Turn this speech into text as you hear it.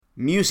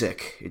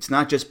Music. It's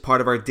not just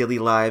part of our daily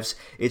lives,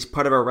 it's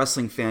part of our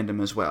wrestling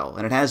fandom as well,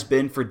 and it has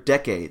been for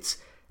decades.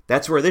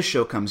 That's where this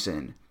show comes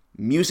in.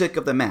 Music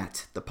of the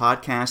Mat, the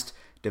podcast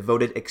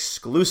devoted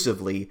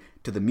exclusively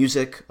to the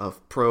music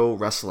of pro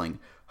wrestling,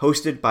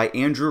 hosted by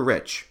Andrew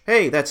Rich.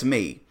 Hey, that's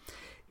me.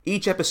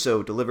 Each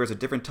episode delivers a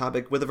different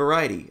topic with a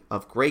variety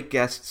of great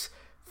guests,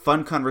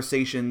 fun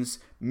conversations,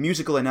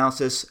 musical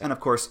analysis, and of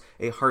course,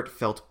 a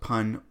heartfelt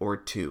pun or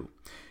two.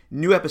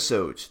 New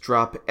episodes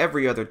drop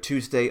every other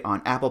Tuesday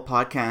on Apple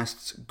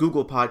Podcasts,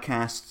 Google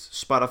Podcasts,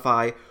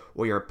 Spotify,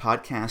 or your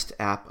podcast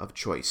app of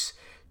choice.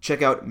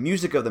 Check out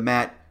Music of the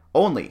Mat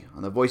only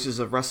on the Voices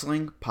of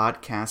Wrestling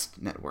Podcast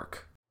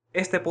Network.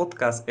 Este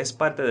podcast es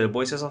parte del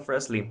Voices of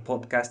Wrestling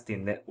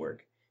Podcasting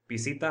Network.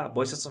 Visita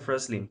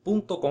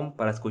voicesofwrestling.com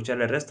para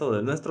escuchar el resto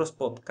de nuestros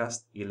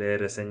podcasts y leer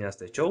reseñas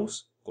de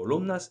shows,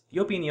 columnas y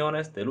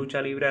opiniones de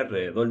lucha libre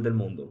alrededor del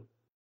mundo.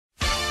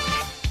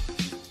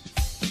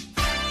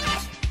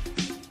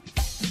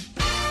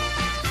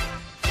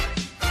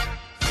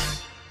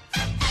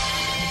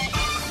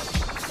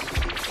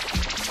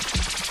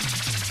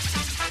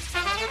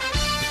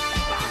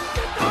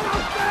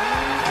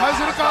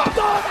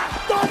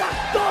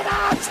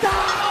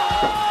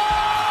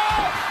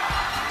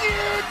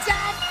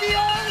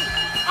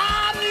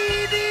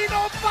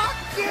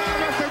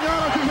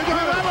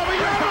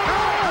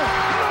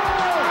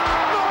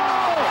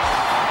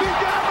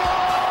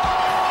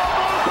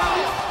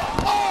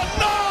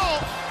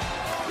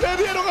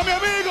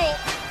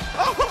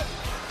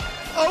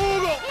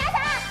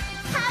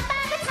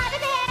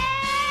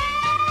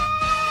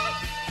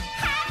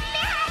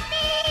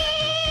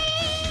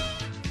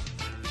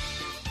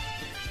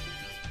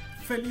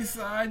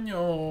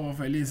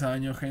 Feliz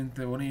año,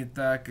 gente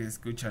bonita que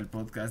escucha el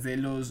podcast de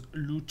los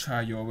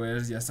Lucha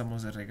Jovers. Ya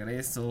estamos de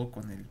regreso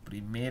con el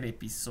primer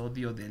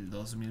episodio del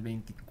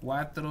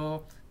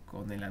 2024,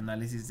 con el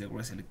análisis de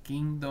Wrestle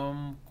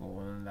Kingdom,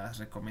 con las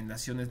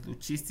recomendaciones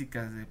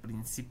luchísticas de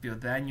principio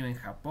de año en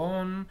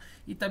Japón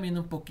y también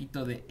un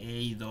poquito de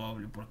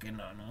AEW, porque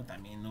no,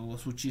 también hubo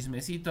su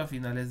chismecito a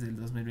finales del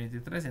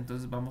 2023,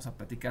 entonces vamos a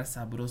platicar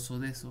sabroso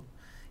de eso.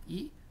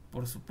 Y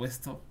por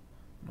supuesto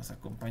nos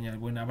acompaña el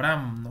buen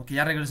Abraham, ¿no? Que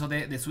ya regresó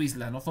de su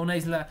isla, ¿no? Fue una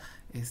isla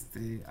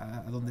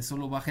a donde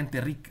solo va gente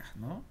rica,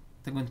 ¿no?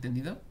 ¿Tengo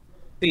entendido?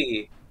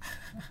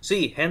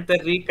 Sí, gente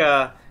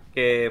rica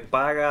que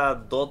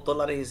paga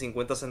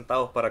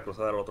 $2.50 para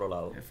cruzar al otro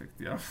lado.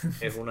 Efectivamente.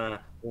 Es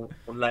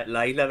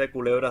la isla de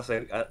Culebra,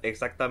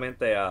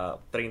 exactamente a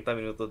 30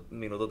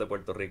 minutos de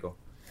Puerto Rico.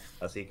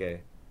 Así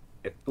que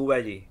estuve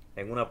allí,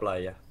 en una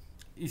playa.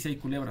 ¿Y si hay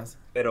culebras?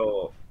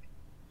 Pero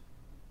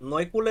no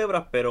hay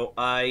culebras, pero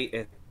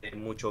hay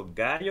muchos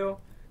gallos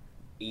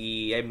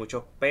y hay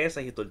muchos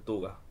peces y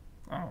tortugas.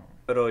 Oh.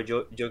 Pero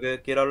yo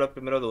quiero hablar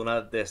primero de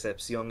una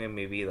decepción en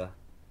mi vida.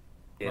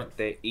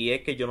 Y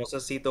es que yo no sé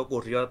si te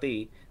ocurrió a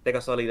ti. ¿De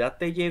casualidad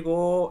te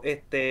llegó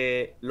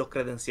los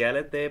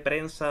credenciales de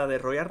prensa de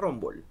Royal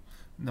Rumble?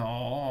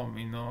 No,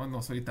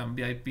 no soy tan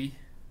VIP.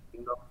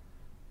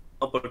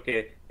 No,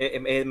 porque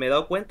me he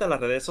dado cuenta en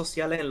las redes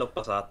sociales en los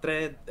pasados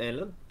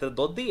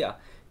 2 días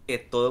que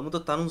todo el mundo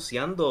está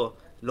anunciando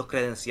los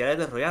credenciales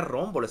de Royal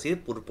Rumble, es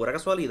decir, por pura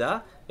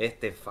casualidad,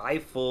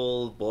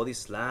 Fightful, Body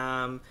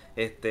Slam,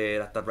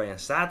 hasta Brian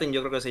Satin, yo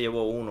creo que se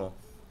llevó uno.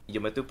 Y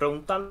yo me estoy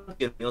preguntando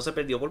si el mío se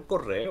perdió por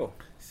correo.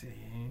 Sí.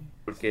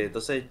 Porque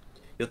entonces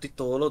yo estoy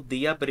todos los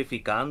días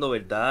verificando,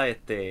 ¿verdad?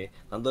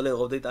 Dándole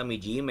update a mi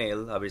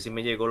Gmail a ver si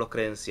me llegó los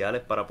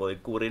credenciales para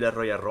poder cubrir el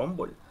Royal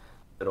Rumble.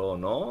 Pero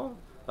no,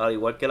 al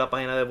igual que la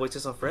página de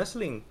Voices of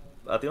Wrestling.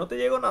 ¿A ti no te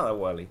llegó nada,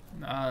 Wally?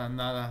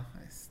 Nada.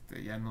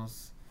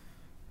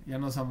 Ya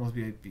no somos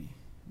VIP.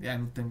 Ya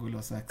no tengo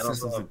los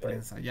accesos de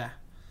prensa. Ya.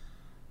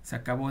 Se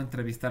acabó de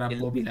entrevistar a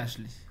Bobby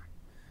Lashley.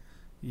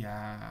 Y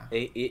a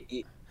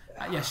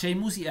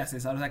Sheamus y a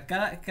Cesaro. O sea,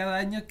 cada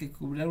año que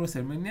cubría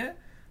WrestleMania,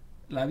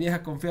 la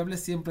vieja confiable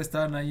siempre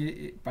estaban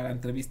ahí para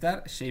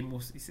entrevistar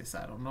Sheamus y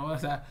Cesaro, ¿no? O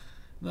sea,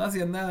 no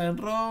hacían nada en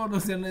Raw, no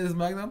hacían nada en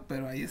SmackDown,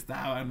 pero ahí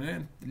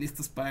estaban,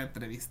 listos para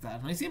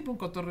entrevistar, ¿no? Y siempre un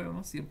cotorreo,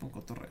 ¿no? Siempre un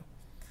cotorreo.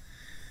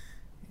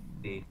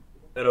 Sí.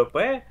 Pero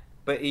pues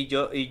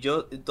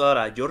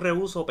ahora, yo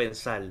rehúso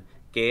pensar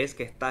que es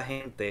que esta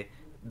gente,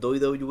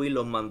 WWE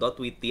los mandó a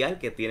tuitear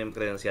que tienen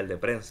credencial de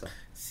prensa.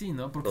 Sí,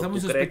 ¿no? Porque está muy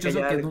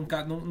sospechoso que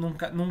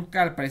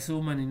nunca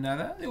presumen ni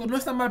nada. Digo, no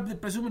está mal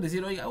presumen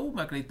decir, oiga,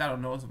 me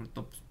acreditaron, ¿no? Sobre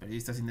todo pues,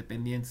 periodistas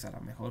independientes, a lo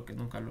mejor que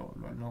nunca lo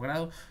han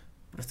logrado.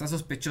 Pero está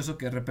sospechoso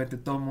que de repente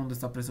todo el mundo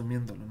está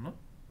presumiéndolo, ¿no?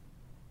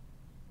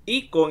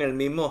 Y con el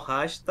mismo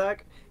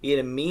hashtag y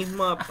el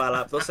misma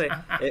palabra, entonces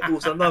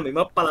usando las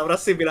mismas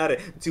palabras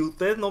similares. Si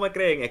ustedes no me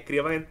creen,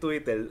 escriban en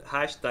Twitter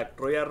hashtag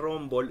Royal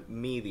Rumble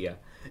Media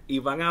y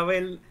van a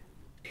ver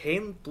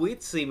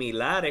tweets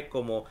similares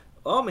como,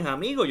 oh, mis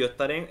amigos, yo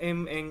estaré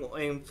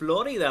en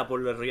Florida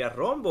por el Royal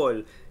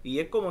Rumble. Y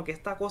es como que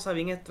esta cosa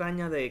bien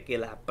extraña de que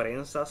la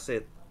prensa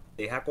se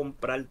deja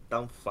comprar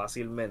tan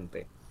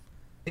fácilmente.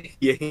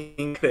 Y es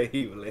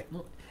increíble.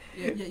 No,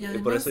 y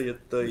además, por eso yo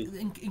estoy...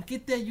 ¿En qué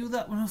te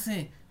ayuda? No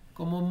sé,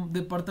 como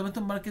departamento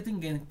de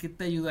marketing, ¿en qué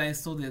te ayuda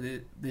eso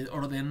de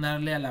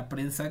ordenarle a la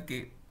prensa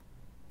que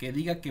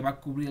diga que va a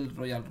cubrir el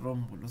Royal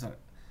Rumble?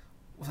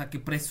 O sea, que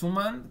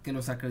presuman que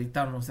los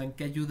acreditaron. O sea, ¿en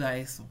qué ayuda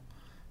eso?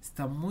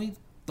 Está muy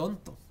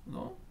tonto,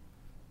 ¿no?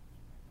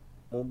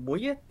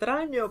 Muy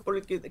extraño,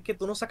 porque es que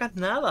tú no sacas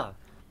nada.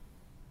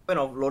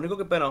 Bueno, lo único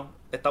que, bueno,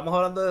 estamos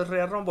hablando de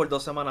Royal Rumble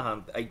 2 semanas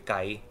antes. Ahí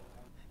caí.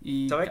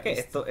 Y ¿Sabes qué?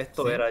 caíste.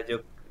 Esto ¿Sí? era yo.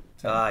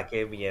 Sí. Ah,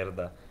 qué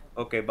mierda.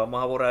 Ok,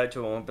 vamos a borrar el hecho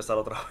y vamos a empezar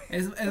otra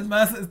vez. Es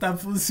más, tan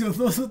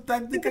funcionó su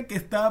táctica que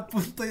estaba a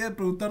punto ya de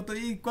preguntarte,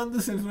 ¿y cuándo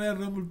es el Royal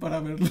Rumble para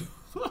verlo?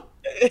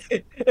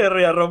 El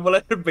Royal Rumble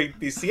es el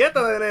 27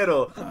 de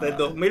enero del Ay,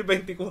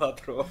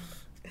 2024.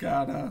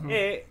 carajo.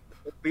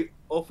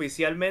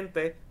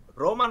 Oficialmente,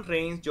 Roman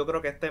Reigns, yo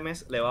creo que este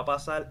mes le va a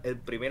pasar el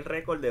primer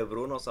récord de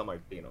Bruno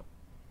Sammartino.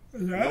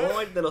 ¿Ya?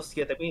 No el de los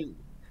 7000,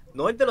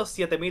 no el de los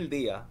 7000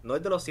 días, no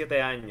el de los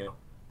 7 años,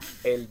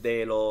 el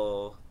de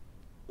los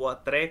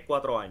 3,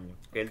 4 años.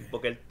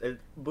 Porque el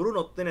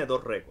Bruno tiene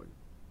 2 récords.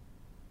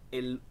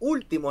 El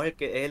último es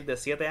el de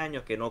 7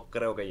 años, que no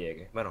creo que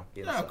llegue. Bueno,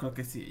 quién Yo sabe. creo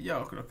que sí,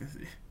 yo creo que sí.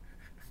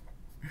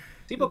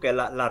 Sí, porque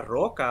la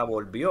Roca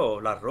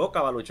volvió. La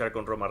Roca va a luchar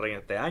con Roman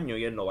Reigns este año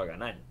y él no va a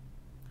ganar.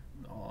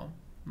 No,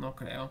 no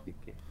creo. Así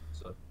que,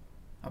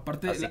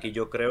 Aparte, así que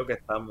yo creo que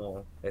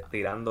estamos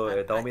estirando,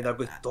 estamos viendo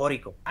algo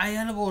histórico. hay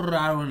algo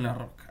raro en La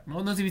Roca,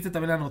 ¿no? No sé si viste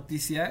también la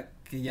noticia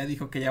que ya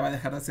dijo que ya va a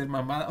dejar de hacer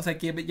mamada, o sea,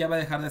 que ya va a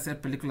dejar de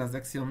hacer películas de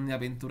acción y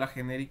aventura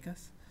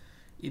genéricas.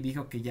 Y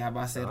dijo que ya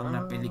va a ser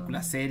una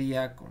película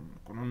seria con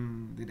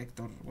un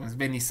director, bueno, es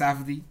Benny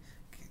Safdie,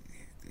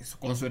 que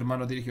con su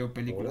hermano dirigió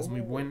películas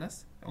muy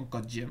buenas,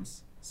 Uncut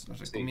Gems, se los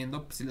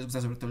recomiendo, si les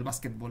gusta sobre todo el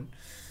básquetbol,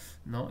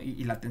 ¿no?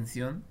 Y la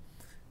tensión.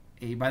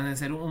 Y van a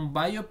hacer un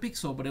biopic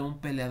sobre un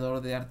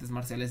peleador de artes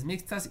marciales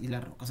mixtas y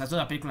La Roca. O sea, es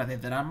una película de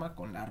drama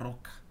con La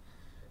Roca,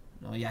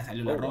 ¿no? Ya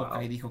salió La Roca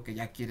Wow. y dijo que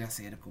ya quiere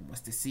hacer como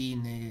este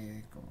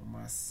cine, como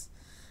más,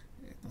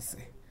 no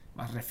sé,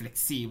 más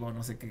reflexivo,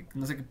 no sé qué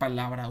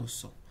palabra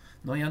usó,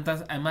 ¿no? Y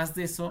entonces, además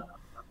de eso,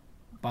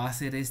 va a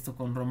hacer esto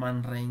con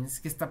Roman Reigns.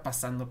 ¿Qué está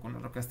pasando con La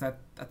Roca? ¿Está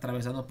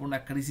atravesando por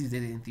una crisis de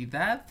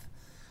identidad?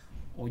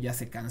 ¿O ya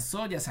se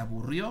cansó, ya se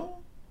aburrió?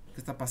 ¿Qué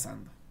está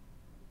pasando?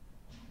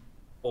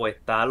 O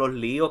está los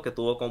líos que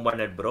tuvo con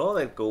Warner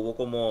Brothers, que hubo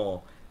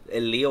como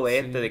el lío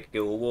Sí. de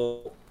que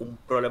hubo un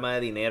problema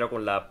de dinero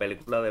con la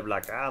película de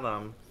Black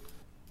Adam.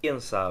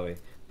 Quién sabe.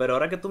 Pero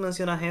ahora que tú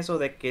mencionas eso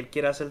de que él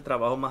quiere hacer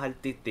trabajo más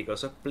artístico,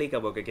 eso explica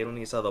por qué quiere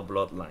unirse a The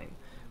Bloodline.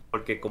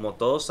 Porque como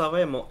todos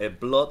sabemos, el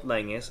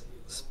Bloodline es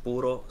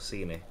puro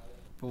cine.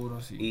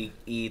 Puro sí.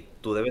 Y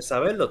tú debes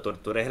saberlo,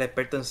 tú eres el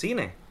experto en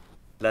cine.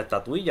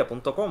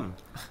 Laestatuilla.com.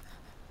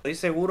 Estoy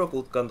seguro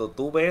que cuando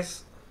tú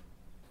ves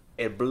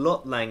el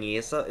Bloodline y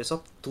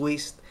esos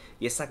twists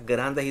y esas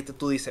grandes y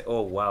tú dices,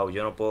 oh wow,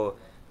 yo no puedo.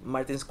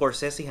 Martin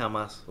Scorsese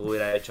jamás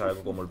hubiera hecho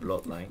algo como el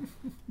Bloodline.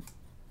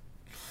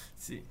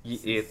 Sí, Y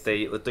sí,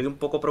 estoy un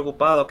poco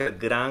preocupado que el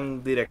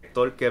gran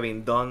director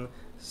Kevin Dunn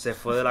se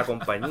fue de la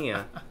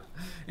compañía.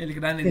 el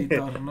gran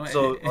editor, ¿no?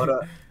 Ahora,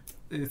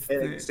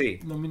 sí.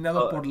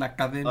 Nominado por la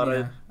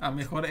Ahora, Academia a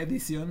Mejor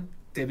Edición,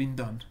 Kevin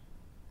Dunn.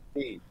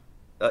 sí.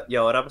 Y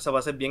ahora se va a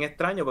hacer bien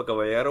extraño porque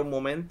va a llegar un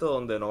momento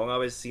donde no van a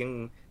haber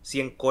 100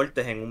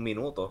 cortes en un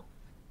minuto.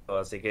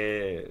 Así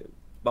que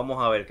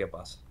vamos a ver qué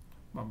pasa.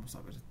 Vamos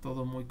a ver,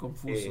 todo muy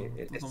confuso, todo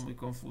Es muy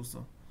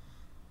confuso.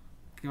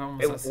 ¿Qué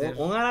vamos a hacer?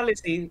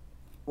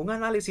 un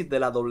análisis de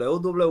la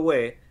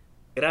WWE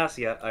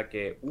gracias a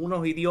que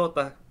unos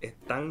idiotas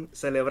están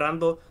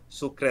celebrando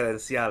sus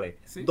credenciales.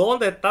 Sí.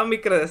 ¿Dónde están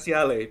mis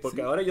credenciales? Porque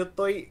Sí. ahora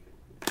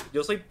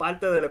yo soy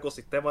parte del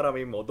ecosistema ahora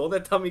mismo. ¿Dónde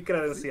están mis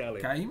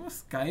credenciales?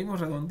 Caímos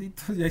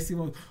redonditos, ya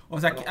hicimos, o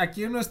sea,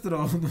 aquí en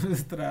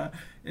nuestra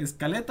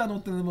escaleta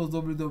no tenemos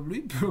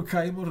WWE, pero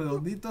caímos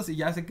redonditos y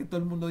ya sé que todo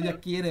el mundo ya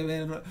quiere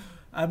ver.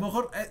 A lo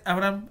mejor,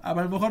 Abraham, a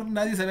lo mejor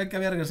nadie sabía que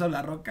había regresado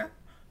La Roca.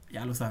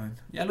 Ya lo saben,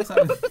 ya lo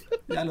saben,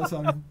 ya lo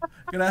saben.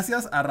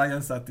 Gracias a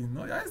Ryan Satin,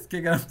 ¿no? Ya es que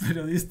gran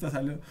periodista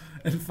salió,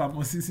 el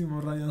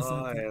famosísimo Ryan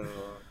Satin. Ay,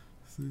 no.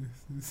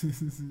 Sí.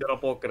 Yo no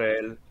puedo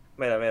creer.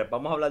 Mira,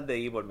 vamos a hablar de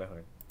Evil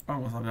mejor.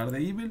 Vamos a hablar de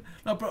Evil.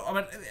 No, pero a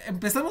ver,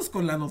 empezamos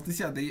con la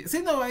noticia de...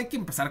 Sí, no, hay que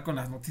empezar con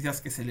las noticias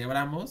que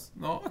celebramos,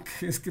 ¿no?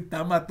 Que es que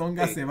Tama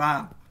Tonga Sí. se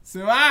va.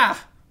 ¡Se va!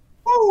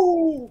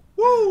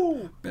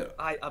 Pero,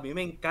 Ay, a mí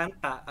me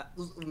encanta.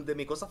 De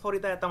mi cosa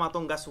favorita de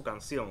Tamatonga es su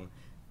canción.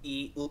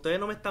 Y ustedes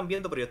no me están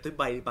viendo, pero yo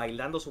estoy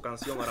bailando su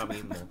canción ahora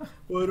mismo.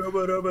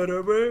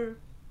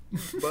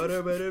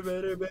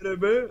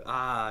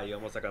 Ay,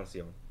 amo esa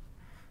canción.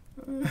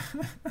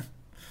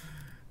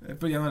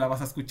 pero ya no la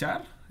vas a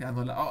escuchar. Ya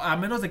no a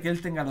menos de que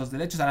él tenga los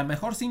derechos. A lo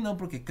mejor sí, no,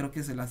 porque creo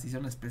que se las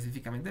hicieron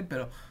específicamente,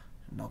 pero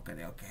no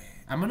creo que...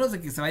 A menos de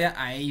que se vaya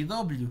a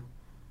AEW.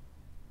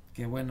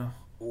 Que bueno,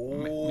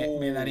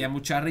 me daría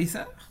mucha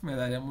risa. Me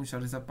daría mucha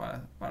risa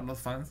para los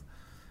fans.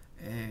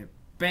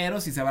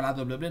 Pero si se va a la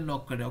WWE,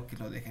 no creo que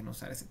lo dejen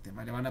usar ese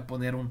tema. Le van a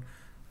poner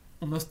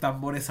unos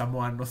tambores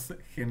samoanos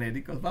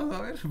genéricos. Vas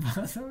a ver.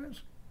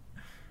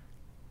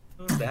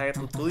 Deja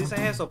que tú dices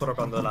eso, pero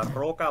cuando La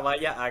Roca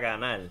vaya a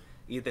ganar,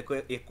 y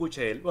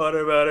escuche el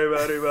bare, bare,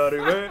 bare, bare,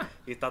 bare,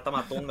 y está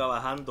Tamatonga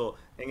bajando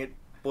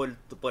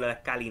por la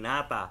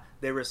escalinata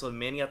de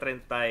WrestleMania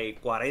 30 y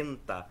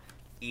 40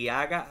 y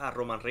haga a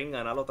Roman Reigns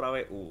ganar otra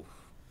vez. Uff.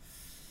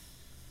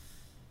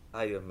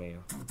 Ay, Dios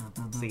mío.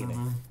 Cine.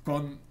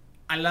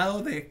 Al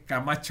lado de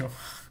Camacho.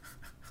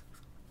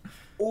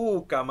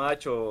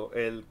 Camacho,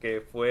 el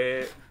que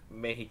fue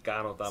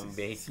mexicano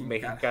también, Sin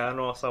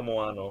mexicano cara.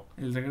 samoano.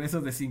 El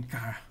regreso de Sin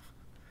Cara.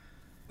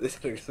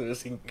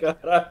 Sin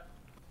cara.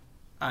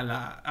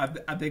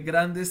 A the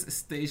grandest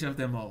stage of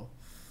them all.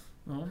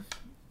 ¿No?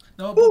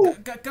 No,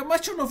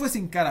 Camacho no fue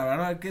Sin Cara,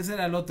 ¿verdad? Que ese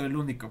era el otro, el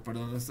único,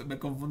 perdón. Me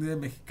confundí de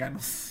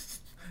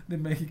mexicanos. De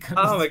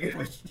mexicanos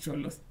pues,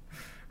 cholos.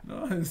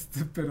 No,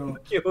 pero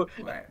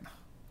bueno,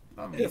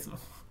 lo mismo.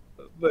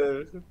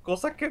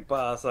 Cosas que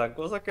pasan.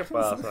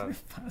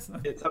 ¿Sabes?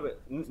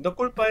 No es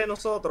culpa de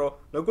nosotros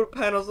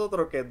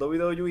que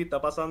WWE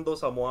está pasando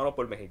samoano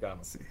por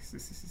mexicano. Sí.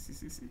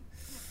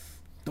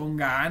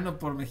 Tongano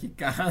por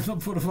mexicano,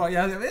 por favor,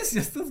 ya ves,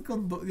 ya estás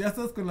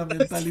con la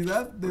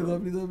mentalidad de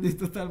WWE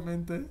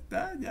totalmente.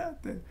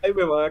 Ay,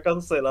 me van a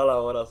cancelar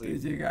ahora, sí. Te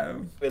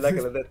llegaron. ¿Verdad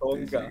que les de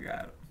Tonga? Te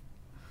llegaron.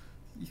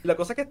 La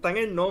cosa es que está en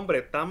el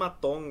nombre,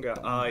 Tamatonga.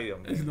 Ay, Dios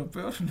mío. Es lo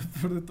peor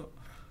de todo.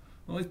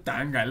 No, es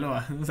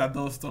Tangaloa, o sea,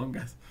 dos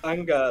tongas.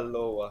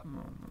 Tangaloa.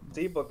 No.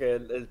 Sí, porque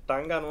el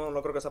tanga no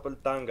creo que sea por el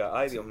tanga.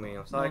 Ay, Dios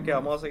mío. ¿Sabes qué?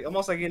 Vamos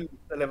a seguir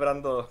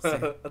celebrando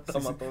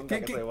Tamatonga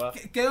que se va.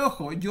 Que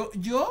ojo,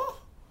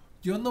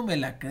 yo no me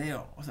la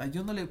creo. O sea,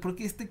 yo no le.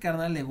 Porque a este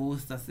carnal le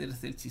gusta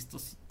hacerse el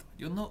chistosito.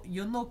 Yo no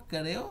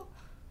creo.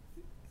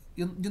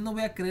 Yo no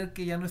voy a creer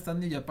que ya no está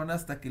en New Japan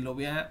hasta que lo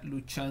vea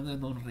luchando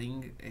en un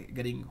ring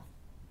gringo.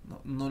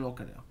 No lo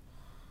creo.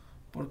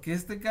 Porque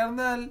este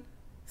carnal,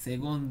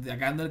 según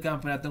ganando el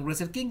campeonato en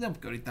Wrestle Kingdom,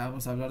 que ahorita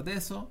vamos a hablar de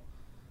eso,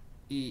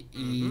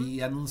 y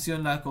anunció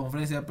en la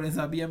conferencia de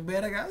prensa bien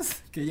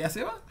vergas que ya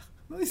se va.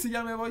 No dice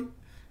ya me voy.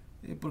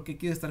 Porque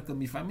quiero estar con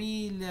mi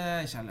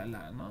familia,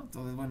 shalala, ¿no?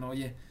 Entonces, bueno,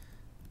 oye,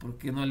 ¿por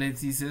qué no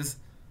les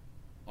dices?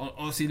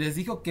 O si les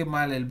dijo qué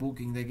mal el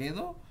booking de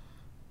Gedo,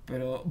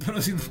 pero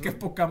si no, qué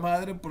poca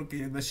madre,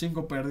 porque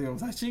Shingo perdió. O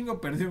sea,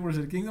 Shingo perdió en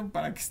Wrestle Kingdom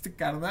para que este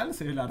carnal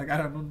se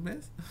largara en un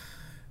mes.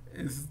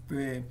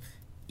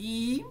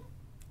 Y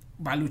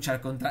va a luchar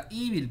contra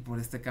Evil por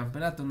este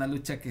campeonato. Una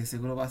lucha que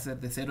seguro va a ser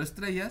de 0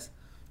 estrellas.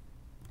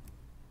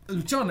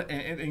 Luchó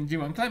en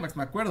G1 Climax,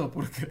 me acuerdo,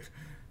 porque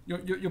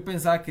yo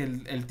pensaba que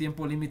el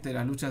tiempo límite de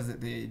las luchas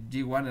de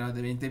G1 era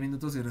de 20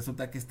 minutos y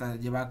resulta que esta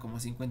llevaba como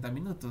 50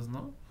 minutos,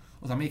 ¿no?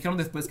 O sea, me dijeron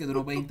después que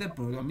duró 20,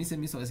 pero a mí se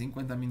me hizo de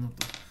 50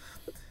 minutos.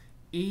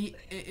 Y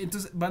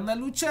entonces van a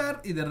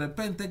luchar y de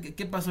repente,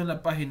 ¿qué pasó en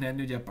la página de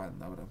New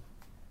Japan, Abraham?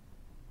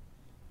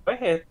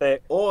 Pues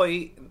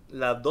hoy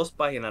las dos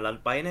páginas,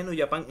 la página de New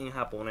Japan en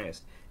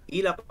japonés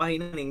y la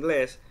página en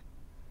inglés,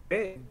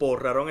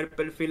 borraron el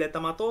perfil de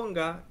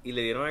Tamatonga y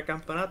le dieron el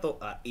campeonato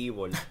a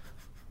Evil.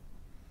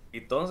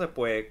 Entonces,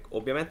 pues,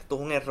 obviamente esto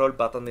es un error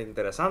bastante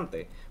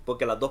interesante,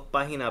 porque las dos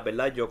páginas,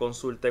 ¿verdad? Yo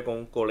consulté con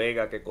un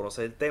colega que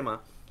conoce el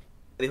tema,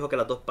 dijo que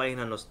las dos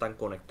páginas no están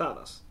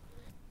conectadas.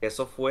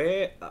 Eso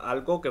fue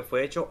algo que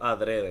fue hecho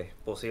adrede,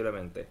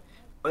 posiblemente.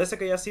 Puede ser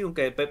que haya sido,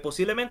 que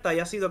posiblemente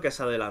haya sido que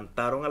se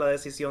adelantaron a la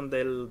decisión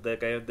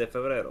de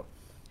febrero.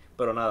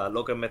 Pero nada,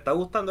 lo que me está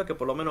gustando es que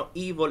por lo menos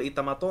Evil y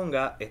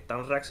Tamatonga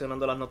están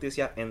reaccionando a las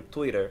noticias en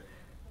Twitter.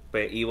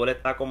 Pues Evil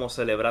está como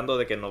celebrando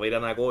de que no va a ir a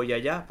Nagoya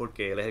ya,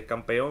 porque él es el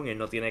campeón y él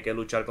no tiene que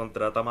luchar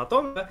contra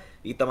Tamatonga.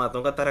 Y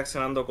Tamatonga está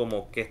reaccionando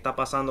como, ¿qué está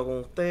pasando con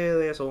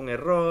ustedes? ¿Es un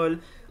error?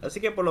 Así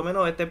que por lo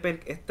menos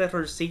este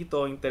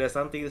errorcito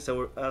interesante y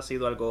ha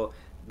sido algo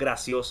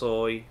gracioso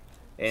hoy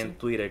en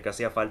Twitter, que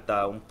hacía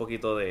falta un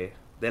poquito de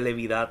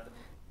levidad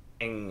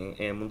en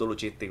el mundo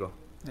luchístico.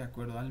 De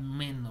acuerdo, al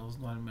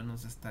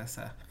menos está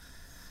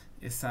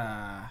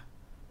esa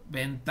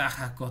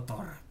ventaja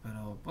cotorra,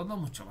 pero pues no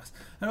mucho más.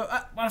 Pero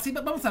ahora sí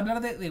vamos a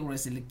hablar de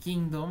Wrestle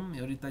Kingdom y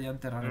ahorita ya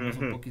enterraremos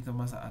un poquito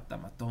más a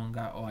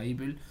Tamatonga o a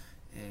Evil.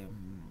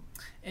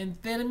 En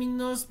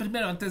términos,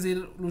 primero antes de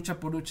ir lucha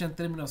por lucha, en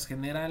términos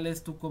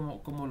generales, ¿tú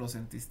cómo lo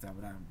sentiste,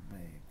 Abraham?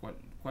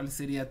 ¿Cuál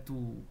sería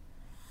tu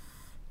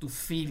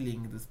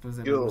feeling después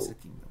de Wrestle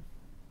Kingdom?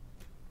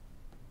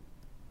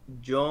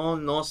 Yo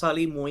no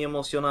salí muy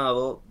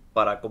emocionado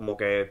como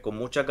que con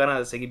muchas ganas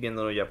de seguir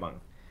viendo New Japan.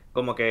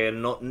 Como que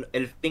no,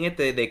 el fin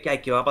de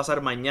que va a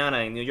pasar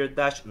mañana en New York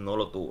Dash no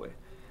lo tuve.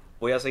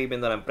 Voy a seguir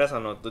viendo la empresa,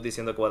 no estoy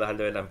diciendo que voy a dejar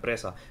de ver la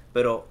empresa,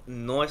 pero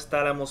no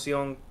está la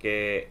emoción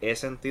que he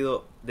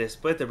sentido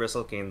después de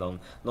Wrestle Kingdom,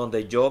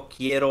 donde yo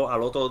quiero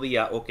al otro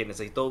día o que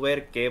necesito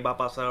ver qué va a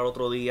pasar al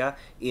otro día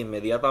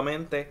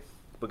inmediatamente,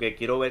 porque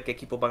quiero ver qué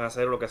equipos van a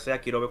hacer o lo que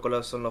sea, quiero ver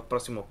cuáles son los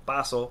próximos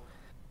pasos.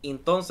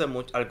 Entonces,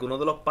 algunos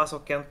de los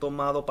pasos que han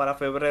tomado para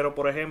febrero,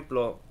 por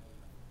ejemplo,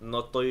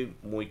 no estoy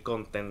muy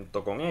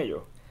contento con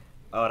ellos.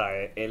 Ahora,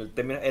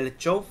 el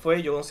show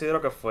yo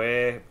considero que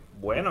fue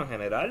bueno en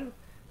general.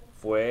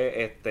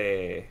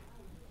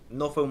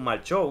 No fue un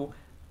mal show,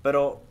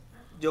 pero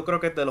yo creo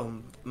que es de los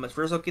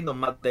Wrestle Kingdom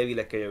más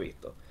débiles que yo he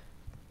visto.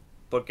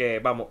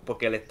 Porque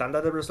el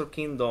estándar de Wrestle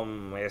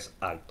Kingdom es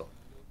alto.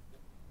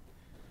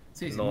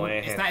 Sí, sí, No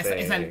es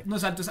no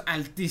es alto, es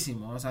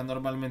altísimo. O sea,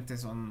 normalmente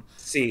son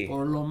Sí,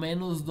 por lo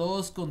menos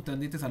 2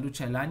 contendientes a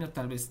lucha del año,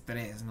 tal vez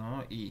 3,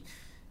 ¿no? Y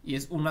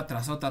es una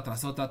tras otra,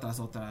 tras otra, tras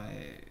otra.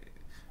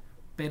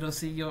 Pero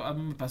sí, a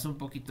mí me pasó un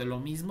poquito lo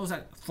mismo. O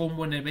sea, fue un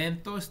buen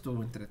evento,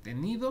 estuvo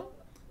entretenido.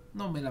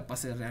 No me la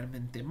pasé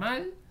realmente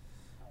mal.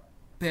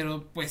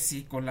 Pero pues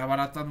sí, con la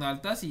vara tan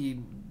alta, y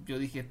yo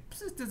dije,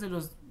 pues este es de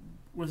los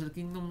Wrestle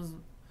Kingdoms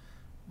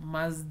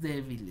más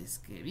débiles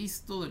que he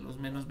visto, de los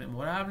menos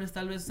memorables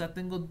tal vez. O sea,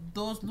 tengo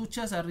 2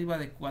 luchas arriba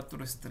de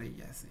 4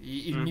 estrellas.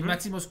 Y mi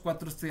máximo es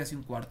 4 estrellas y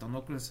un cuarto,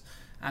 ¿no? Creo que es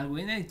algo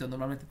inédito.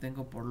 Normalmente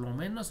tengo por lo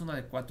menos una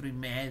de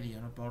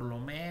 4.5, ¿no? Por lo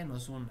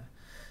menos una.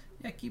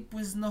 Y aquí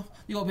pues no.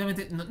 Digo,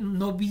 obviamente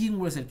no vi un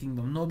Wrestle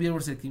Kingdom. No vi el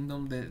Wrestle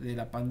Kingdom de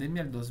la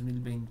pandemia, el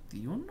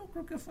 2021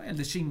 creo que fue, el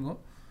de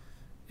Shingo.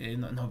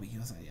 No vi,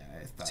 o sea,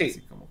 ya estaba sí.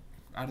 así como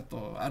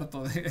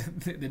harto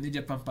de New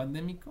Japan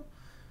pandémico.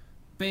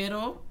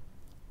 Pero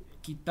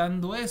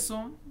quitando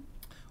eso,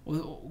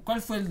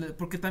 ¿cuál fue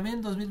porque también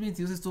en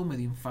 2022 estuvo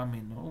medio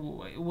infame, ¿no?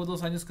 Hubo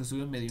 2 años que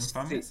estuvieron medio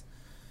infames. Sí.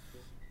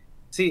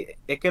 Sí,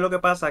 es que lo que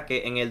pasa es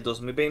que en el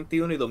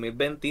 2021 y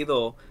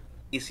 2022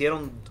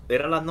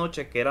 eran las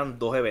noches que eran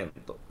 2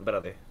 eventos,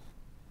 espérate.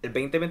 El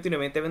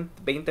 2021 y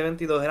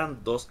 2022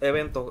 eran 2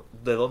 eventos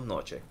de 2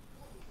 noches.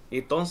 Y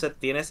entonces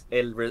tienes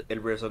el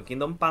Wrestle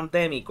Kingdom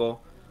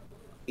pandémico.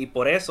 Y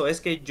por eso es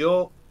que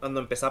yo, cuando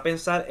empecé a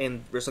pensar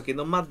en Wrestle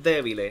Kingdom más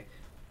débiles,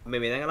 me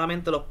vienen a la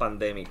mente los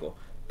pandémicos.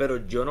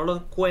 Pero yo no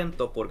los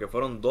cuento porque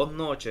fueron 2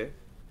 noches.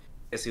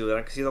 Que si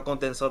hubieran sido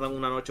condensados en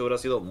una noche hubiera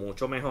sido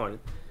mucho mejor.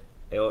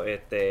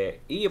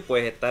 Y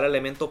pues está el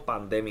elemento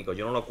pandémico,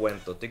 yo no lo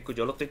cuento.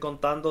 Yo lo estoy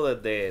contando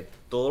desde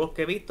todos los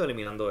que he visto,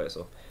 eliminando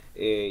eso.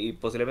 Y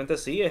posiblemente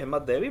sí, es el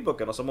más débil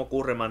porque no se me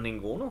ocurre más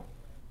ninguno.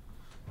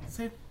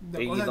 Sí,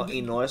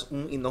 Y no es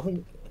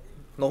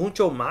un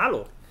show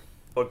malo.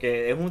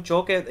 Porque es un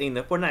show que, y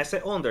no es por nada,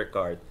 ese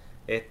undercard.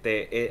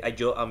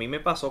 A mí me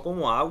pasó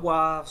como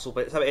agua,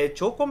 ¿sabes? El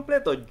show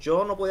completo,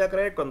 yo no podía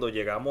creer cuando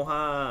llegamos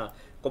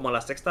como a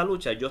la sexta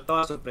lucha, yo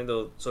estaba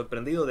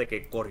sorprendido de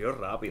que corrió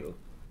rápido.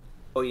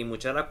 Y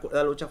muchas de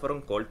las luchas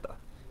fueron cortas.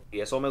 Y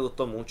eso me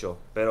gustó mucho.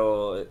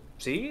 Pero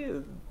sí,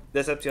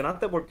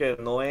 decepcionante porque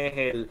no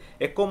es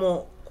Es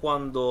como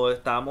cuando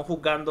estábamos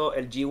jugando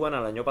el G1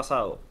 el año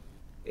pasado.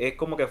 Es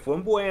como que fue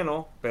un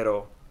bueno,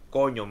 pero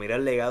coño, mira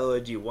el legado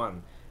de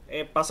G1.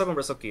 Pasa con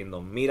Wrestle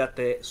Kingdom. Mira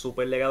este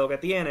super legado que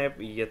tiene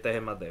y este es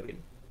el más débil.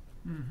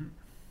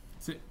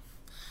 Sí,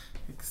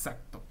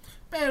 exacto.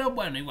 Pero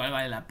bueno, igual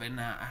vale la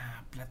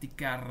pena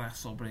platicar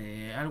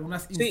sobre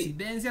algunas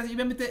incidencias. Y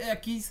obviamente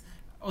aquí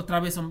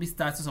otra vez son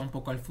vistazos a un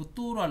poco al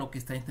futuro, a lo que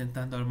está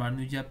intentando armar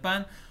New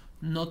Japan.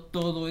 No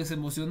todo es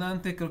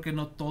emocionante, creo que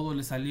no todo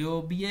le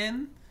salió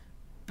bien,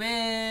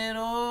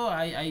 pero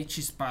hay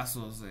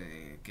chispazos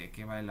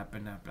que vale la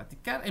pena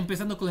platicar.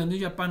 Empezando con el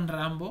New Japan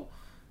Rambo,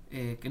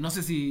 que no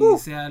sé si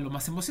sea lo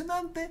más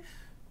emocionante,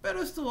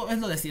 pero esto es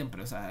lo de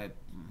siempre. O sea,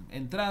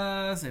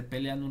 entradas,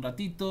 pelean un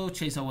ratito,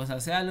 Chase Owens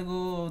hace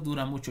algo,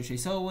 dura mucho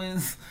Chase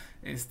Owens.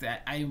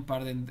 Hay un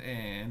par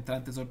de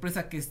entrantes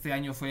sorpresa, que este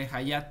año fue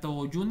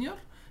Hayato Jr.,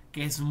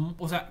 que es,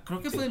 o sea,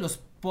 creo que fue de los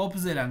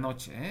pops de la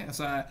noche, ¿eh? O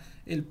sea,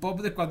 el pop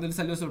de cuando él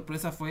salió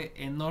sorpresa fue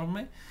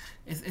enorme.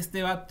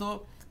 Este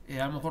vato,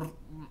 a lo mejor,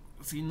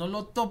 si no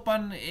lo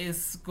topan,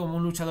 es como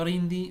un luchador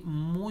indie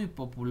muy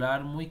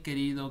popular, muy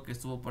querido, que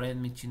estuvo por ahí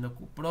en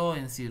Michinoku Pro,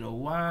 en Zero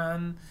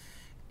One.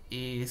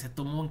 Se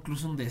tomó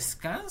incluso un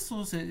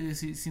descanso,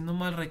 si no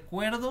mal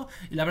recuerdo.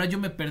 Y la verdad yo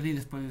me perdí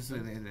después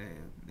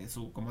de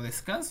su como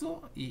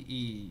descanso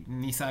y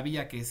ni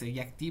sabía que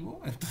seguía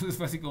activo. Entonces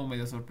fue así como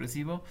medio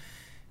sorpresivo.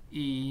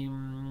 Y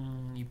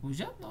pues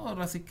ya, ¿no?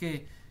 Ahora sí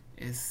que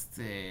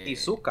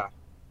Izuka.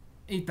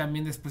 Y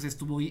también después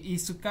estuvo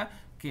Izuka,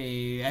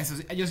 que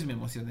yo sí me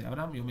emocioné,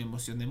 Abraham, yo me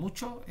emocioné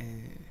mucho.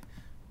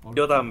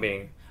 Yo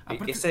también.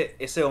 Aparte,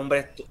 Ese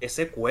hombre,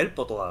 ese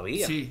cuerpo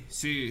todavía. Sí,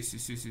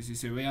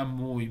 se veía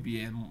muy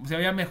bien. Se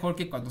veía mejor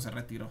que cuando se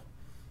retiró.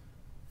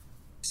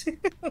 Sí,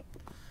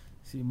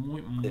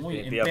 muy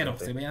entero.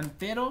 Se veía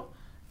entero.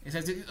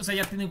 O sea,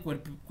 ya tiene un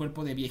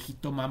cuerpo de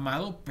viejito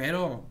mamado,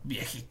 pero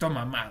viejito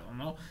mamado,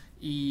 ¿no?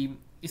 Y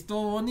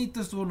estuvo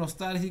bonito, estuvo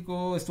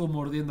nostálgico, estuvo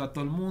mordiendo a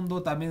todo el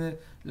mundo. También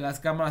las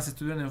cámaras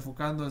estuvieron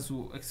enfocando en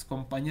su ex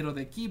compañero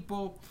de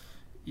equipo.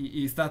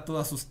 Y está todo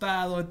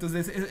asustado.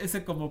 Entonces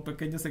ese como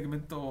pequeño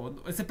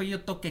segmento, ese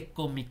pequeño toque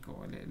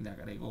cómico le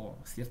agregó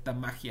cierta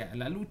magia a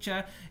la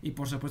lucha. Y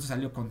por supuesto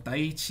salió con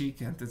Taichi,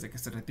 que antes de que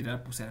se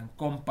retirara pues eran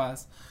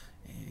compas.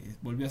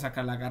 Volvió a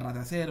sacar la garra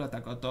de acero,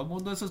 atacó a todo el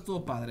mundo. Eso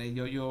estuvo padre,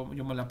 yo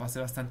me la pasé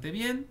bastante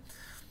bien.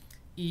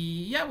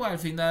 Y ya, bueno, al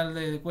final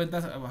de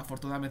cuentas,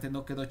 afortunadamente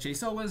no quedó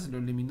Chase Owens, lo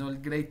eliminó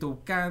el Great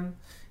Okan.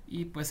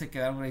 Y pues se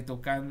quedaron Great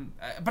Okan.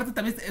 Aparte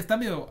también está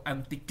medio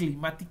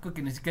anticlimático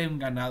que ni siquiera hay un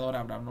ganador,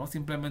 Abraham, ¿no?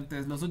 Simplemente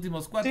es los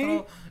últimos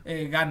 4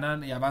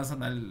 ganan y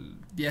avanzan al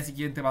día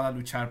siguiente, van a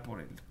luchar por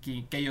el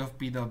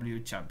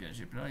KOPW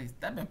Championship, ¿no? Y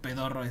está medio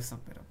pedorro eso,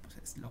 pero pues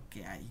es lo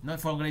que hay, ¿no?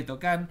 Fueron Great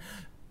Okan,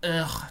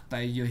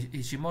 Taiyo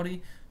Ishimori,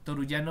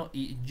 Toru Yano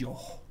y yo.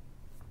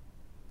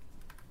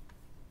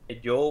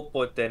 Yo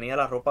pues tenía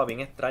la ropa bien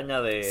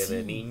extraña de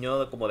Sí,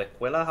 niño, como de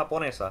escuela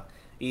japonesa.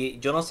 Y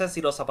yo no sé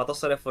si los zapatos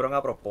se le fueron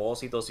a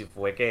propósito, si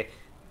fue que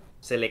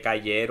se le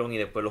cayeron y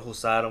después los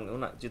usaron.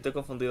 Yo estoy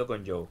confundido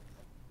con Joe.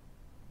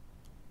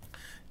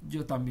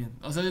 yo también.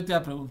 O sea, yo te iba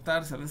a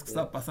preguntar, ¿sabes qué Sí.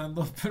 está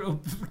pasando?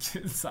 Pero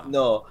quién sabe.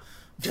 No,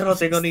 yo no Muy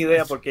tengo ni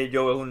idea extraño. porque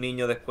Joe es un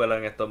niño de escuela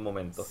en estos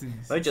momentos. Sí,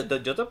 No, sí, sí.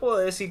 yo te puedo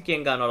decir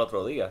quién ganó el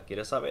otro día.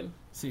 ¿Quieres saber?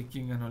 Sí,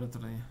 ¿quién ganó el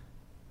otro día?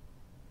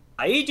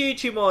 Aiji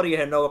Ichimori es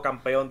el nuevo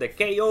campeón de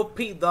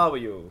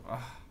KOPW.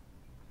 Ah,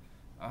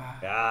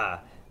 ah,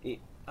 Ah, y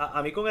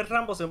a mí con el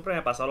Rambo siempre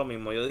me pasa lo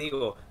mismo. Yo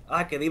digo,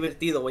 qué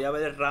divertido, voy a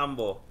ver el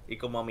Rambo. Y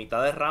como a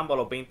mitad de Rambo, a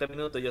los 20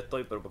 minutos yo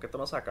estoy, pero ¿por qué esto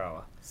no se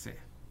acaba? sí.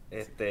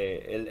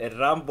 El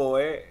Rambo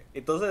es...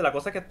 Entonces la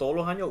cosa es que todos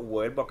los años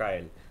vuelvo a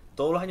caer.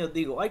 Todos los años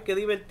digo, ay, qué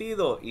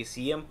divertido. Y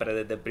siempre,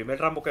 desde el primer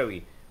Rambo que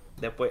vi,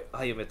 después,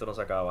 ay, esto no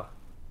se acaba.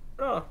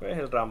 No, es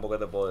el Rambo que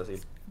te puedo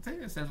decir. Sí,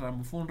 es el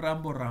Rambo. Fue un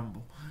Rambo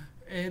Rambo.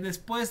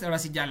 Después, ahora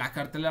sí, ya la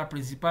cartelera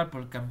principal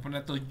por el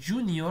campeonato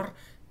junior.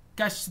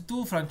 Cash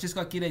 2, Francesco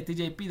Akira y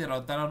TJP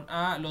derrotaron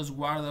a los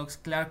War Dogs,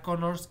 Clark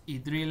Connors y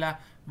Drilla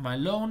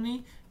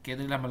Maloney. Que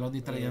Drilla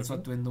Maloney traía en su Ujú,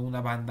 atuendo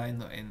una banda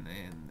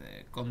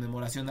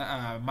conmemoración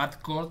a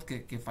Matt Cort,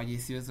 que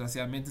falleció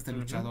desgraciadamente. Este ujú.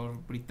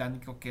 luchador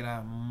británico que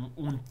era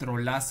un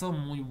trolazo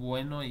muy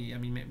bueno y a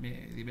mí me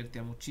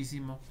divertía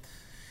muchísimo.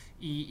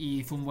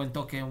 Y fue un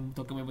toque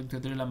muy bonito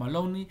de la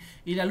Maloney.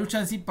 Y la lucha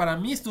en sí para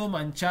mí estuvo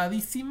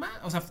manchadísima.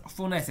 O sea,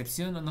 fue una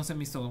excepción, no se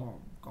me hizo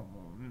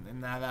como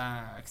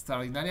nada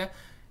extraordinaria.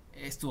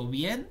 Estuvo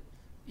bien.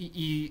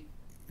 Y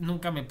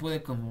nunca me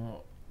pude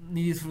como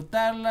ni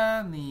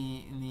disfrutarla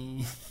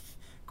ni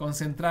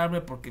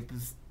concentrarme porque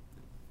pues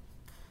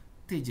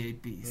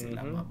TJP se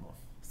la Ujú. mamó.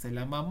 Se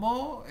la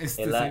mamó,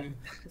 El, a-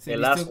 se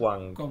el Last vistió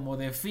One. como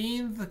The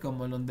Fiend,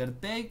 como el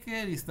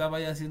Undertaker y estaba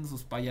ya haciendo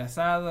sus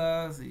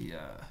payasadas y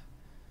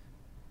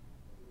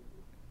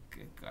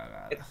qué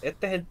cagada.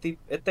 Este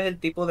es el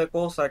tipo de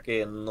cosa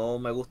que no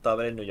me gusta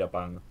ver en New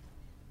Japan.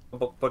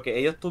 Porque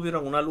ellos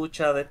tuvieron una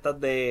lucha de estas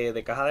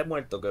de caja de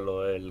muertos, que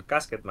el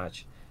casket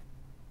match.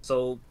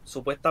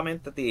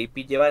 Supuestamente TAP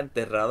lleva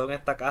enterrado en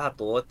esta caja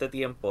todo este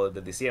tiempo,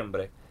 desde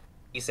diciembre,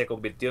 y se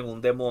convirtió en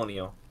un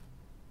demonio.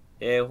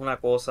 Es una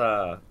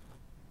cosa,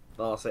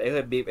 no sé,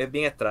 es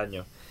bien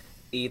extraño.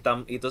 Y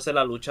entonces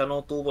la lucha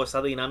no tuvo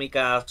esa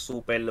dinámica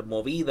super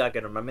movida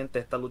que normalmente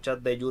estas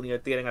luchas de Junior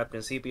tienen al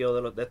principio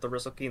de estos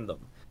Wrestle Kingdom.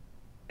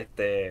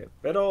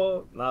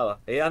 Pero nada,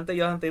 ellos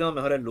han tenido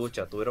mejores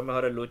luchas, tuvieron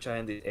mejores luchas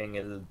en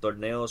el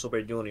torneo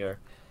Super Junior.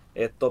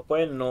 Esto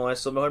pues no es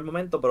su mejor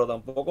momento, pero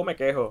tampoco me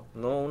quejo.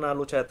 No una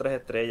lucha de 3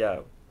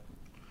 estrellas.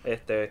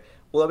 Este,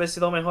 pudo haber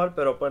sido mejor,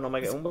 pero pues no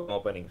me quejo. Es, Un buen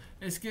opening.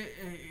 es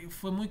que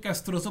fue muy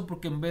castroso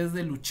porque en vez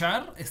de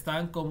luchar,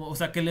 estaban como. O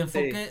sea, que el Sí,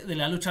 enfoque de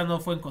la lucha no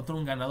fue encontrar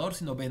un ganador,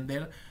 sino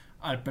vender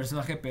al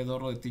personaje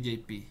pedorro de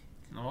TJP,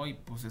 ¿no? Y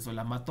pues eso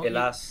la mató. el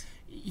as.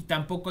 Y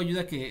tampoco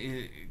ayuda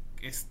que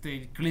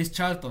Chris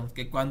Charlton,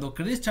 que cuando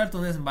Chris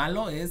Charlton es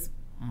malo, es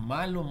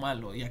malo,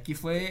 malo. Y aquí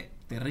fue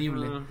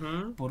terrible.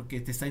 Ujú.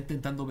 Porque te está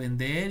intentando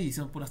vender y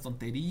son puras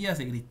tonterías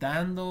y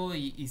gritando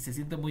y se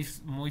siente muy,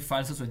 muy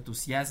falso su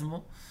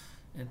entusiasmo.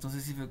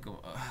 Entonces sí fue como,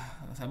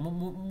 o sea, es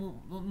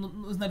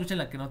una lucha en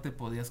la que no te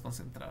podías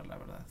concentrar, la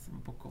verdad. Es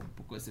un poco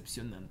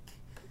decepcionante.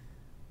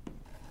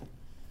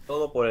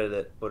 Todo por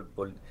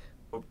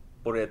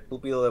el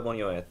estúpido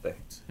demonio este.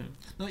 Sí.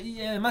 No,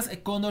 y además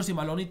Connors y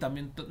Maloney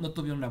también no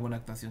tuvieron una buena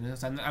actuación. O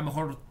sea, a lo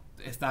mejor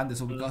estaban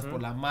desubicados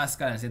por Ujú, la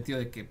máscara, en el sentido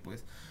de que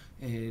pues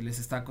les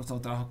está costando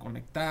trabajo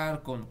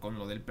conectar con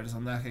lo del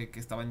personaje que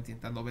estaban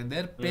intentando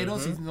vender, pero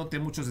sí ujú. noté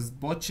muchos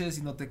esboches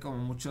y noté como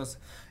muchas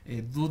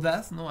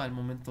dudas, ¿no? Al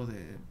momento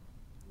de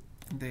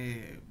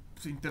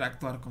pues,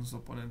 interactuar con sus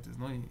oponentes,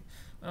 ¿no? Y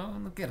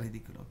no, qué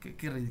ridículo,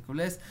 qué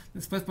ridículo es.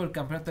 Después por el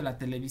campeonato de la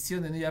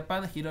televisión de New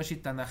Japan, Hiroshi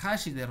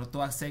Tanahashi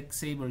derrotó a Zack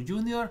Sabre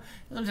Jr.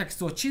 Una lucha que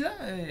estuvo chida,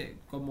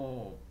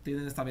 como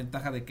tienen esta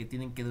ventaja de que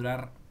tienen que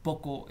durar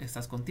poco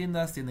estas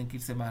contiendas, tienen que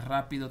irse más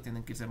rápido,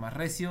 tienen que irse más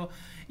recio.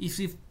 Y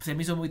sí, se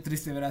me hizo muy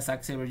triste ver a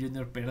Zack Sabre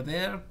Jr.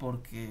 perder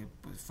porque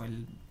pues, fue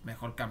el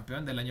mejor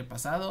campeón del año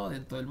pasado de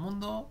todo el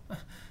mundo.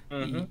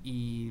 Ujú.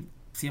 Y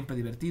siempre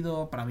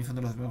divertido. Para mí fue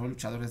uno de los mejores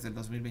luchadores del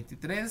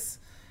 2023.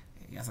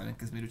 Ya saben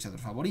que es mi luchador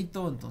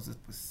favorito. Entonces,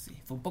 pues sí,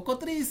 fue un poco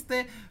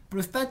triste.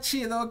 Pero está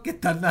chido que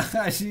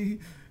Tanahashi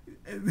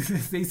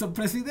se hizo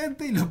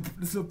presidente y lo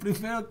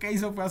primero que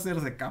hizo fue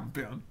hacerse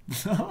campeón,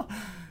 ¿no?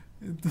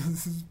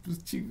 Entonces,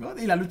 pues chingón.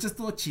 Y la lucha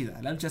estuvo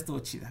chida. La lucha estuvo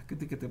chida. ¿Qué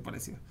te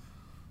pareció?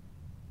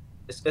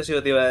 Eso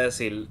yo te iba a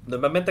decir.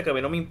 Normalmente que a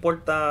mí no me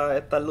importa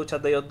estas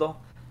luchas de ellos dos,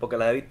 porque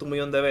las he visto un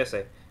millón de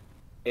veces.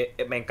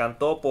 Me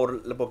encantó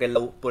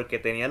porque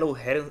tenía la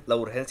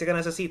urgencia que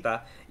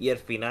necesita y el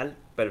final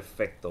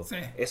perfecto. Sí.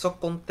 Esos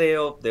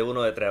conteos de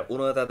uno detrás,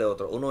 uno detrás de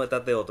otro, uno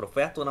detrás de otro,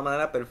 fue hasta una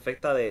manera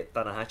perfecta de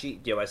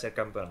Tanahashi llevarse el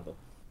campeonato.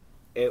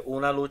 Es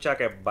una lucha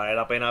que vale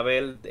la pena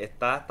ver,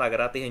 está hasta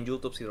gratis en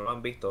YouTube si no lo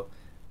han visto,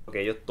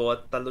 porque ellos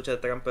todas estas luchas de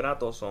este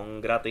campeonato son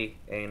gratis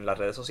en las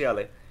redes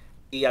sociales.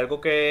 Y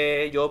algo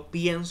que yo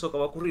pienso que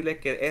va a ocurrir es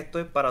que esto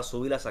es para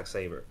subir a Zack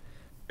Sabre.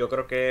 Yo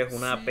creo que es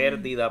una Sí.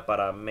 pérdida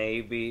para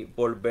maybe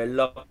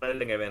volverlo a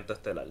poner en eventos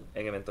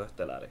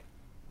estelares.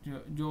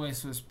 Yo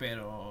eso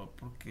espero,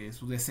 porque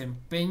su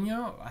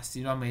desempeño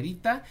así lo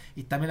amerita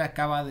y también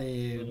acaba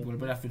de Ujú.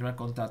 volver a firmar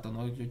contrato,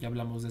 ¿no? Ya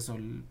hablamos de eso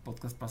el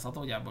podcast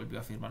pasado, ya volvió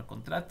a firmar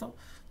contrato,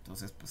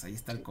 entonces pues ahí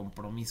está el Sí.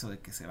 compromiso de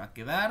que se va a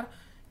quedar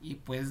y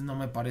pues no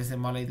me parece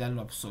mala idea en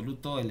lo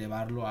absoluto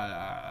elevarlo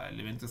al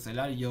evento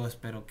estelar y yo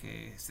espero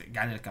que se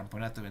gane el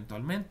campeonato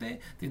eventualmente,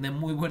 tiene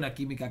muy buena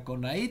química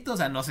con Naito, o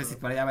sea, no sé si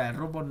para allá va el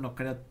rumbo, no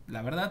creo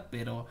la verdad,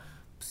 pero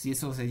si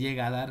eso se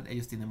llega a dar,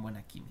 ellos tienen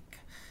buena química.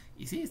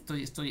 Y sí,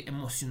 estoy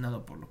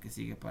emocionado por lo que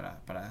sigue para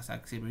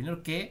Zack Sabre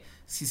Jr., que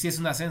si es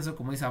un ascenso,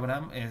 como dice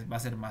Abraham, va a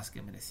ser más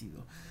que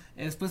merecido.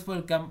 Después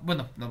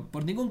bueno, no,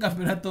 por ningún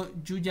campeonato,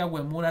 Yuya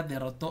Uemura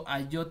derrotó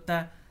a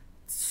Yota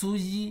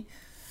Tsuji.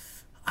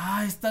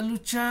 Esta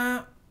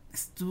lucha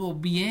estuvo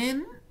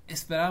bien,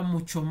 esperaba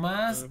mucho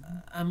más. Ujú.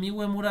 A mí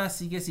Uemura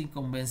sigue sin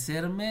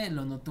convencerme,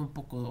 lo noté un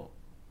poco,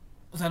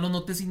 o sea, lo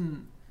noté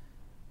sin,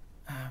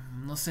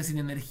 no sé, sin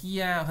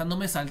energía, o sea, no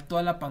me saltó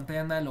a la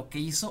pantalla nada de lo que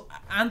hizo.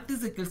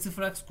 Antes de que él se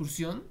fuera a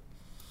excursión,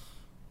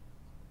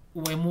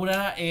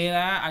 Uemura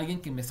era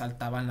alguien que me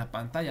saltaba en la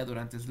pantalla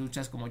durante sus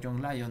luchas como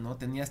John Lyon, ¿no?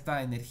 Tenía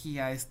esta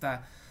energía,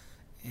 esta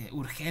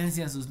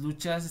urgencia en sus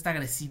luchas, esta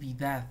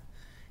agresividad.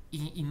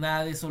 Y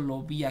nada de eso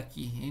lo vi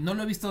aquí. Y no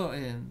lo he visto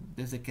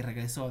desde que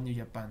regresó a New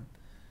Japan.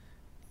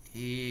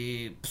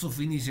 Su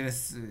finisher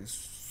es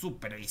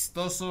súper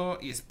vistoso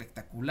y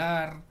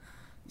espectacular.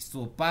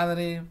 Estuvo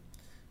padre.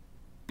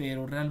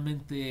 Pero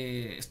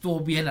realmente estuvo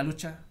bien la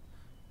lucha,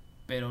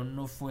 pero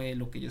no fue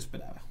lo que yo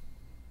esperaba.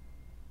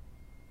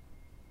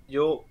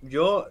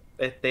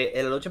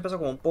 La lucha empezó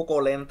como un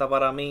poco lenta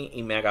para mí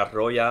y me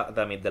agarró ya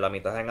de la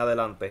mitad en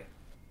adelante.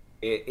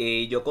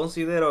 Y yo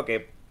considero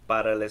que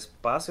para el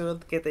espacio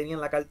que tenía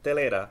en la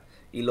cartelera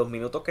y los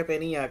minutos que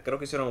tenía, creo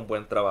que hicieron un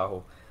buen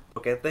trabajo.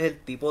 Porque este es el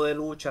tipo de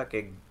lucha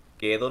que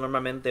Edo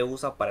normalmente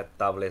usa para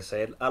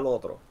establecer al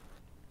otro.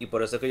 Y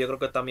por eso es que yo creo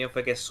que también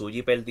fue que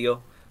Suji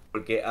perdió.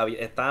 Porque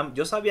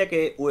yo sabía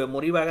que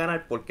Uemura iba a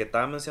ganar porque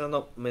estaban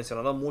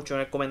mencionando mucho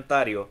en el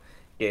comentario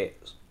que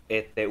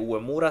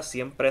Uemura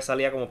siempre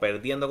salía como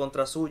perdiendo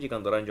contra Suji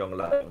cuando eran Young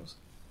Lions.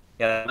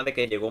 Y además de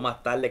que llegó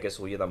más tarde que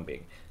Suji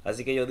también.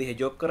 Así que yo dije,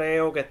 yo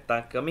creo que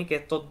a mí que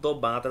estos dos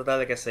van a tratar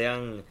de que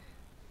sean.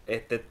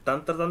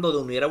 Están tratando de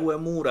unir a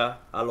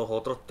Uemura a los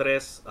otros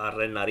tres, a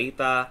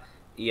Renarita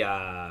y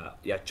a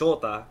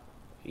Chota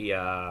y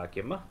a.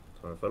 ¿Quién más?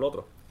 Se me fue el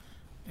otro.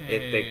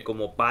 Eh,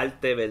 Como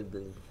parte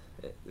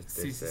sí,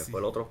 sí, se sí.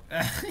 fue el otro.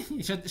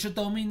 Yo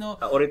domino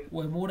Ahora,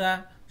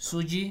 Uemura,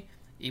 Suji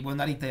y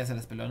bueno, ahorita ya se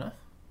las peló, ¿no?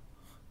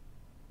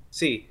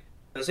 sí,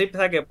 pero sí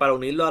pensaba que para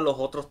unirlo a los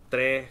otros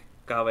tres,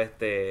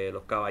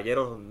 los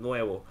caballeros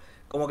nuevos,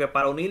 como que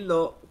para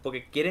unirlo,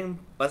 porque quieren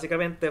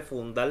básicamente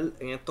fundar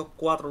en estos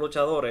cuatro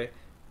luchadores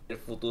el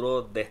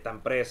futuro de esta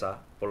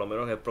empresa, por lo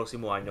menos el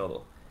próximo año o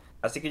dos.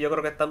 Así que yo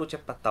creo que esta lucha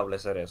es para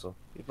establecer eso.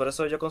 Y por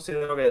eso yo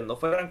considero que no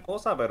fue gran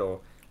cosa,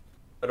 pero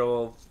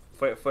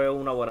fue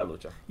una buena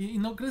lucha. ¿Y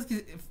no crees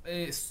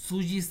que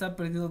Suji está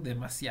perdiendo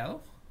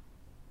demasiado?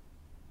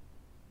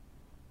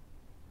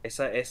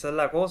 Esa es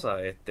la cosa,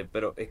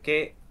 pero es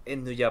que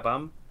en New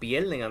Japan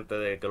pierden antes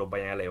de que los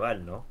vayan a elevar,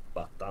 ¿no?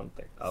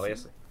 Bastante, a Sí.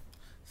 veces.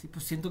 Sí,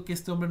 pues siento que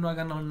este hombre no ha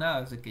ganado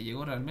nada desde que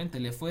llegó realmente.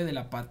 Le fue de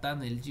la patada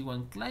en el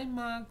G1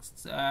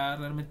 Climax, ha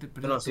realmente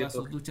perdido Bueno, sí, todas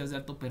sus luchas de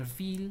alto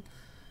perfil.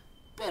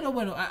 Pero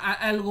bueno,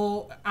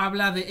 algo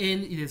habla de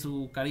él y de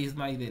su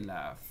carisma y de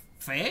la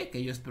fe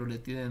que yo espero le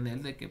tienen en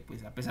él, de que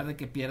pues a pesar de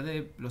que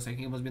pierde, lo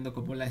seguimos viendo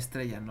como la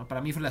estrella, ¿no?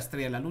 Para mí fue la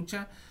estrella de la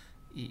lucha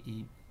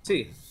y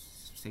sí.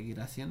 pues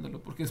seguirá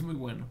haciéndolo porque es muy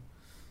bueno.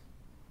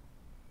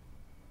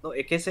 No,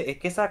 es que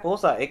esa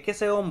cosa, es que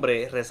ese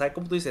hombre,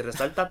 como tú dices,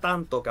 resalta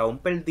tanto que aún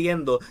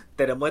perdiendo,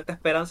 tenemos esta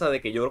esperanza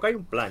de que yo creo que hay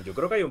un plan, yo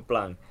creo que hay un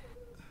plan.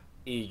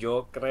 Y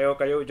yo creo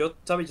que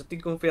 ¿sabes? Yo estoy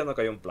confiando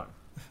que hay un plan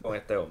con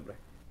este hombre.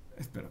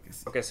 Espero que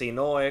sí. Porque si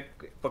no es,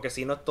 porque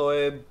si no esto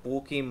es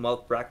Booking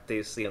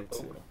Malpractice Sí.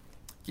 101.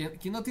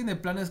 Quien no tiene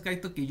planes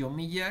Kaito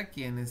Kiyomiya,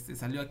 quien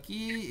salió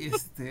aquí,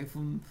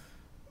 fue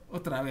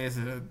otra vez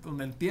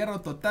un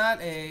entierro total.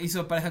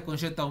 Hizo pareja con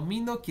Shota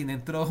Umino, quien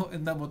entró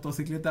en una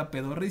motocicleta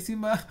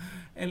pedorrísima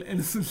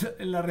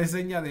en la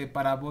reseña de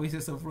para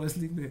Voices of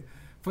Wrestling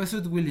fue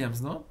Sweet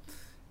Williams, ¿no?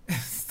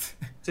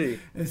 Sí.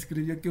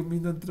 Escribió que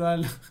Umino entró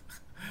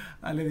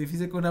al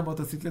edificio con una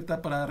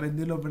motocicleta para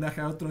rendirle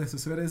homenaje a otro de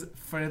sus héroes,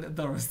 Fred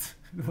Durst,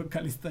 el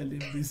vocalista de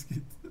Limp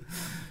Bizkit.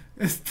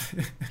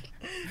 Este,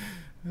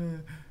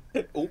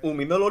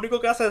 Umino lo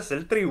único que hace es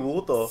el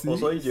tributo, o Sí,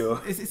 soy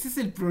yo. ese es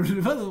el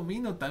problema de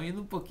Domino también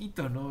un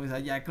poquito, ¿no? O sea,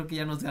 ya creo que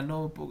ya nos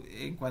ganó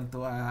en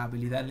cuanto a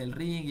habilidad en el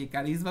ring y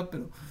carisma,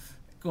 pero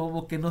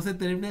como que no se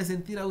termina de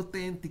sentir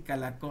auténtica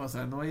la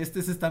cosa, ¿no? Y es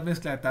esta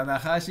mezcla de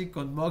Tanahashi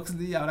con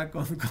Moxley, ahora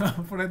con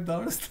Fred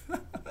Durst.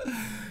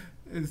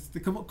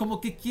 Como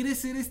que quiere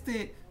ser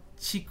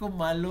chico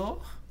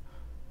malo,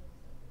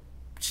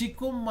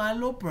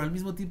 pero al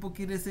mismo tiempo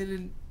quiere ser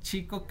el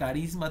chico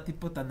carisma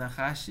tipo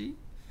Tanahashi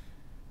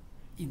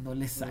y no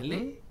le Ujú.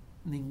 sale.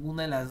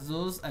 ninguna de las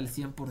dos al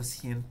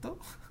 100%.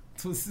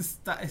 Entonces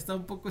está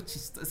un poco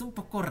chistoso. Es un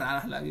poco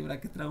rara la vibra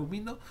que trae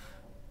Umino,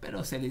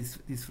 pero se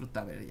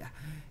disfruta ver ya.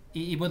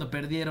 Y bueno,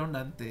 perdieron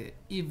ante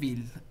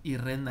Evil y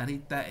Ren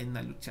Narita en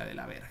la lucha de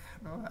la verga,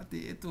 ¿no? ¿A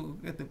ti, tú,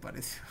 qué te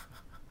pareció?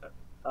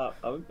 A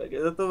mí, ¿qué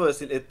te puedo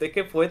decir? Es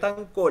que fue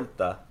tan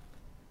corta.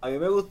 A mí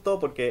me gustó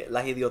porque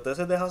las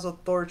idioteces de House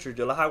of Torture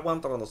yo las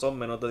aguanto cuando son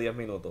menos de 10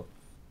 minutos.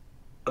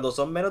 Cuando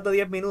son menos de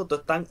 10 minutos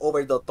están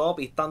over the top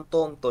y están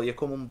tontos y es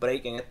como un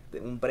break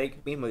un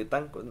break mismo y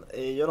están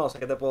yo no sé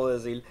qué te puedo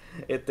decir.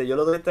 Yo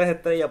le doy 3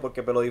 estrellas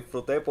porque me lo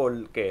disfruté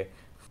porque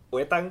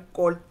fue tan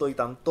corto y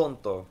tan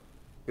tonto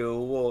que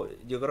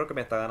yo creo que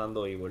me está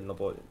ganando Evil, no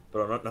puedo,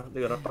 pero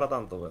digo, no es para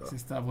tanto, pero Se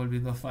está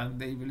volviendo fan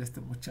de Evil este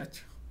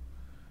muchacho.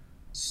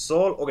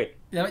 ok,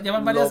 Ya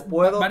van lo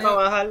puedo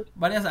trabajar.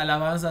 varias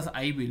alabanzas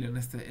a Evil en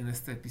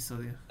este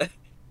episodio.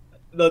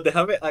 No,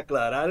 déjame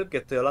aclarar que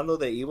estoy hablando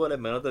de Evil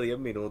en menos de 10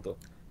 minutos.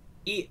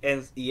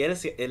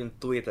 En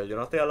Twitter, yo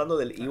no estoy hablando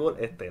del Evil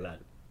estelar.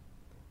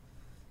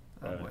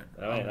 Bueno.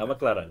 Vamos a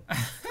aclarar.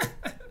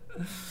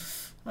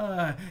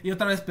 Y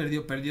otra vez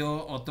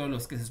perdió otro de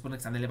los que se supone que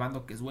están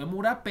elevando, que es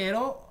Uemura,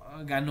 pero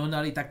ganó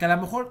Narita, que a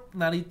lo mejor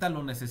Narita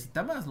lo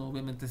necesita más, ¿no?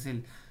 Obviamente es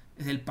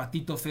el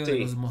patito feo de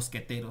los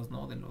mosqueteros,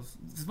 ¿no?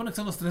 Se supone que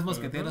son los 3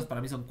 mosqueteros, para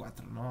mí son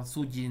 4, ¿no?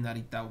 Tsuji,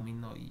 Narita,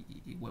 Umino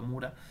y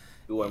Uemura.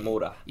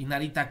 Uemura. Y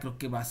Narita creo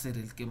que va a ser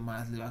el que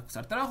más le va a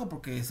costar trabajo,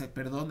 porque es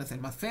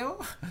el más feo.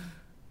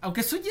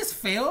 Aunque Tsuji es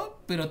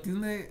feo, pero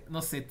tiene,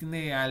 no sé,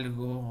 tiene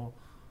algo,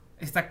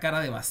 esta cara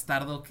de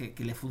bastardo que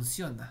le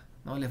funciona,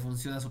 ¿no? Le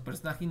funciona a su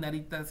personaje, y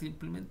Narita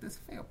simplemente es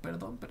feo,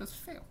 perdón, pero es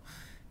feo.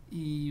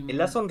 Y es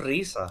la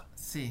sonrisa.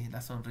 Sí, la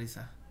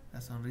sonrisa,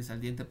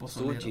 el diente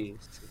pozolero. Tsuji.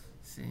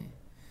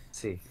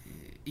 Sí.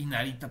 Y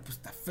Narita pues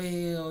está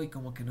feo y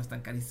como que no es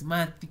tan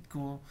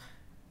carismático.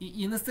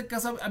 Y en este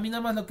caso a mí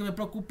nada más lo que me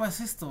preocupa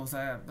es esto, o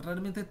sea,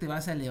 realmente te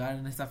vas a elevar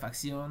en esta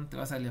facción, te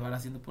vas a elevar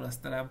haciendo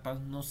puras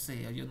trampas, no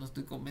sé, yo no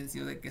estoy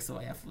convencido de que eso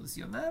vaya a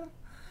funcionar.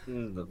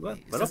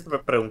 Bueno,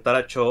 preguntar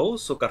a Cho,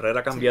 su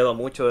carrera ha cambiado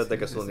mucho desde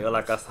que se unió a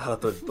la Casa de la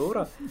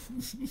Tortura.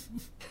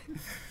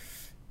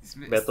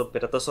 Mira todos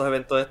esos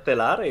eventos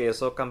estelares y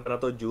esos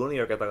campeonatos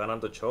junior que está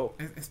ganando Cho.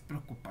 Es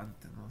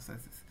preocupante, ¿no? O sea,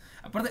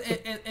 aparte,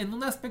 en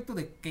un aspecto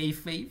de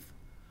kayfabe,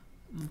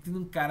 no tiene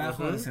un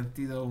carajo de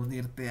sentido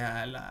unirte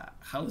a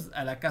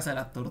la Casa de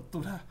la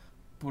Tortura,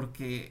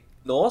 porque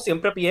no,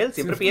 siempre pierde.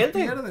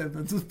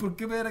 Entonces, ¿por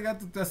qué verga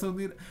tú te vas a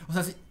unir? O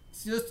sea, si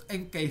yo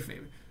en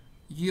kayfabe,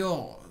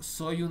 yo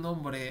soy un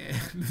hombre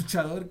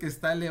luchador que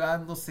está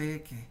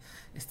elevándose, que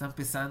está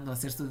empezando a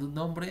hacerse de un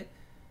hombre,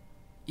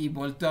 y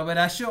volteo a ver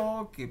a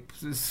Sho, que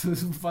pues,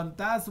 es un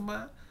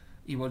fantasma,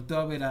 y volteo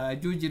a ver a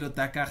Yujiro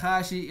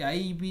Takahashi, a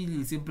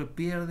Evil, y siempre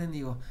pierden, y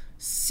digo,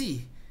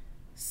 sí,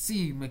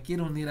 me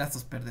quiero unir a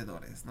estos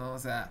perdedores, ¿no? O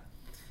sea,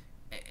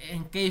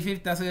 en kayfabe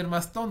te hace ver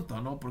más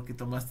tonto, ¿no? Porque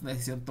tomaste una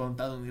decisión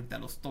tonta de unirte a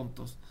los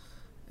tontos.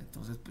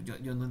 Entonces, pues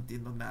yo no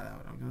entiendo nada,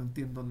 bro. Yo no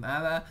entiendo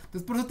nada.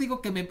 Entonces, por eso te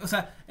digo que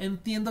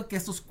entiendo que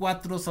estos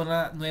 4 son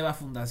la nueva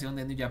fundación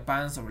de New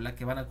Japan sobre la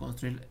que van a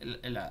construir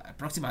la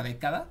próxima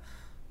década.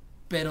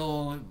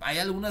 Pero hay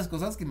algunas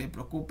cosas que me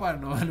preocupan,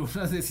 ¿no?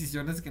 Algunas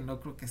decisiones que no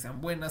creo que sean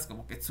buenas,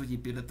 como que Tsuji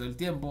pierde todo el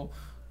tiempo,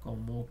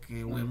 como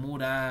que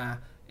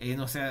Uemura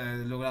no se ha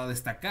logrado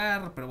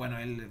destacar, pero bueno,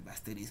 el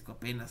asterisco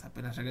apenas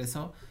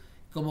regresó.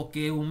 Como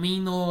que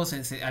Umino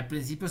al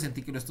principio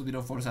sentí que lo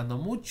estuvieron forzando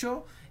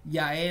mucho,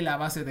 ya él a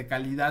base de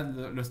calidad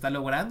lo está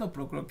logrando,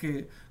 pero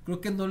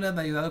creo que no le han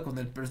ayudado con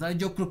el personal.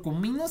 Yo creo que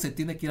Umino se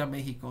tiene que ir a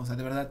México, o sea,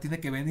 de verdad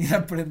tiene que venir a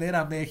aprender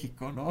a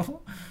México,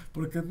 ¿no?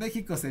 Porque en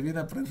México se viene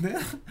a aprender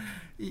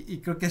y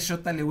creo que a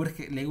Shota le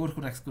urge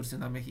una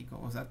excursión a México,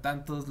 o sea,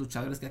 tantos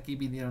luchadores que aquí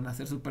vinieron a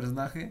hacer su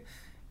personaje,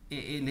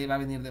 le va a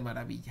venir de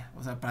maravilla,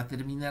 o sea, para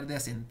terminar de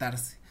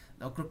asentarse.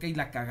 No, creo que ahí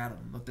la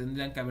cagaron. No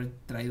tendrían que haber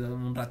traído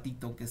un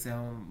ratito, aunque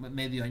sea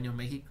medio año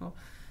México.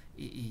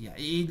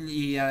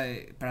 Y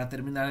para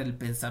terminar el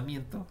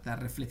pensamiento, la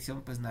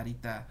reflexión, pues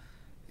Narita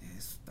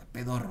está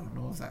pedorro,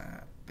 ¿no? O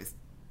sea, pues,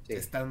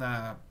 está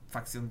una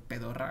facción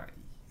pedorra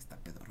y está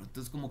pedorro.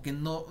 Entonces, como que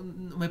no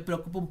me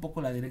preocupa un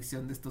poco la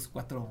dirección de estos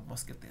 4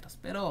 mosqueteros.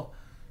 Pero,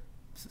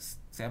 pues,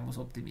 seamos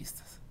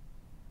optimistas.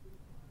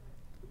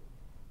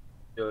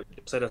 Yo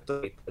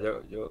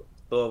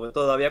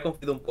todavía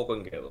confío un poco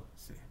en Gedo.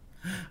 Sí.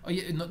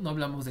 Oye, no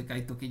hablamos de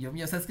Kaito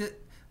Kiyomiya. O sea, es que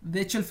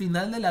de hecho el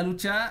final de la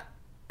lucha,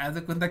 haz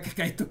de cuenta que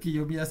Kaito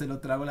Kiyomiya se lo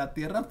tragó a la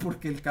tierra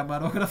porque el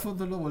camarógrafo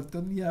no lo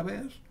volteó ni a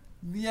ver.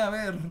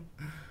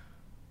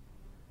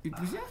 Y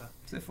pues ya,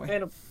 se fue.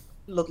 Bueno,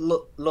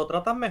 lo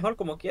tratan mejor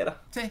como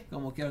quiera. Sí,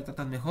 como quiera lo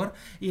tratan mejor.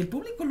 Y el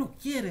público lo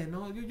quiere,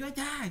 ¿no? Yo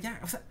ya,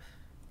 o sea,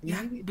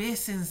 ya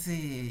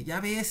bésense.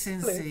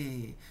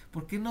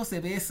 ¿Por qué no se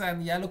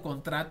besan? Ya lo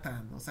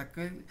contratan. O sea,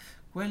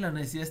 ¿cuál es la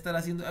necesidad de estar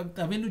haciendo?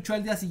 También luchó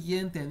al día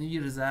siguiente a New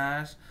Year's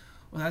Dash.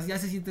 O sea, ya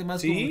se siente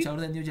más como luchador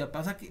de New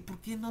Japan. O sea,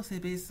 ¿por qué no se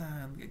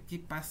besan? ¿Qué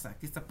pasa?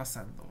 ¿Qué está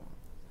pasando?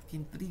 ¿Qué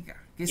intriga?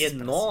 ¿Qué y en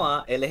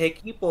Noah, él es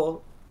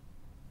equipo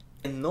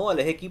de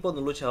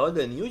un luchador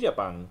de New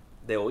Japan,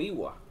 de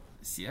Oiwa.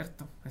 Es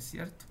cierto.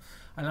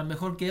 a lo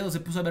mejor que se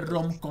puso a ver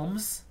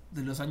rom-coms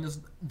de los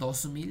años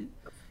 2000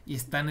 y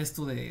está en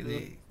esto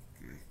de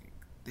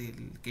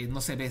que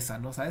no se besa,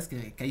 ¿no? ¿Sabes?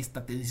 Que hay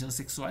esta tensión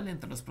sexual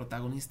entre los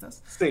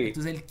protagonistas. Sí.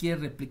 Entonces él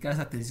quiere replicar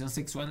esa tensión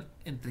sexual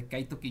entre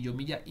Kaito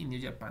Kiyomiya y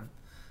New Japan.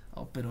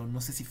 Oh, pero no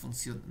sé si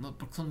funciona, ¿no?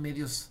 Porque son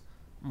medios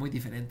muy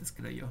diferentes,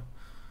 creo yo.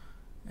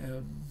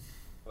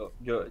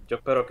 Yo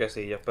espero que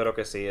sí,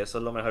 eso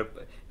es lo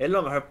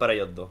mejor para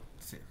ellos dos.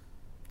 Sí,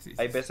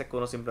 Hay veces que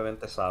uno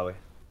simplemente sabe.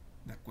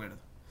 De acuerdo.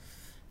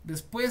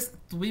 Después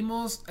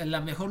tuvimos la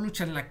mejor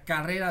lucha en la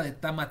carrera de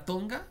Tama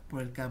Tonga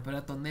por el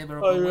campeonato Never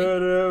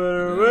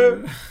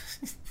Openweight.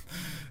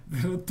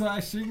 Derrotó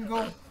a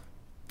Shingo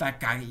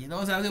Takagi, ¿no?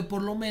 O sea,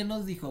 por lo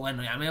menos dijo,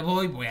 bueno, ya me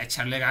voy a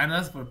echarle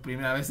ganas por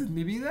primera vez en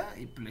mi vida.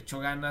 Y le echó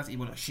ganas. Y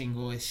bueno,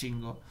 Shingo es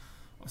Shingo.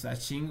 O sea,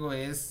 Shingo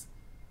es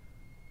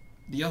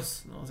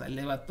Dios, ¿no? O sea,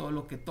 eleva todo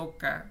lo que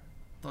toca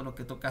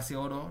hace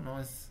oro, ¿no?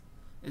 Es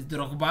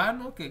Drogba,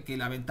 ¿no? Que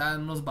le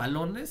aventaban unos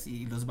balones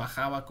y los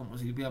bajaba como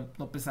si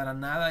no pesara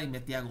nada y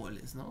metía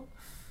goles, ¿no?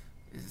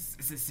 Es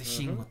ese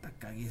Shingo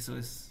Takagi, eso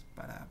es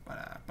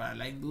para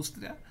la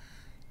industria.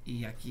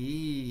 Y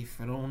aquí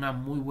fueron una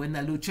muy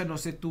buena lucha. No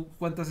sé tú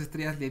cuántas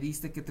estrellas le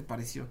diste, ¿qué te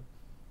pareció?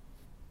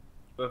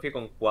 Yo me fui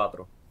con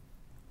 4.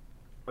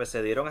 Pues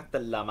se dieron hasta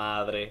en la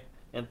madre,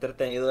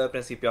 entretenido de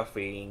principio a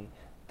fin.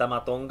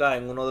 Tamatonga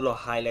en uno de los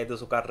highlights de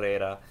su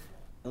carrera.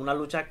 Una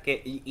lucha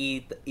que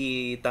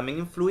y también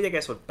influye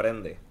que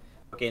sorprende,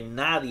 porque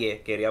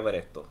nadie quería ver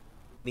esto,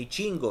 ni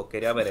Chingo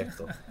quería ver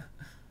esto,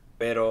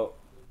 pero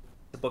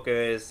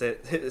porque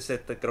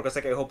creo que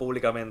se quejó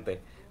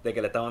públicamente de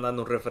que le estaban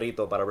dando un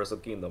refrito para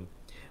Wrestle Kingdom,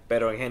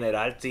 pero en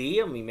general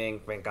sí, a mí me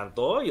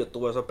encantó, yo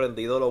estuve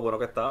sorprendido de lo bueno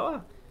que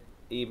estaba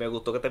y me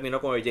gustó que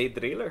terminó con el Jay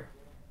Driller.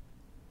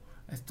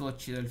 Estuvo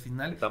chido el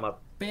final,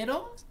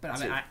 pero a ver,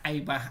 sí.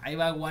 ahí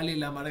va Wally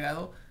el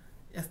amargado.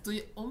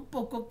 Estoy un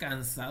poco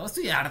cansado,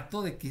 estoy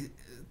harto de que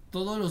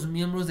todos los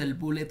miembros del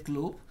Bullet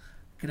Club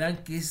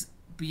crean que es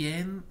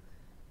bien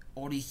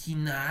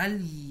original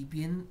y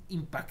bien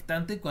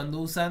impactante cuando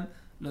usan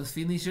los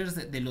finishers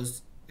de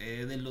los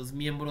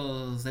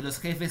miembros, de los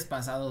jefes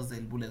pasados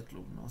del Bullet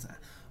Club, ¿no? O sea,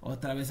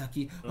 otra vez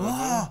aquí,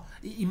 ¡oh!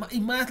 Y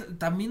más,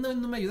 también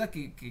no me ayuda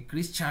que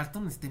Chris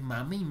Charlton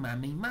mame,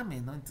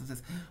 ¿no?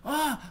 Entonces,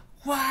 ¡oh!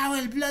 ¡Wow!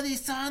 El Bloody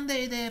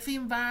Sunday de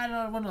Finn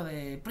Balor, bueno,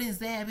 de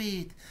Prince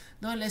David,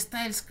 no, el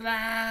Styles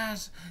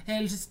Clash,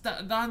 el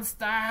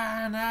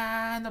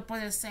Gunstar, no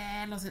puede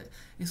ser,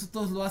 eso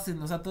todos lo hacen,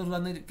 o sea, todos lo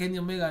han, Kenny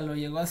Omega lo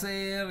llegó a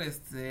hacer,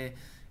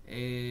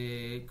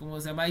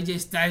 ¿cómo se llama? AJ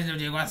Styles lo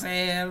llegó a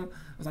hacer,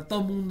 o sea,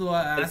 todo el mundo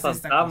hace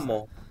esta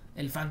cosa.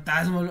 El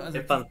fantasma.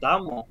 El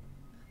fantasma.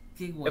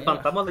 Qué el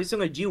fantasma lo hizo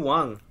en el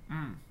G1.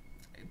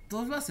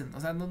 Todos lo hacen,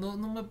 o sea, no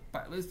me,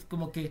 es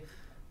como que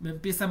me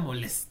empieza a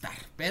molestar,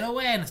 pero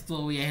bueno,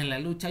 estuvo bien la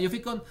lucha, yo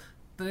fui con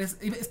 3,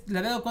 le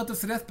había dado 4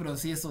 estrellas, pero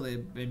sí, eso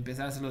de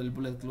empezar a hacerlo del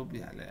Bullet Club,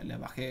 ya le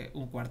bajé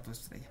un 1/4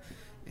 estrella.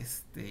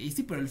 Y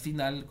sí, pero el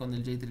final con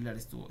el Jay Driller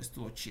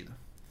estuvo chido.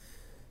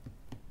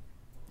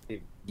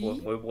 Sí,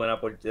 muy buena,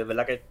 porque de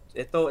verdad que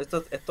esto es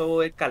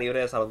el calibre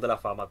de Salón de la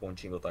Fama con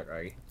Shingo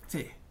Takagi.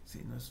 Sí,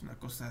 no es una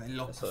cosa de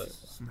locos,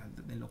 es una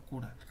de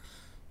locura.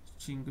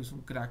 Shingo es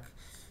un crack.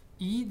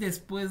 Y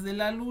después de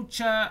la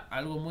lucha,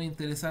 algo muy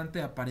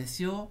interesante,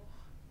 apareció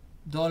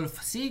Dolph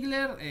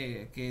Ziggler,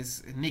 que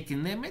es Nick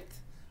Nemeth.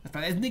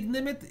 Es Nick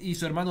Nemeth y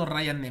su hermano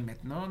Ryan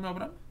Nemeth, ¿no,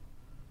 Abraham?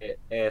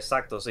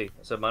 Exacto, sí.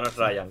 Su hermano es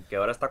Ryan, que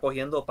ahora está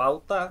cogiendo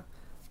pauta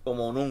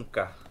como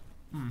nunca.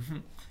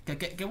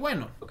 Que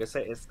bueno. Porque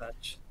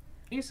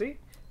y sí.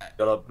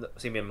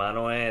 Si mi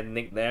hermano es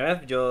Nick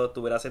Nemeth, yo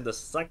estuviera haciendo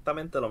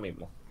exactamente lo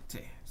mismo.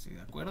 Sí,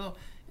 de acuerdo.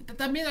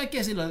 También hay que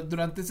decirlo,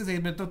 durante este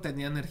segmento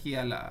tenía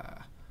energía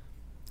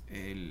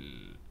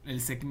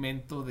el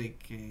segmento de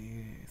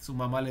que su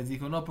mamá les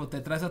dijo, no, pero te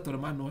traes a tu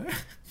hermano,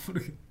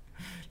 porque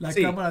la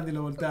cámara ni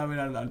lo voltea a ver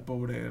al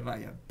pobre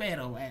Ryan,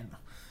 pero bueno,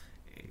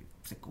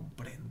 se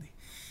comprende.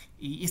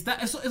 Y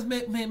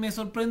me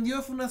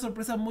sorprendió, fue una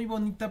sorpresa muy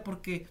bonita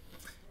porque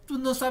tú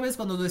no sabes,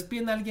 cuando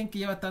despiden a alguien que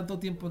lleva tanto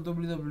tiempo en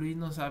WWE,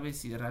 no sabes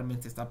si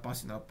realmente está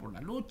apasionado por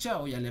la lucha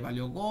o ya le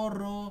valió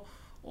gorro,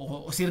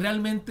 o si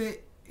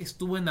realmente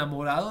estuvo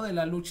enamorado de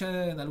la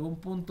lucha en algún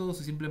punto, o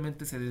si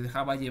simplemente se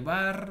dejaba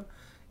llevar,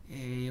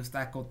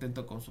 estaba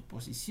contento con su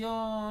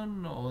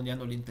posición, o ya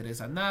no le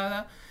interesa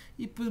nada.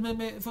 Y pues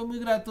fue muy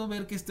grato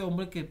ver que este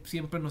hombre que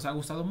siempre nos ha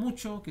gustado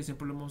mucho, que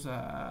siempre lo hemos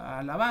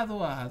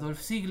alabado, a Dolph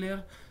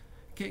Ziggler,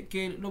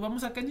 que lo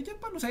vamos a New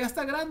Japan, o sea, ya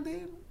está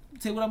grande,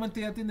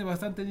 seguramente ya tiene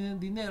bastante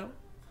dinero,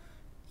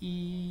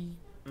 y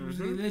pues,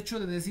 el hecho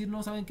de decir,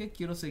 no, ¿saben qué?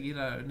 Quiero seguir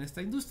en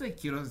esta industria y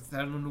quiero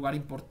estar en un lugar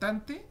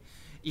importante,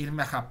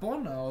 irme a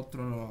Japón, a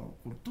otra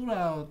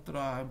cultura, a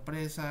otra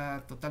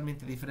empresa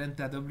totalmente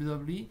diferente a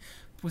WWE,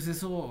 pues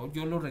eso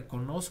yo lo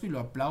reconozco y lo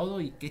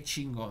aplaudo, y qué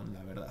chingón,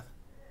 la verdad.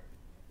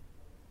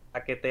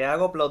 A que te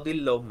hago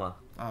aplaudir los más.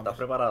 ¿Estás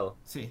preparado?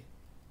 Sí.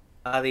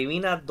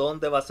 Adivina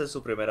dónde va a ser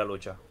su primera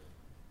lucha.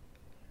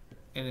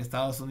 ¿En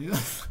Estados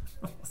Unidos?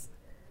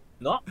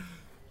 No.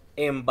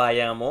 En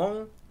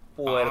Bayamón,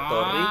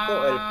 Puerto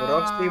Rico el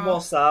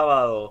próximo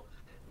sábado.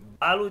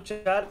 Va a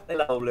luchar en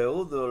la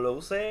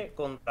WWC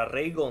contra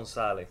Rey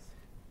González.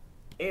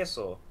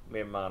 Eso, mi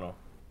hermano,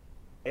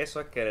 eso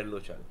es querer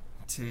luchar.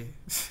 Sí.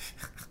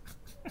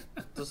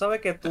 Tú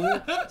sabes que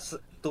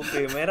tu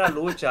primera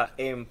lucha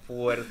en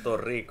Puerto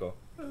Rico.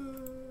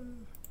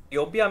 Y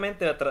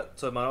obviamente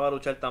su hermano va a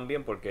luchar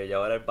también porque ya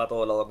ahora él va a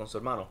todos lados con su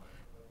hermano.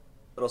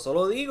 Pero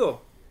solo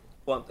digo,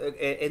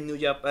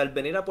 al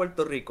venir a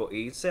Puerto Rico e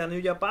irse a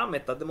New Japan, me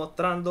estás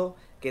demostrando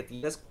que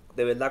tienes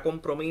de verdad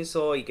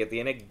compromiso y que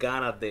tienes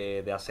ganas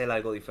de hacer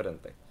algo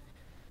diferente.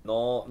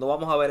 No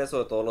vamos a ver eso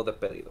de todos los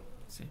despedidos.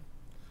 Sí,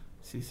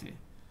 sí, sí.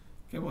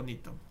 Qué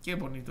bonito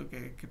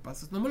que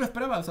pasó. No me lo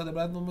esperaba, o sea, de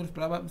verdad no me lo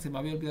esperaba. Se me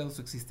había olvidado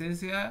su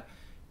existencia.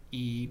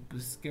 Y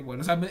pues qué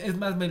bueno, o sea, es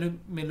más,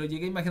 me lo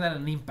llegué a imaginar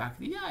en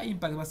Impact. Y ya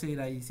Impact va a seguir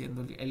ahí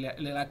siendo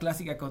la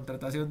clásica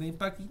contratación de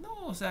Impact. Y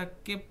no, o sea,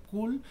 qué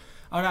cool.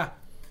 Ahora,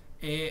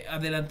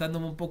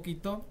 adelantándome un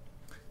poquito,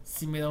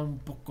 sí me da un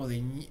poco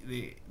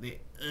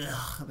de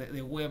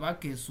hueva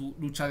que su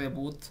lucha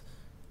debut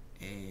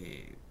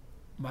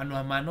mano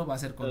a mano va a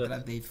ser contra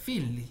Dave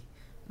Finlay,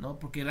 ¿no?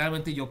 Porque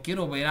realmente yo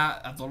quiero ver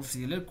a Dolph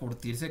Ziggler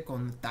curtirse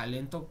con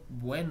talento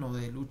bueno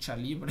de lucha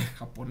libre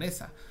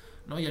japonesa,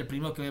 ¿no? Y el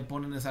primero que me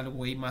ponen es al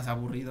güey más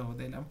aburrido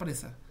de la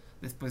empresa,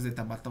 después de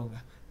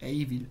Tamatonga,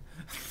 Evil,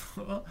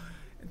 ¿no?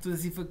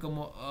 Entonces sí fue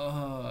como,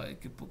 ay,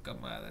 qué poca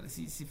madre,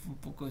 sí fue un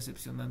poco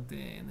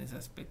decepcionante en ese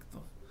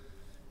aspecto.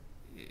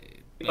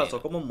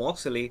 Pasó como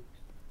Moxley,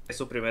 que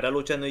su primera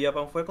lucha en New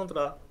Japan fue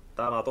contra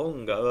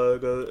Tamatonga.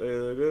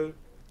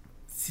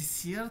 Sí, es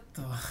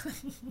cierto.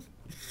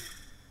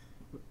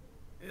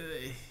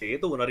 Sí,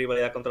 tuvo una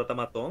rivalidad contra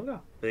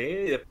Tamatonga. Sí,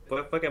 y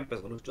después fue que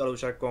empezó a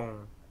luchar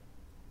con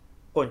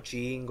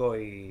Chingo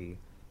y...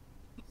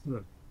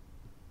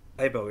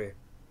 Ay, pero qué.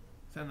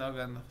 Se anda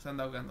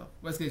ahogando.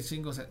 Pues que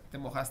chingo, te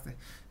mojaste.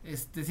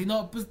 Si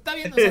no, pues está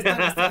bien, o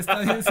sea, está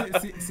bien,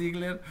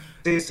 Ziggler.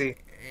 Sí.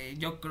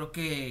 Yo creo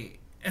que,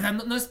 o sea,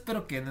 no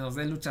espero que nos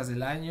dé luchas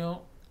del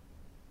año,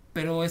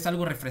 pero es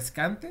algo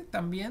refrescante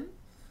también.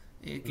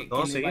 Que le va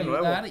a ayudar,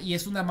 nuevo. Y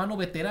es una mano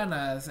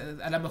veterana.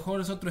 A lo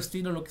mejor es otro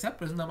estilo, lo que sea,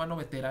 pero es una mano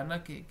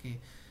veterana que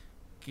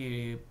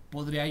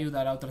podría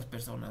ayudar a otras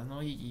personas,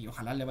 ¿no? Y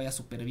ojalá le vaya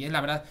súper bien. La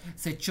verdad,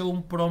 se echó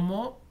un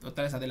promo,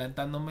 otra vez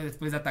adelantándome,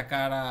 después de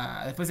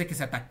que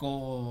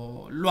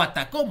lo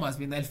atacó más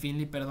bien a el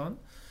Finlay, perdón.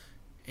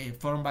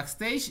 Fueron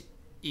backstage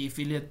y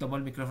Finlay tomó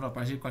el micrófono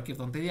para decir cualquier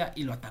tontería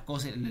y lo atacó,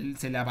 se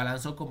le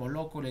abalanzó como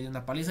loco, le dio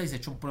una paliza y se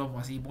echó un promo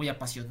así muy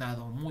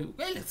apasionado,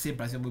 él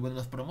siempre ha sido muy bueno en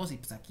los promos y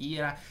pues aquí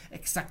era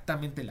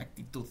exactamente la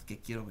actitud que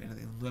quiero ver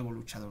de un nuevo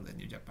luchador de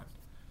New Japan.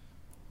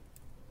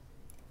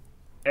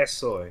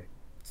 Eso es.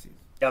 Sí.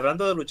 Y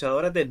hablando de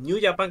luchadores de New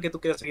Japan que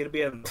tú quieres seguir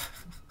viendo,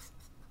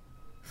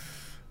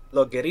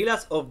 los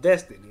Guerrillas of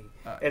Destiny,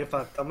 el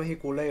fantasma y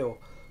culeo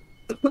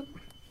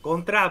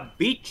contra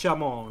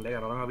Bichamon, le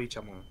ganaron a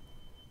Bichamon.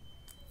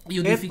 Y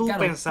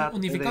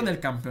unificaron el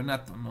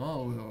campeonato,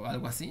 ¿no? O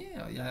algo así.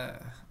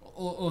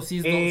 O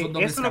si son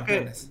dobles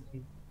campeones.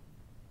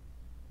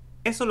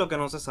 Eso es lo que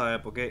no se sabe,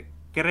 porque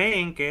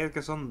creen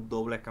que son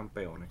dobles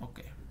campeones.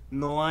 Okay.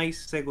 No hay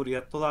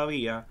seguridad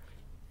todavía,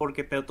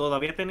 porque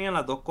todavía tenían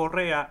las dos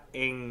correas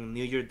en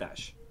New Year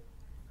Dash.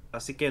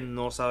 Así que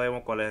no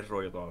sabemos cuál es el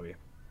rollo todavía.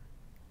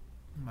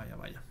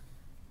 Vaya.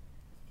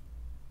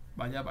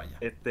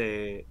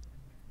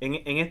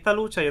 En esta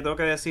lucha yo tengo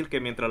que decir que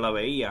mientras la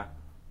veía,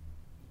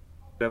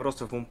 Lebron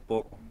se fue un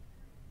poco.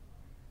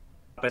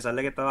 A pesar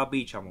de que estaba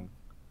Bichamon.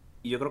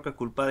 Y yo creo que es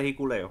culpa de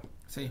Hikuleo.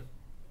 Sí.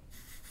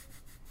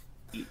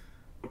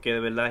 Porque de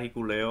verdad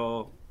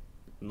Hikuleo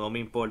no me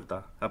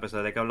importa. A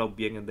pesar de que he hablado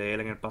bien de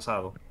él en el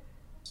pasado.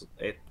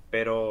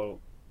 Pero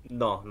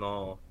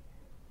no.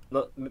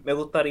 Me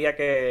gustaría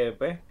que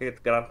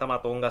Gran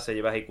Tamatonga se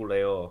lleve a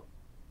Hikuleo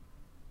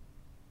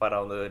para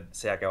donde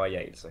sea que vaya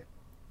a irse.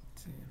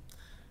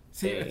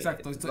 Sí,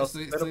 exacto.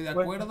 Estoy de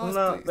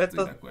acuerdo.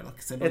 Estoy de acuerdo.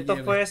 Que se lo esto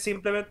lleve. fue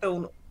simplemente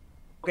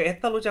porque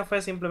esta lucha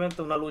fue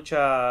simplemente una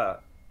lucha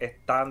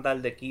estándar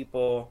de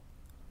equipo.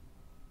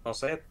 No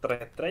sé,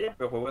 3 estrellas,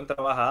 que fue buena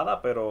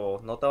trabajada,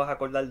 pero no te vas a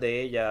acordar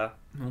de ella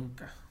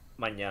nunca.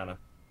 Mañana.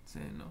 Sí,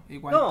 no.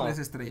 Igual 3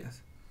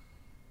 estrellas.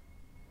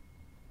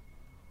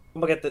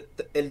 Como que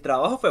el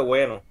trabajo fue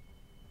bueno,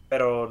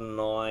 pero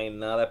no hay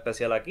nada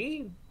especial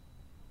aquí.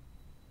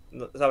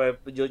 No, ¿sabes?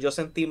 Yo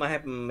sentí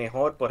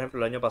mejor, por ejemplo,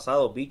 el año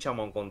pasado,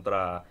 Bichamon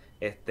contra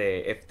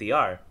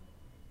FTR.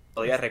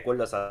 Todavía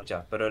recuerdo esa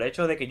lucha. Pero el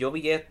hecho de que yo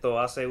vi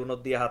esto hace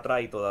unos días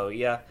atrás y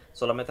todavía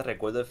solamente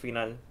recuerdo el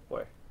final,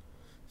 pues.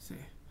 Sí.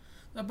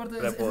 Aparte,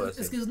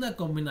 es que es una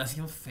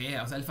combinación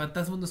fea. O sea, el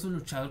fantasma no es un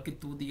luchador que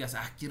tú digas,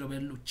 quiero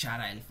ver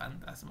luchar a el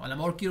fantasma. A lo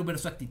mejor quiero ver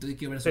su actitud y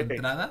quiero ver su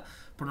entrada,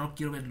 pero no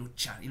quiero ver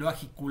luchar. Y luego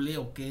a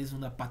Hikuleo, que es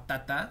una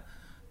patata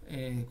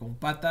con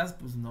patas,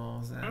 pues no,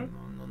 o sea,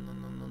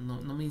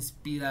 no me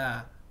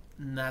inspira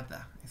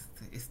nada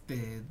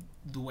este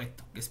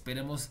dueto. Que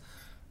esperemos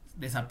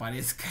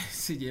desaparezca y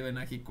se lleven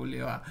a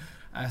Hikuleo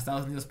a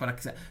Estados Unidos para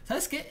que sea.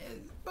 ¿Sabes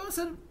qué? Vamos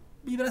a hacer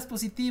vibras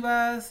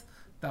positivas.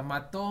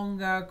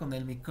 Tamatonga con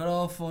el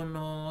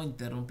micrófono,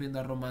 interrumpiendo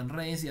a Roman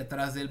Reigns, y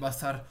atrás de él va a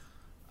estar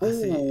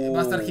así,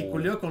 va a estar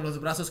Hikuleo con los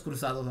brazos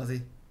cruzados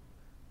así.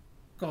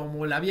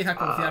 Como la vieja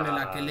confiable,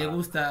 la que le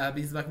gusta a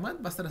Vince McMahon,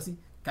 va a estar así,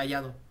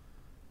 callado.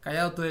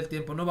 Callado todo el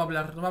tiempo, no va a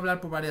hablar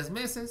por varios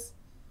meses.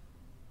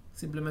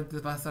 Simplemente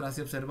va a estar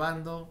así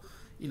observando.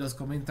 Y los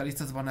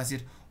comentaristas van a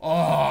decir,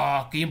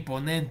 oh, qué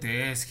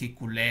imponente es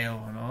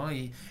Hikuleo, ¿no?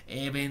 Y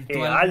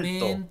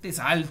eventualmente es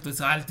alto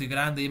y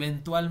grande.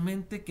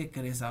 Eventualmente, ¿qué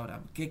crees,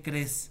 Abraham? ¿Qué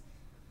crees?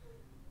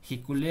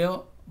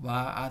 Hikuleo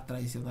va a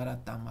traicionar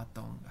a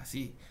Tamatonga,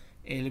 sí.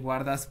 El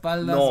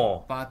guardaespaldas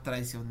va a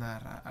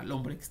traicionar al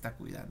hombre que está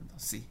cuidando,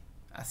 sí.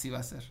 Así va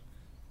a ser.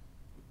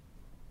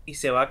 ¿Y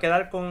se va a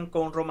quedar con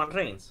Roman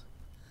Reigns?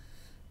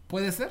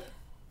 Puede ser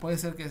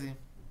que sí.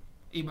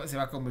 Y se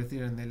va a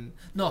convertir en el...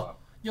 No,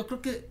 yo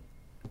creo que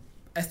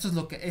esto es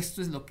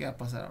lo que va a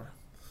pasar ahora.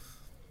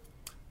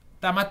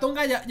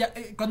 Tamatonga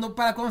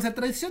cuando se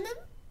traicionen,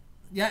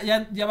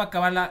 ya va a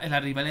acabar la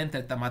rivalidad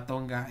entre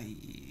Tamatonga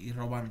y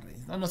Roman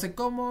Reigns. No sé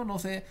cómo, no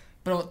sé,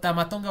 pero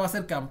Tamatonga va a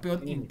ser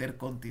campeón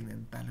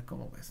intercontinental,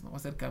 ¿cómo ves? ¿No? Va a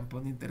ser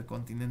campeón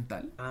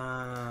intercontinental.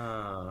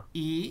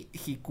 Y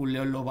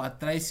Hikuleo lo va a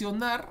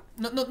traicionar.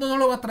 No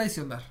lo va a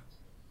traicionar.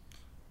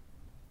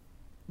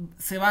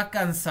 Se va a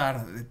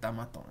cansar de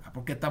Tamatonga,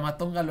 porque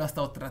Tamatonga lo ha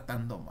estado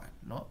tratando mal,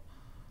 ¿no?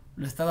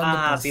 Lo está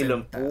dando por sí, sentado.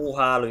 lo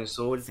empuja, lo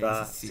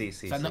insulta. Sí. O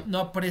sea, no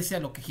aprecia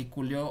lo que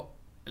Hikuleo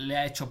le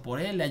ha hecho por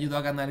él, le ayudó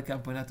a ganar el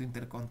campeonato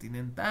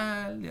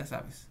intercontinental, ya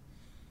sabes.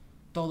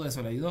 Todo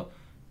eso le ayudó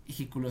y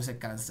Hikuleo se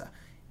cansa.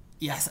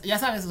 Y ya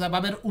sabes, o sea, va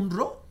a haber un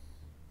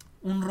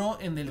Raw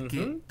en el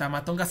que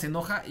Tamatonga se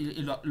enoja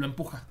y lo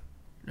empuja.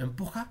 Lo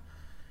empuja.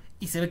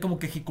 Y se ve como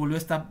que Hikuleo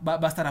va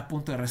a estar a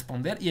punto de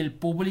responder. Y el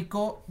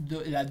público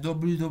de la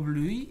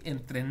WWE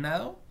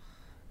entrenado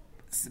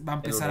va a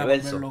empezar a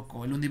volver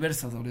loco. El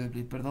universo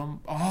WWE,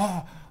 perdón.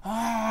 Va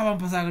a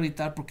empezar a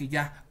gritar porque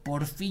ya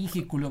por fin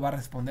Hikuleo va a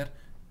responder.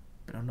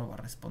 Pero no va a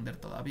responder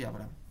todavía,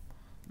 Abraham.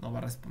 No va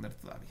a responder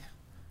todavía.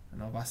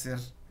 No va a ser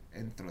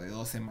dentro de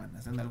 2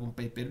 semanas. En algún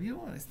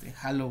pay-per-view.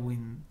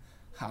 Halloween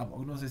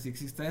Havoc. No sé si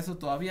existe eso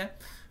todavía.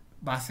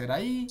 Va a ser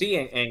ahí. Sí,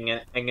 en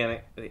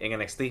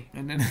NXT.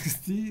 En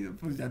NXT,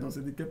 pues ya no sé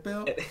ni qué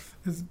pedo.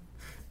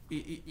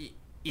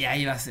 Y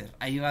ahí va a ser.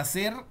 Ahí va a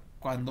ser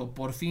cuando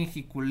por fin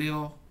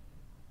Hikuleo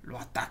lo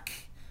ataque,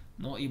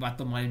 ¿no? Y va a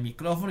tomar el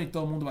micrófono y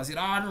todo el mundo va a decir,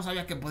 no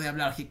sabía que podía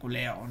hablar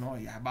Hikuleo, ¿no?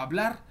 Y ya va a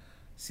hablar,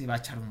 se va a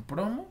echar un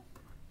promo.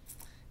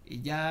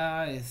 Y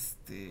ya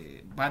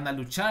van a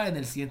luchar en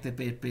el siguiente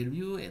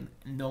pay-per-view en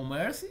No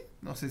Mercy.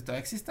 No sé si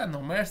todavía exista,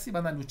 No Mercy,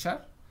 van a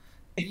luchar.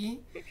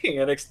 Y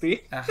en NXT.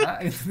 Ajá,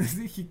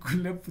 entonces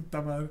Hikuleo, puta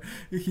madre.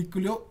 Y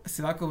Hikuleo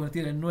se va a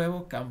convertir en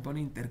nuevo campeón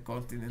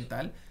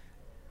intercontinental.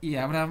 Y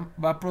Abraham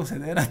va a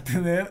proceder a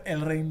tener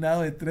el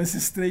reinado de 3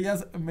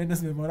 estrellas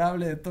menos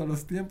memorable de todos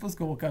los tiempos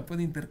como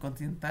campeón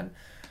intercontinental.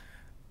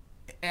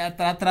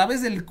 A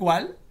través del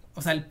cual,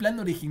 o sea, el plan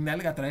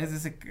original a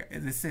través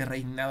de ese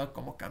reinado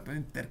como campeón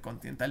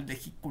intercontinental de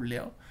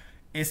Hikuleo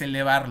es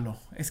elevarlo.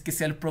 Es que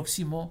sea el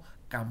próximo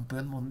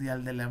campeón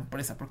mundial de la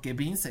empresa. Porque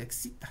Vince se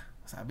excita.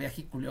 O sea, ve a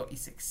Hikuleo y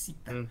se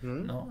excita,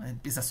 ¿no?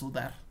 Empieza a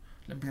sudar,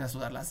 le empieza a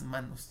sudar las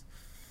manos,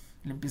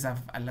 le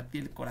empieza a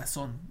latir el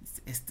corazón.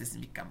 Este es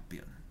mi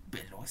campeón,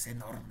 velo, es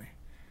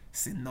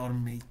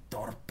enorme y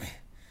torpe.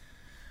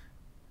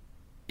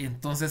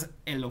 Entonces,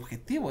 el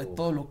objetivo de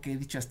todo lo que he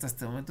dicho hasta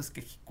este momento es que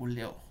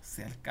Hikuleo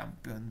sea el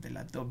campeón de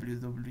la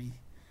WWE.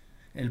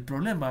 El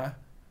problema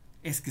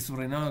es que su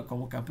reinado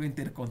como campeón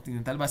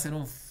intercontinental va a ser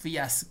un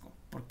fiasco,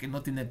 porque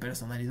no tiene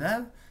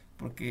personalidad,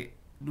 porque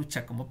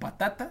lucha como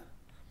patata.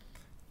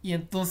 Y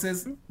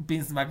entonces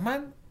Vince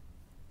McMahon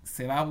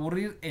se va a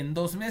aburrir en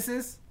 2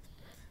 meses.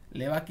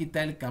 Le va a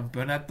quitar el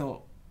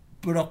campeonato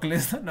Brock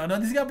Lesnar. No,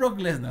 ni siquiera Brock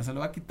Lesnar. Se lo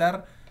va a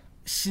quitar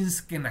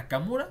Shinsuke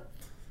Nakamura,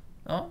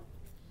 ¿no?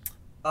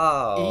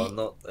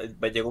 No,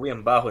 me llegó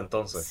bien bajo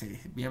entonces. Sí,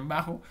 bien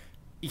bajo.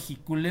 Y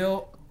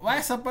Hikuleo va a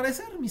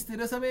desaparecer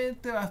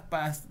misteriosamente.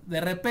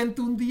 De repente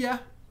un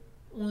día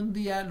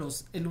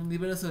el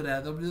universo de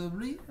la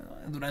WWE,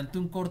 ¿no? Durante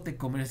un corte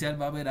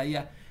comercial va a ver ahí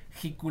a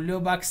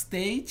Hikuleo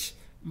backstage,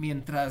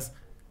 mientras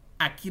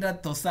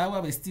Akira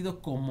Tozawa,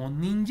 vestido como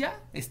ninja,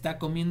 está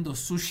comiendo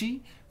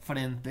sushi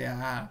frente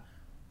a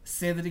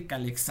Cedric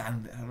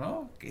Alexander,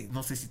 ¿no? Que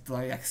no sé si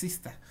todavía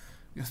exista.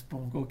 Yo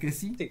supongo que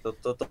sí. Sí,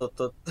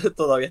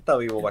 todavía está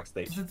vivo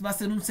backstage. Entonces va a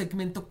ser un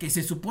segmento que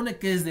se supone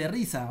que es de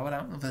risa.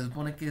 Ahora, ¿no? Se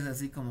supone que es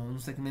así como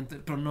un segmento,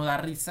 pero no da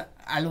risa.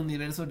 Al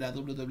universo de la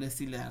WWE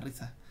sí le da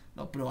risa,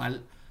 ¿no? Pero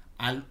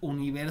al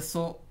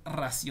universo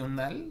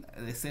racional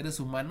de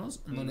seres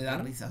humanos no le da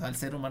risa. O sea, al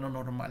ser humano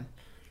normal,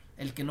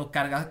 el que no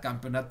carga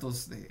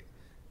campeonatos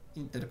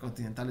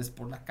intercontinentales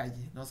por la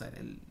calle, ¿no? O sea,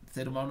 el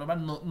ser humano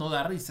normal no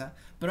da risa.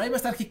 Pero ahí va a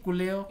estar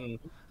Hikuleo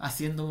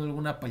haciendo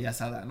alguna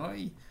payasada, ¿no?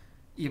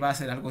 Y va a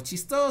ser algo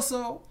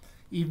chistoso.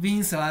 Y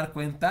Vince se va a dar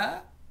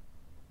cuenta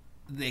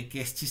de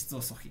que es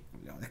chistoso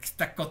Hikuleo, de que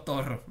está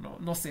cotorro, ¿no?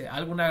 No sé,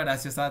 alguna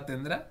graciosada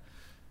tendrá.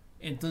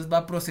 Entonces va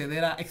a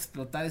proceder a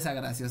explotar esa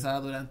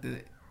graciosada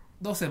durante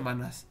 2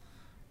 semanas.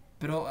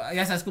 Pero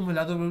ya sabes cómo es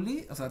la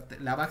WWE, o sea,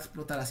 la va a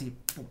explotar así,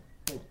 pum,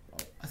 pum,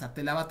 o sea,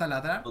 te la va a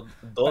taladrar.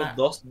 Para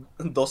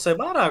 2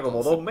 semanas,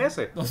 como 2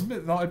 meses.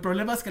 No, el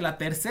problema es que la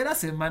tercera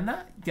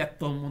semana ya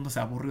todo el mundo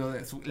se aburrió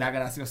de la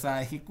graciosa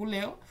de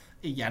Hikuleo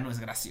y ya no es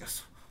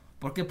gracioso.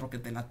 ¿Por qué? Porque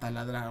te la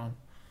taladraron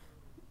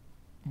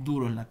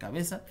duro en la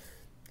cabeza.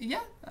 Y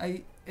ya,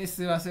 ahí,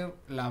 ese va a ser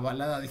la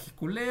balada de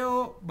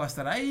Hikuleo, va a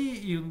estar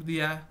ahí y un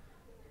día,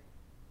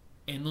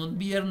 en un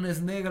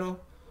viernes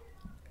negro,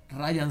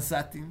 Ryan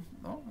Satin,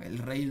 ¿no? El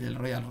rey del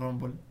Royal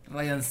Rumble,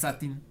 Ryan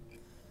Satin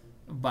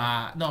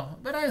va... No,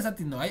 Ryan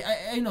Satin no,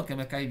 hay no que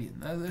me cae bien,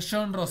 ¿no?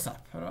 Sean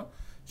Rossap, ¿no?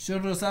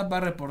 Sean Rossap va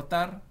a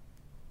reportar,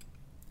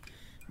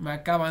 me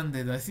acaban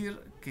de decir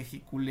que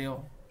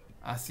Hikuleo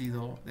ha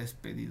sido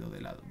despedido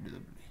de la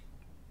WWE.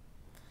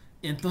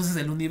 Y entonces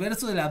el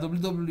universo de la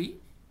WWE,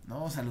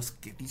 ¿no? O sea, los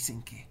que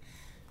dicen que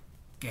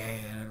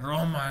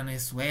Roman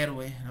es su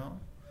héroe, ¿no?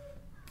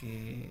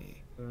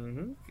 Que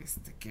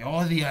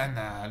odian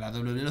a la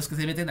WWE, los que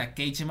se meten a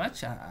Cage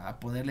Match a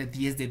ponerle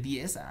 10 de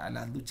 10 a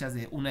las luchas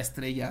de una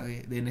estrella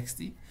de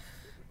NXT,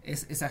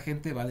 esa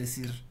gente va a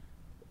decir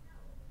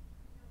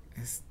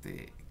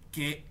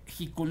que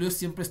Hikuleo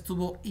siempre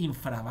estuvo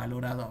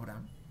infravalorado,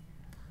 Abraham,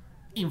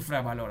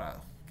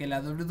 infravalorado, que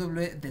la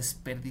WWE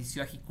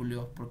desperdició a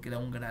Hikuleo porque era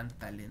un gran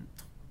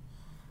talento,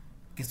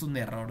 que es un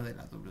error de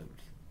la WWE.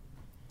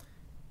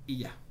 Y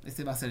ya,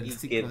 este va a ser el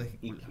ciclo de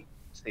Hikuleo.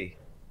 Sí,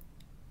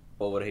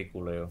 pobre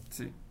Hikuleo.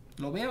 Sí,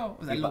 lo veo,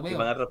 o sea, Y lo veo.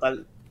 van a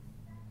tratar,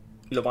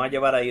 y lo van a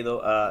llevar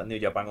a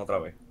New Japan otra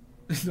vez.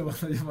 Lo van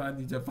a llevar a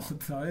New Japan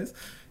otra vez.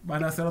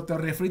 Van a hacer otro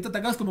refrito. ¿Te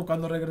acuerdas como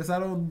cuando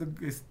regresaron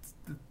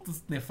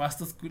estos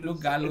nefastos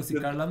los Galos y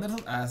Carl Anderson?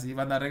 Así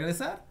van a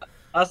regresar.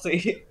 Ah, sí,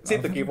 sí,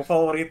 tu equipo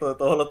favorito de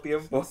todos los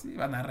tiempos. Sí,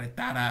 van a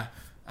retar a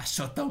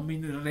Shota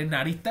Umino y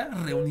Renarita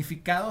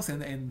reunificados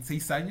en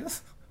 6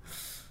 años.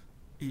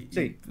 Y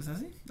pues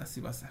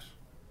así va a ser.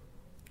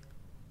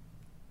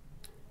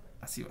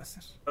 Así va a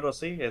ser. Pero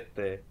sí,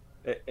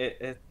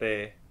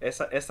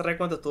 ese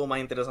recuento estuvo más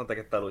interesante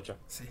que esta lucha.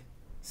 Sí,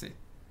 sí.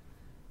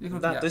 Yo creo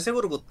que Estoy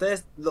seguro que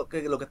ustedes, lo que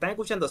están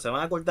escuchando, se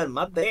van a acordar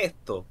más de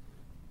esto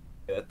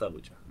que de esta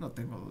lucha. No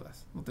tengo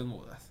dudas, no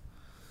tengo dudas.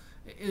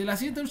 De la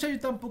siguiente lucha yo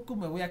tampoco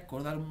me voy a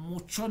acordar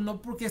mucho,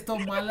 no porque esté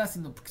mala,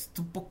 sino porque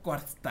estoy un poco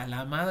hasta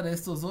la madre de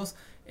estos dos.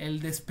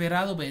 El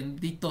desesperado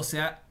bendito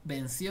sea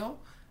venció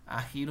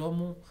a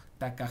Hiromu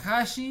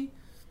Takahashi.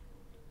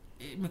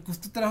 Me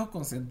costó trabajo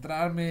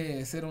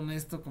concentrarme, ser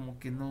honesto, como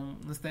que no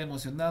estaba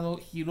emocionado.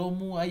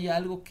 Hiromu, hay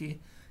algo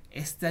que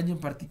este año en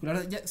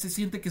particular ya se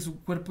siente que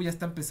su cuerpo ya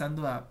está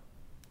empezando a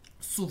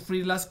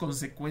sufrir las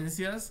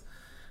consecuencias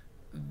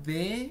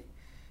de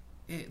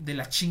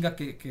la chinga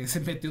que se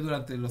metió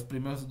durante los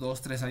primeros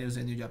 2-3 años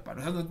de New Japan.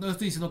 O sea, no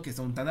estoy diciendo que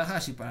son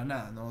Tanahashi para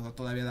nada, ¿no?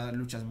 Todavía da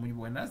luchas muy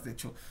buenas. De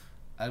hecho,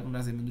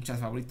 algunas de mis luchas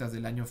favoritas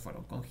del año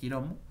fueron con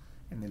Hiromu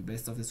en el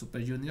Best of the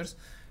Super Juniors.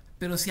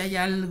 Pero si hay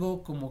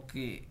algo como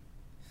que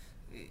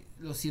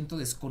lo siento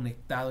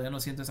desconectado, ya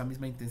no siento esa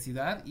misma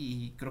intensidad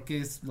y creo que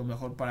es lo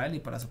mejor para él y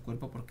para su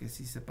cuerpo porque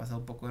sí se pasa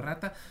un poco de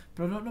rata,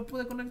 pero no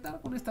pude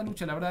conectar con esta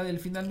lucha. La verdad, el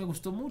final me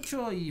gustó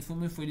mucho y fui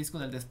muy feliz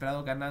con el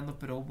desesperado ganando,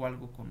 pero hubo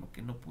algo con lo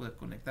que no pude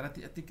conectar. ¿A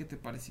ti qué te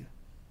pareció?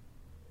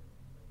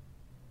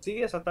 Sí,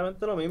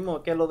 exactamente lo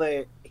mismo que lo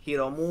de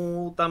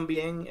Hiromu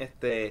también.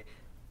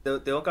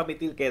 Tengo que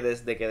admitir que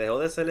desde que dejó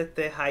de ser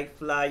high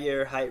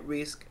flyer, high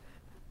risk,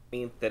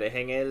 mi interés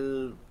en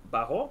él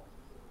bajó.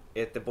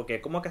 Porque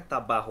es como que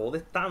hasta bajó de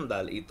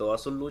estándar y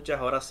todas sus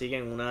luchas ahora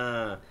siguen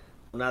una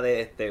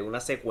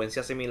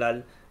secuencia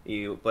similar.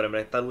 Y por ejemplo,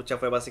 esta lucha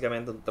fue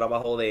básicamente un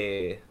trabajo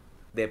de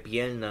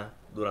pierna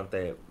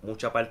durante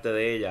mucha parte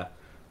de ella.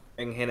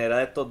 En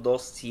general, estos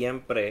dos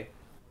siempre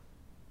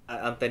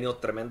han tenido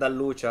tremendas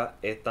luchas.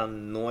 Esta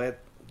no es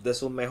de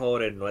sus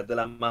mejores, no es de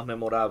las más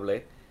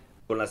memorables,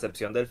 con la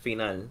excepción del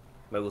final.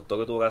 Me gustó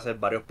que tuvo que hacer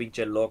varios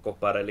pinches locos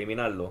para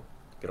eliminarlo.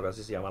 Creo que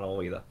así se llama la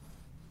movida.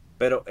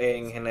 Pero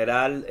en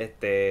general,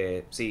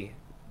 sí,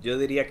 yo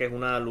diría que es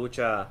una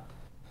lucha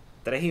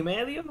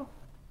 3.5.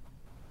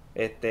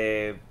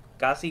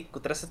 Casi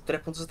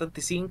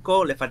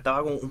 3.75. Le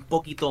faltaba un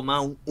poquito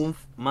más, un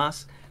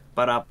más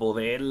para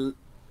poder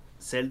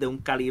ser de un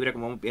calibre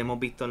como hemos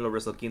visto en los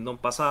Wrestle Kingdom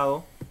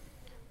pasado.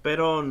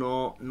 Pero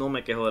no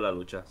me quejo de la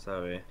lucha,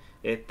 ¿sabes?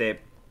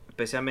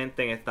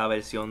 Especialmente en esta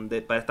versión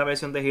para esta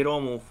versión de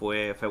Hiromu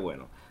fue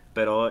bueno.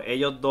 Pero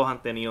ellos dos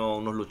han tenido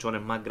unos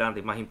luchones más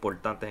grandes y más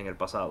importantes en el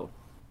pasado.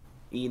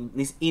 Y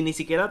ni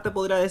siquiera te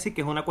podría decir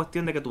que es una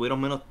cuestión de que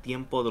tuvieron menos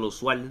tiempo de lo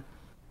usual.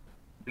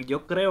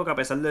 Yo creo que a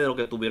pesar de lo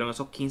que tuvieron,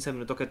 esos 15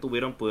 minutos que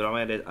tuvieron, pudieron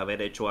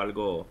haber hecho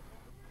algo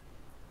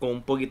con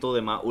un poquito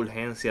de más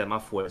urgencia, de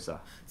más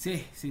fuerza.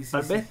 Sí.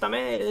 Tal vez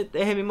también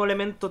es el mismo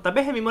elemento, tal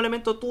vez el mismo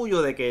elemento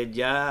tuyo de que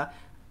ya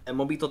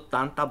hemos visto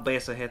tantas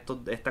veces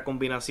esta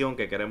combinación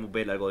que queremos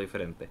ver algo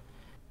diferente.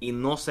 Y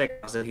no sé qué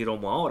va a hacer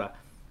Hiromu ahora.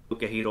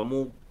 Porque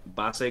Hiromu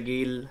va a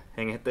seguir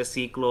en este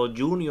ciclo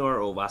junior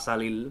o va a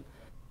salir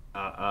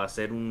a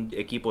hacer un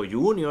equipo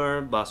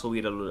junior, va a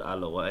subir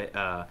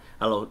a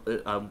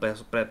un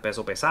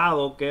peso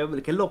pesado.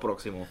 ¿Qué es lo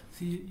próximo?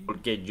 Sí,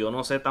 Porque yo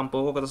no sé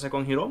tampoco qué hacer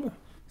con Hiromu.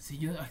 sí,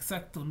 yo,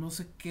 exacto, no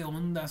sé qué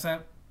onda, o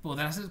sea,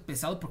 podrá ser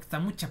pesado porque está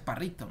muy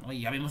chaparrito, ¿no?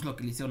 Y ya vimos lo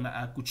que le hicieron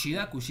a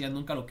Kushida. Kushida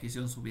nunca lo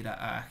quisieron subir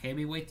a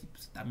Heavyweight, y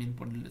pues también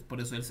por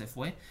eso él se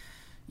fue.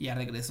 Y ya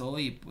regresó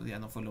y pues ya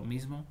no fue lo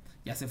mismo.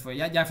 Ya se fue,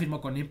 ya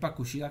firmó con Impact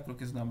Kushida, creo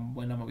que es una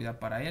buena movida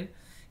para él.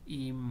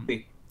 Y,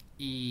 Sí.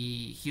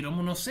 y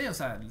Hiromu no sé, o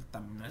sea,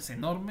 no es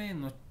enorme,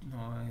 no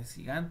es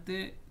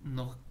gigante,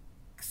 no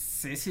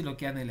sé si lo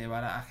quieran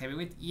elevar a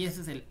Heavyweight. Y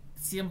ese es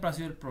siempre ha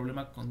sido el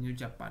problema con New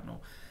Japan,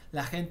 ¿no?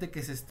 La gente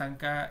que se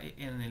estanca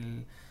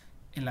en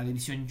la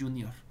división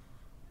junior.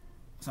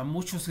 O sea,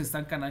 muchos se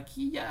estancan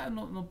aquí, ya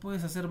no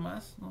puedes hacer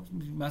más, ¿no?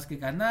 Más que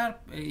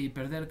ganar y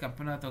perder el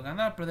campeonato,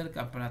 ganar, perder el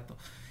campeonato.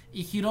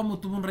 Y Hiromu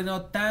tuvo un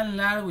reinado tan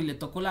largo y le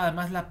tocó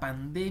además la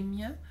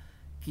pandemia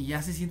que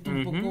ya se siente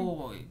un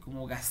poco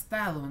como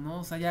gastado,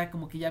 ¿no? O sea, ya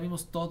como que ya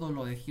vimos todo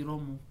lo de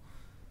Hiromu.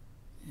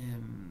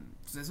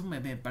 Pues eso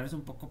me parece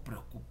un poco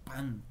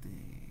preocupante,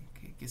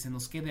 que se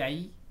nos quede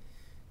ahí.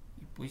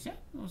 Y pues ya,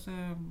 o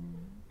sea,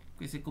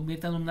 que se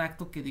convierta en un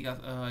acto que digas,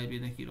 ahí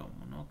viene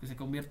Hiromu, ¿no? Que se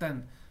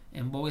convierta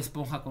en Bob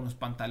Esponja con los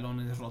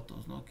pantalones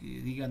rotos, ¿no? Que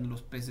digan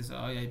los peces,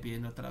 ay, ahí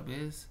viene otra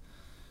vez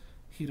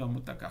Hiromu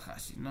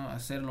Takahashi, ¿no?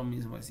 Hacer lo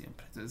mismo de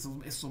siempre. Entonces,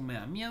 eso me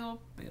da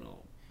miedo,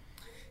 pero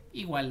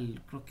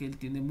igual creo que él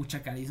tiene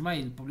mucha carisma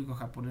y el público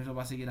japonés lo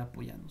va a seguir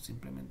apoyando.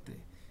 Simplemente,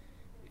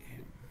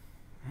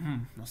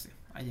 no sé,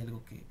 hay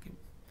algo que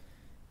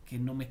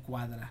no me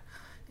cuadra.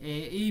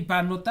 Y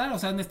para notar, o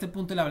sea, en este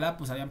punto la verdad,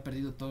 pues habían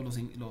perdido todos los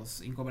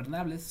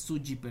ingobernables.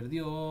 Tsuji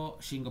perdió,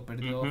 Shingo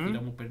perdió,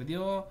 Hiromu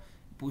perdió,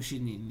 Bushi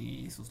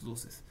ni sus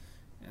luces.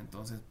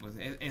 Entonces, pues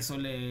eso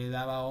le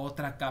daba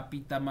otra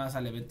capita más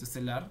al evento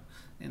estelar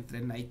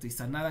entre Naito y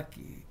Sanada,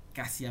 que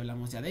casi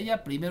hablamos ya de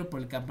ella. Primero por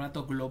el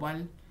campeonato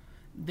global,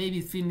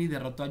 David Finlay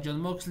derrotó a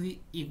Jon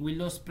Moxley y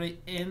Will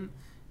Ospreay en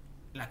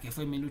la que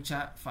fue mi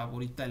lucha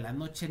favorita de la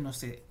noche. No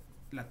sé,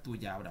 la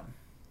tuya, Abraham.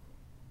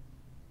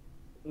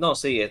 No,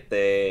 sí,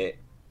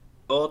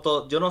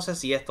 yo no sé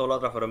si esto o la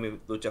otra fueron mi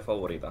lucha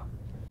favorita.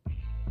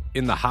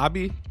 In the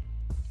hobby,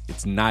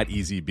 it's not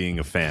easy being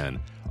a fan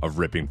of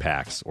ripping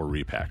packs or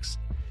repacks.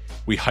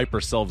 We hype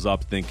ourselves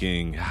up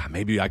thinking,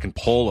 maybe I can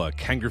pull a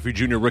Ken Griffey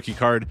Jr. rookie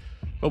card,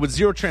 but with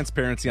zero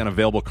transparency on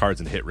available cards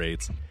and hit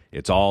rates,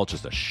 it's all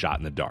just a shot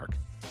in the dark.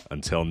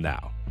 Until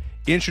now.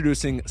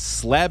 Introducing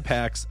Slab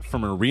Packs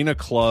from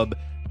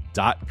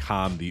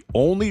ArenaClub.com, the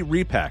only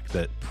repack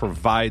that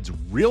provides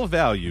real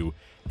value,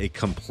 a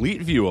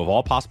complete view of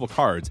all possible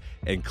cards,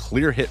 and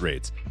clear hit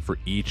rates for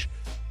each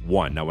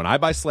one. Now, when I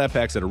buy Slab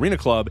Packs at Arena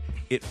Club,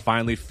 it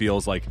finally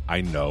feels like I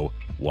know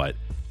what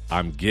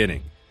I'm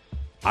getting.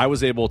 I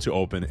was able to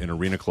open an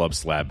Arena Club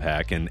slab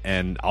pack,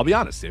 and I'll be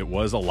honest, it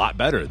was a lot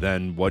better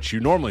than what you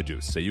normally do.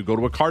 Say you go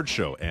to a card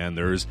show, and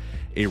there's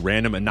a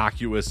random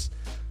innocuous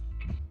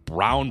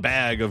brown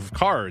bag of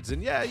cards,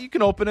 and yeah, you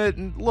can open it,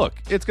 and look,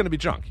 it's going to be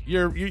junk.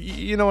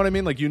 You know what I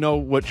mean? Like, you know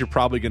what you're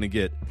probably going to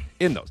get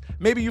in those.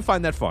 Maybe you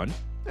find that fun,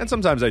 and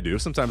sometimes I do.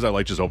 Sometimes I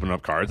like just opening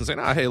up cards and saying,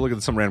 hey, look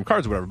at some random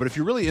cards or whatever. But if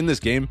you're really in this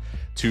game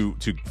to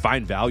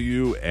find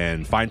value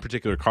and find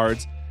particular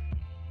cards,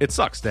 it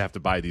sucks to have to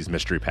buy these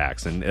mystery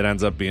packs, and it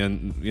ends up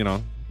being,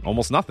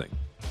 almost nothing.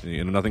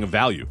 Nothing of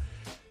value.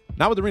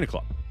 Not with Arena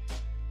Club.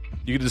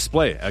 You can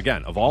display,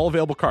 again, of all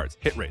available cards,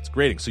 hit rates,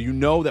 grading, so you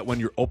know that when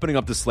you're opening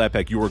up this slab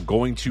pack, you are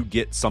going to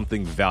get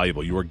something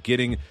valuable. You are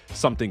getting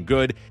something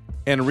good.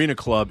 And Arena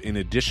Club, in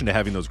addition to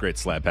having those great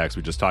slab packs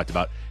we just talked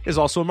about, is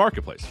also a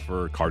marketplace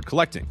for card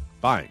collecting,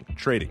 buying,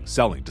 trading,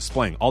 selling,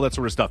 displaying, all that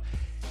sort of stuff.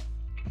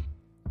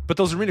 But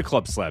those Arena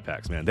Club slab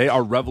packs, man, they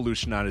are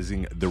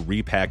revolutionizing the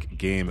repack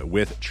game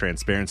with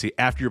transparency.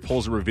 After your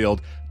pulls are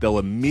revealed, they'll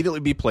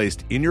immediately be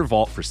placed in your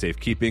vault for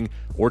safekeeping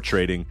or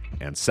trading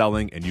and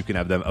selling, and you can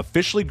have them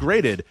officially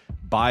graded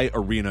by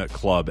Arena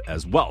Club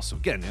as well. So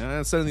again,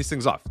 sending these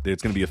things off,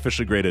 it's going to be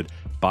officially graded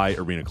by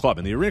Arena Club.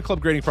 And the Arena Club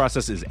grading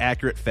process is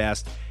accurate,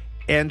 fast,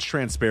 and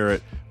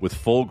transparent, with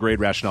full grade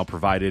rationale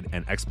provided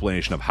and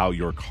explanation of how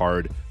your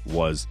card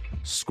was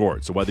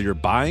scored. So whether you're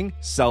buying,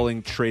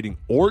 selling, trading,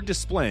 or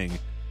displaying,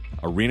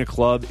 Arena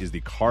Club is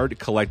the card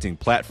collecting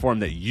platform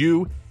that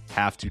you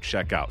have to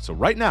check out. So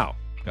right now,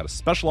 I've got a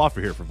special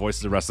offer here for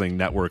Voices of Wrestling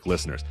Network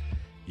listeners.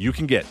 You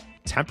can get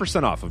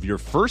 10% off of your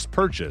first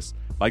purchase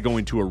by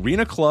going to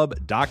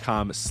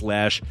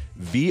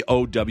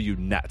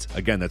arenaclub.com/VOWnet.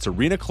 Again, that's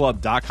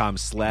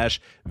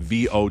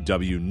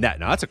arenaclub.com/VOWnet.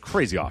 Now, that's a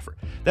crazy offer.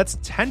 That's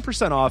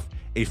 10% off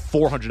a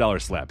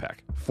 $400 slab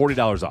pack.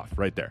 $40 off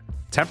right there.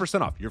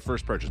 10% off your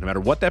first purchase. No matter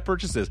what that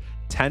purchase is,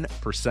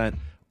 10%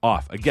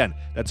 off. Again,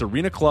 that's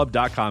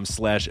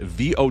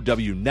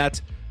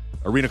arenaclub.com/VOWnet.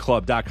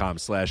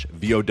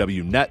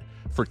 arenaclub.com/VOWnet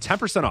for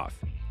 10% off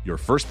your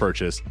first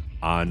purchase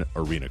on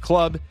Arena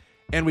Club.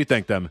 And we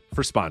thank them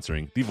for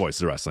sponsoring the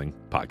Voices of Wrestling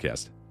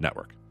Podcast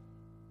Network.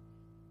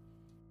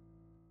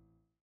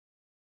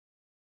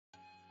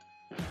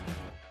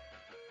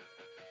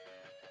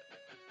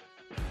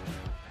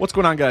 What's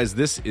going on, guys?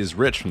 This is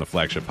Rich from the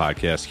Flagship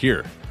Podcast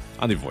here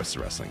on the Voice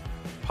of Wrestling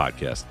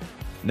Podcast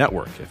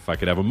Network. If I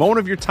could have a moment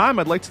of your time,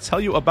 I'd like to tell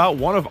you about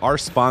one of our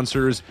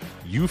sponsors,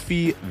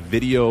 Eufy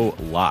Video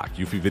Lock.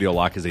 Eufy Video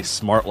Lock is a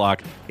smart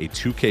lock, a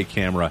 2K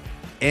camera,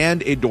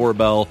 and a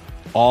doorbell,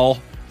 all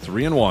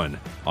 3-in-1,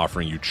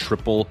 offering you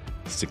triple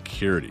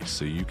security.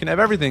 So you can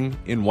have everything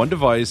in one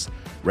device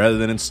rather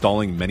than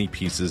installing many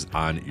pieces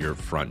on your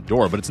front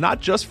door. But it's not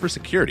just for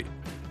security.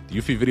 The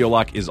Eufy Video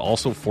Lock is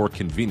also for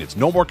convenience.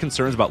 No more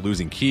concerns about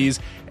losing keys,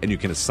 and you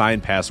can assign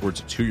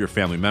passwords to your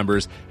family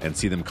members and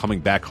see them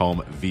coming back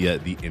home via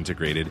the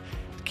integrated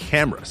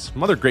cameras.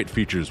 Some other great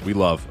features we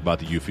love about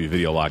the Eufy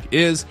Video Lock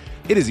is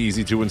it is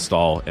easy to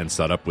install and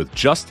set up with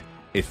just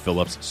a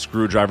Phillips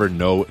screwdriver,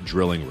 no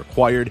drilling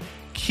required.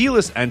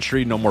 Keyless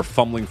entry, no more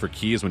fumbling for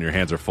keys when your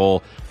hands are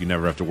full. You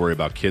never have to worry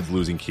about kids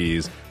losing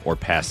keys or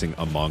passing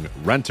among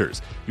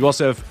renters. You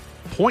also have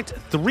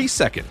 0.3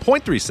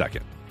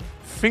 second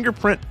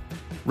fingerprint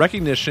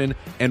recognition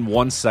and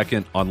 1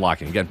 second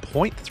unlocking. Again,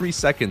 0.3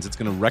 seconds, it's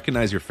going to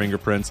recognize your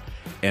fingerprints,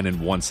 and in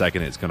 1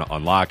 second, it's going to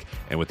unlock.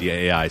 And with the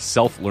AI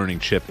self-learning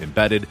chip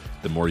embedded,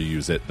 the more you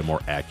use it, the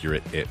more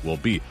accurate it will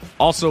be.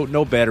 Also,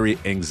 no battery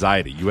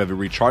anxiety. You have a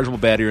rechargeable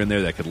battery in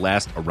there that could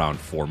last around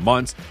 4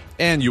 months,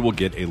 and you will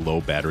get a low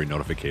battery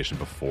notification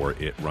before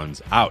it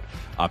runs out.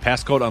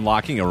 Passcode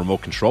unlocking, a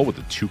remote control with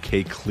a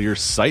 2K clear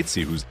sight,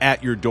 see who's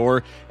at your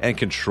door, and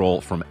control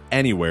from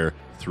anywhere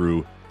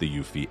through the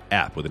Eufy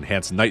app. With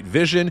enhanced night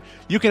vision,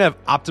 you can have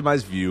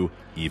optimized view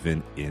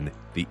even in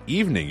the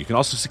evening. You can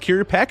also secure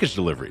your package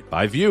delivery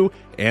by view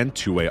and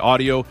two-way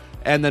audio.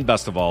 And then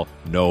best of all,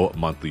 no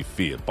monthly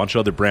fee. A bunch of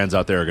other brands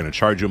out there are going to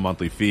charge you a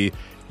monthly fee.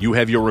 You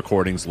have your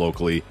recordings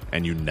locally,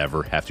 and you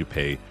never have to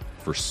pay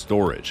for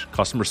storage.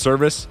 Customer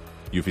service,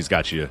 Eufy's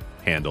got you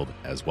handled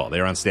as well. They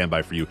are on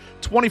standby for you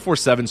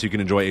 24/7, so you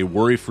can enjoy a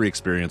worry-free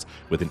experience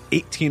with an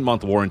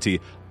 18-month warranty,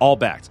 all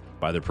backed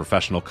by their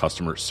professional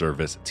customer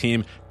service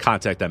team.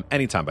 Contact them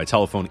anytime by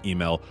telephone,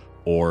 email,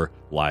 or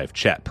live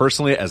chat.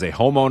 Personally, as a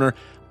homeowner,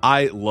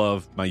 I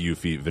love my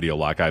Eufy Video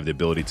Lock. I have the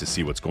ability to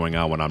see what's going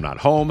on when I'm not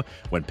home,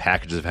 when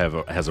packages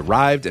has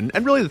arrived, and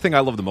really the thing I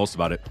love the most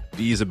about it,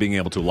 the ease of being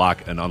able to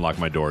lock and unlock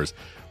my doors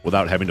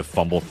without having to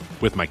fumble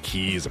with my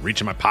keys and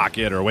reach in my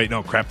pocket or wait,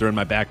 no, crap, they're in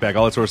my backpack,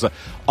 all that sort of stuff.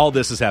 All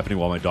this is happening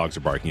while my dogs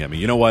are barking at me.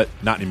 You know what?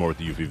 Not anymore with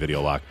the Eufy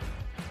Video Lock.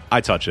 I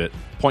touch it,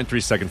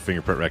 0.3 second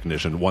fingerprint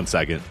recognition, 1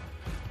 second,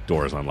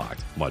 door is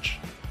unlocked. Much,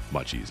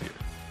 much easier.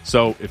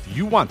 So if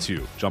you want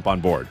to jump on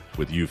board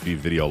with Eufy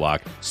Video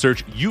Lock,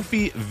 search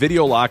Eufy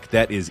Video Lock.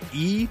 That is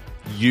EUFY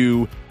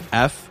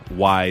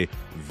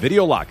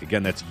Video Lock.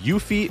 Again, that's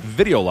Eufy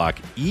Video Lock,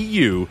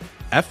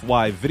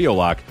 EUFY Video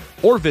Lock,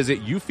 or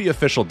visit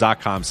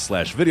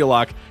eufyofficial.com/video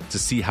lock to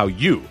see how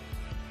you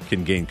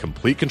can gain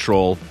complete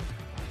control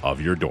of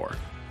your door.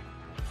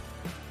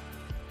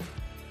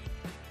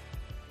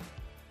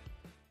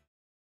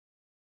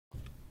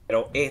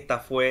 Pero esta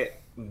fue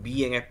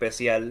bien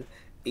especial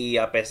y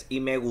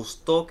me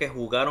gustó que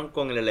jugaron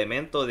con el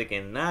elemento de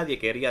que nadie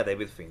quería a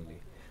David Finlay,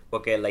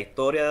 porque la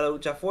historia de la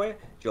lucha fue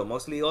Jon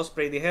Moxley y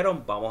Ospreay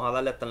dijeron vamos a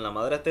darle hasta en la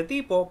madre a este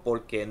tipo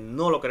porque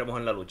no lo queremos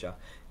en la lucha,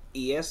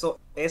 y eso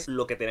es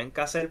lo que tienen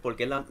que hacer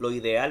porque es lo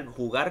ideal,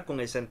 jugar con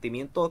el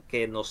sentimiento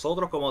que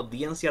nosotros como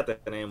audiencia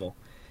tenemos,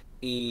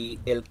 y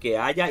el que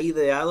haya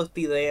ideado esta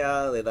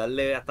idea de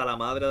darle hasta la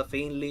madre a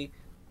Finlay,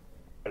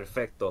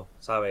 perfecto,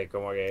 ¿sabes?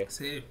 Como que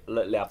sí.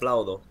 Le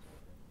aplaudo.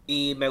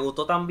 Y me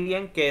gustó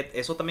también que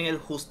eso también él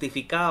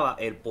justificaba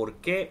el por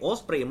qué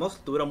Ospreay y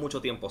Moxley tuvieron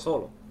mucho tiempo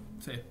solo.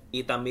 Sí.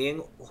 Y también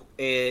no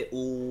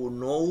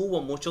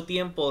hubo mucho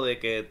tiempo de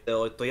que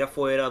estoy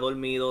afuera,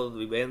 dormido,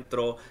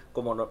 dentro,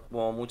 como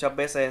muchas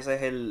veces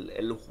ese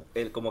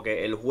es como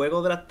que el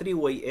juego de las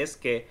triway es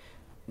que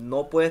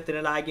no puedes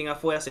tener a alguien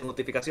afuera sin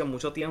justificación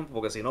mucho tiempo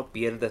porque si no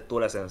pierdes tú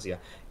la esencia.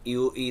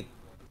 Y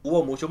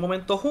hubo muchos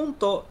momentos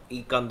juntos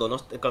y cuando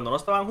no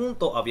estaban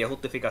juntos había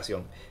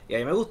justificación. Y a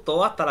mí me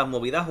gustó hasta las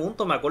movidas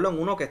juntos. Me acuerdo en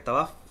uno que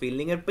estaba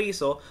Finlay en el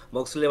piso,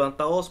 Moxley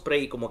levanta a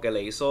Ospreay y como que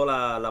le hizo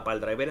la pile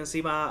driver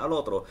encima al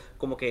otro.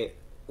 Como que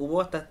hubo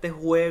hasta este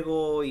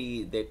juego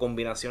y de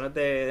combinaciones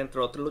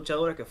entre los tres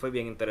luchadores que fue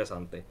bien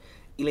interesante.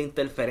 Y la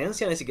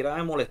interferencia ni siquiera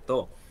me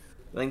molestó.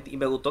 Y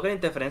me gustó que la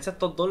interferencia a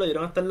estos dos le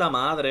dieron hasta en la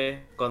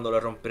madre cuando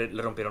le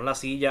rompieron la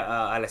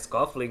silla al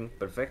Scuffling.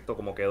 Perfecto,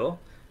 como quedó.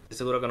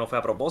 Estoy seguro que no fue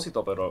a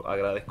propósito, pero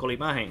agradezco la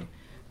imagen.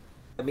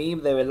 A mí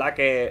de verdad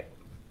que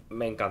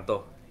me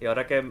encantó. Y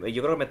ahora que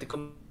yo creo que me estoy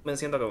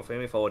convenciendo que fue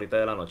mi favorita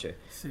de la noche.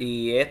 Sí.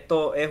 Y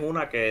esto es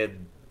una que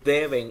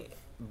deben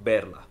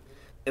verla.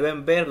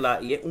 Deben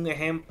verla y es un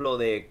ejemplo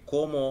de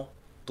cómo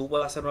tú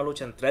puedes hacer una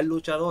lucha entre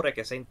luchadores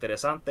que sea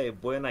interesante,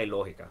 buena y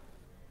lógica.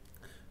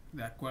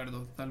 De acuerdo,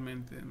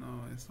 totalmente,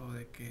 ¿no? Eso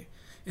de que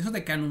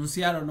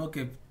anunciaron, ¿no?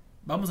 Que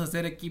vamos a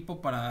hacer equipo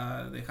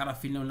para dejar a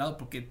Finlay a un lado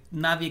porque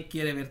nadie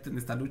quiere verte en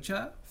esta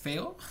lucha,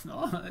 feo,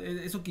 ¿no?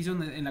 Eso que hizo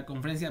en la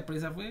conferencia de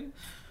prensa fue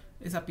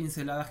esa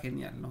pincelada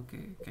genial, ¿no?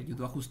 Que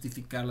ayudó a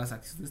justificar las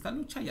acciones de esta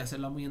lucha y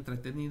hacerla muy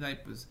entretenida. Y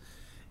pues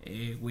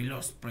Will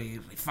Ospreay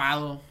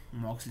rifado,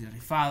 Moxley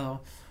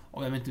rifado,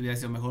 Obviamente hubiera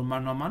sido mejor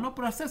mano a mano,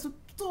 pero hasta eso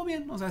estuvo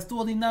bien, o sea,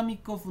 estuvo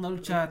dinámico, fue una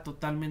lucha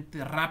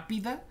totalmente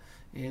rápida,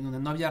 donde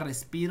no había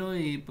respiro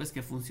y pues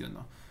que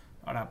funcionó.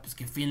 Ahora, pues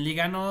que Finley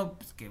ganó,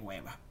 pues que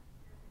hueva.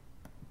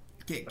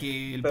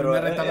 Que el Pero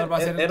primer retador va a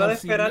ser era de Dolph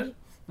Ziggler. esperar.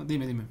 No,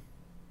 dime.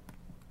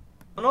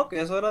 No, que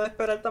eso era de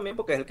esperar también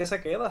porque es el que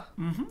se queda.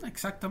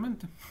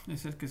 Exactamente,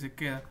 es el que se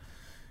queda.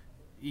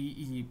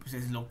 Y pues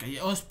es lo que hay.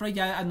 Ospreay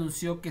ya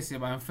anunció que se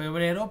va en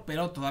febrero,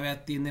 pero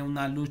todavía tiene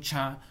una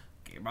lucha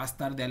que va a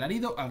estar de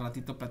alarido. Al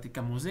ratito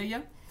platicamos de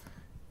ella.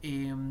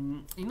 Y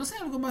no sé,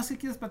 ¿algo más que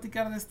quieras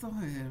platicar de esto?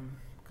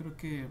 Creo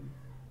que...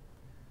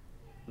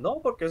 No,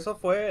 porque eso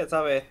fue,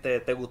 ¿sabes?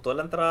 ¿Te gustó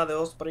la entrada de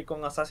Osprey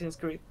con Assassin's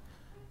Creed?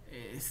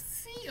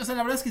 Sí, o sea,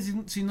 la verdad es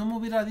que si no me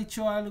hubiera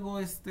dicho algo,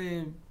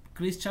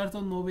 Chris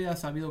Charlton no hubiera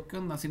sabido qué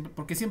onda,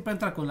 porque siempre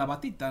entra con la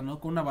batita, ¿no?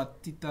 Con una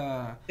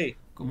batita Sí.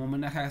 como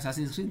homenaje a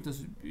Assassin's Creed,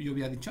 entonces yo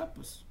hubiera dicho,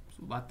 pues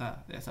su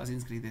bata de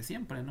Assassin's Creed de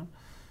siempre, ¿no?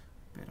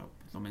 Pero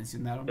pues, lo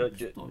mencionaron,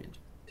 pues, todo bien.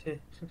 Sí.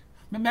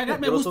 Me Yo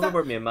lo gusta. supe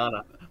por mi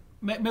hermana.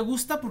 Me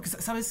gusta porque,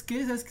 ¿sabes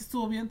qué? ¿Sabes qué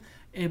estuvo bien?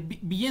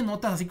 Vi en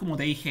notas así como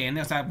de IGN,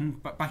 o sea,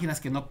 páginas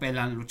que no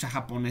pelan lucha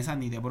japonesa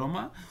ni de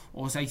broma.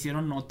 O sea,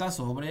 hicieron notas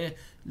sobre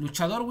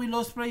luchador Will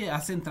Ospreay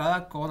hace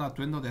entrada con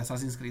atuendo de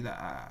Assassin's Creed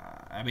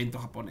a evento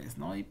japonés,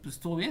 ¿no? Y pues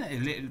estuvo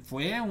bien.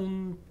 Fue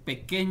un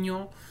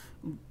pequeño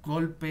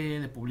golpe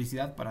de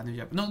publicidad para New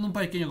Japan. No un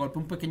pequeño golpe,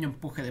 un pequeño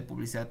empuje de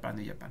publicidad para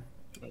New Japan.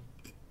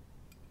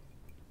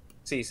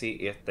 Sí,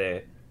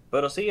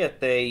 pero sí,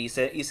 y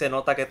se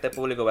nota que este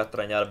público va a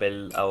extrañar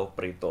ver a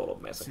Osprey todos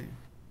los meses. Sí.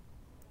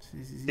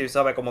 Sí,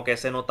 sabe, como que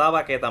se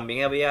notaba que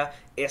también había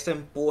ese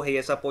empuje y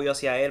ese apoyo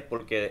hacia él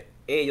porque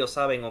ellos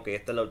saben, ok,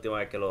 esta es la última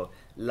vez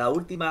la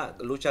última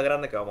lucha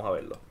grande que vamos a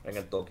verlo en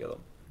el Tokyo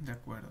Dome. De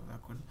acuerdo.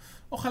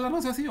 Ojalá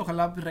no sea así,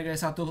 ojalá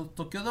regrese a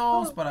Tokyo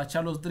 2 para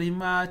echar los Dream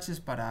Matches,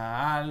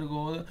 para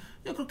algo.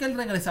 Yo creo que él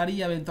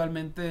regresaría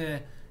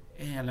eventualmente,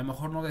 a lo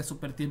mejor no de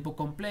super tiempo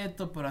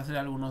completo, pero hacer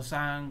algunos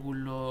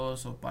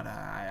ángulos o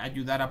para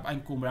ayudar a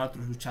encumbrar a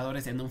otros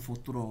luchadores en un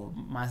futuro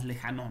más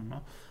lejano,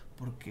 ¿no?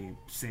 Porque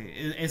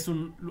es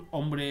un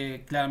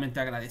hombre claramente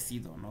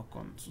agradecido, ¿no?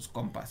 Con sus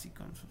compas y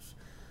con sus...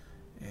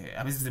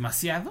 a veces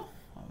demasiado,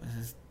 a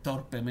veces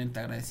torpemente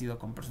agradecido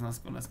con personas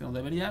con las que no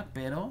debería,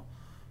 pero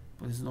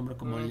pues es un hombre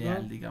como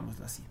leal,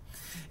 digámoslo así.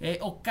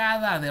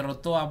 Okada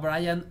derrotó a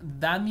Bryan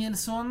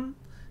Danielson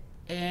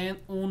en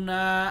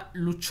una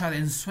lucha de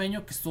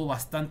ensueño que estuvo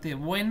bastante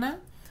buena,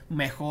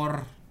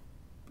 mejor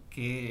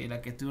que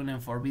la que tuvieron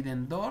en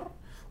Forbidden Door,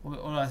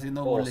 ahora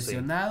siendo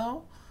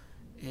lesionado.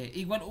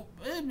 Igual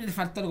me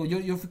faltó algo,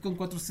 yo fui con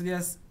 4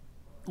 estrellas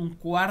un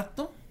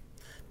cuarto.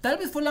 Tal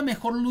vez fue la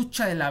mejor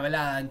lucha de la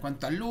velada. En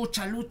cuanto a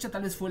lucha,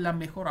 tal vez fue la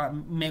mejor.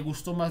 Me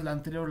gustó más la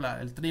anterior,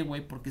 el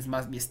Three-Way, porque es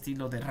más mi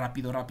estilo de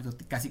rápido,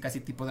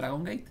 casi tipo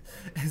Dragon Gate.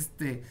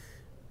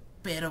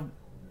 Pero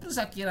pues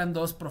aquí eran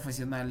dos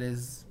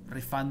profesionales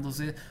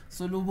rifándose.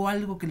 Solo hubo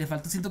algo que le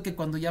faltó. Siento que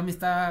cuando ya me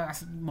está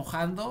así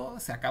mojando,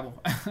 se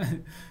acabó.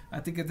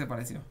 ¿A ti qué te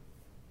pareció?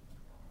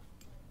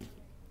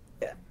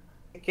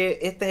 Que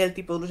este es el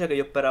tipo de lucha que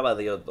yo esperaba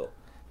de ellos dos.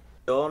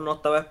 Yo no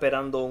estaba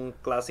esperando un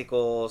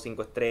clásico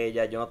 5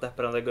 estrellas, yo no estaba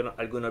esperando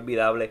algo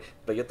inolvidable,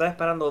 pero yo estaba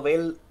esperando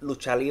ver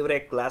lucha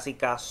libre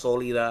clásica,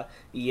 sólida,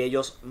 y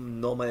ellos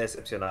no me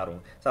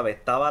decepcionaron. ¿Sabes?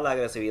 Estaba la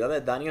agresividad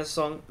de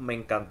Danielson, me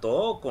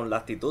encantó con la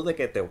actitud de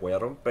que te voy a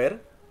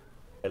romper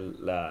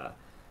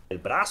el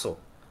brazo.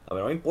 A mí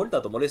no me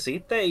importa, tú me lo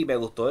hiciste, y me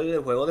gustó el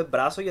juego del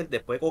brazo y el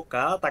después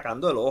Okada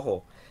atacando el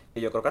ojo.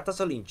 Y yo creo que hasta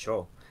se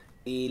linchó.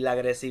 Y la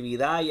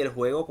agresividad y el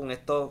juego con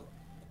estos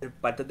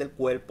partes del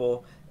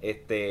cuerpo,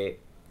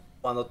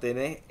 cuando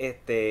tienes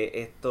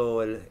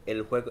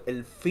el juego,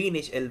 el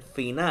finish, el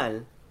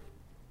final,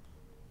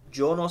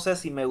 yo no sé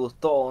si me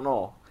gustó o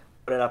no,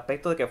 pero el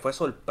aspecto de que fue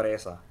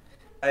sorpresa.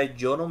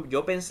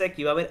 Yo pensé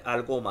que iba a haber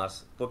algo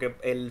más, porque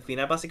el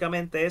final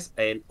básicamente es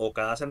el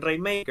Okada en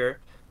Rainmaker,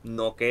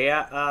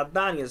 noquea a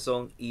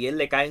Danielson y él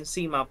le cae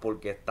encima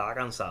porque está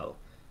cansado.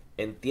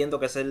 Entiendo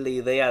que esa es la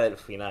idea del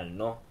final,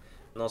 ¿no?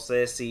 No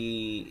sé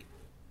si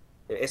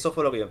eso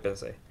fue lo que yo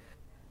pensé.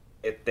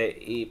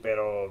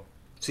 Pero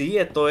sí,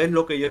 esto es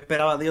lo que yo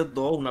esperaba de ellos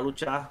dos, una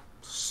lucha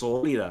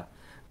sólida,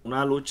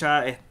 una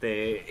lucha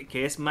que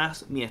es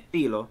más mi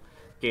estilo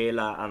que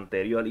la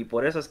anterior, y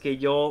por eso es que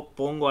yo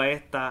pongo a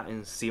esta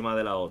encima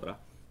de la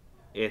otra.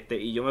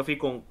 Y yo me fui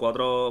con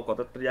 4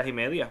 estrellas y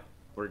media,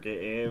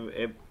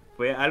 porque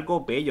fue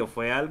algo bello,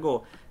 fue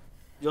algo,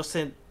 yo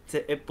sé,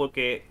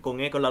 porque con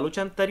la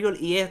lucha anterior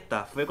y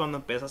esta fue cuando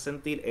empecé a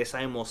sentir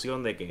esa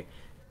emoción de que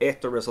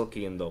esto es Wrestle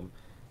Kingdom.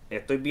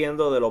 Estoy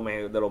viendo de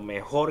lo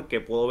mejor que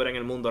puedo ver en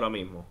el mundo ahora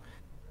mismo.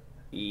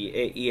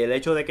 Y el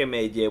hecho de que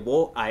me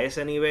llevó a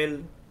ese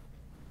nivel,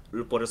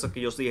 por eso es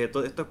que yo dije,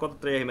 esto es 4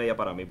 estrellas y media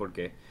para mí,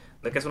 porque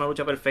no es que es una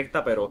lucha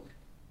perfecta, pero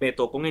me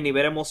tocó en el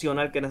nivel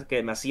emocional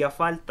que me hacía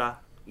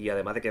falta, y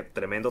además de que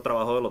tremendo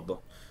trabajo de los dos.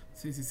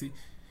 Sí.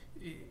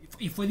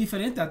 Y fue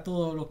diferente a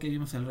todo lo que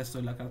vimos el resto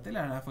de la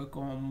cartelera. Fue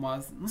como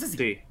más, no sé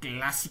si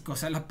clásico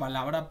sea la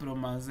palabra, pero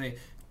más de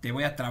te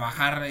voy a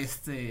trabajar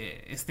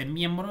este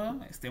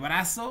miembro, este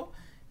brazo,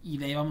 y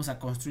de ahí vamos a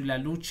construir la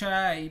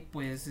lucha y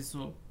pues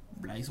eso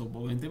la hizo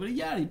obviamente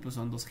brillar y pues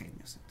son dos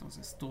genios,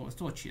 entonces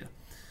estuvo chido.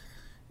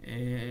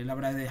 La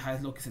verdad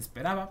es lo que se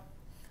esperaba,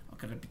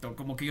 aunque repito,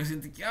 como que yo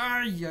sentí que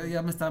ay,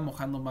 ya me estaba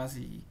mojando más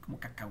y como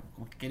que acabo,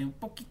 como que quería un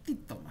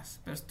poquitito más,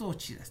 pero estuvo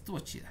chida,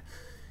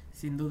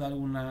 sin duda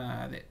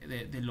alguna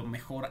de lo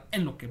mejor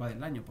en lo que va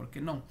del año, ¿por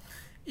qué no?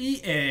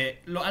 Y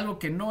algo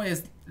que no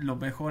es lo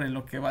mejor en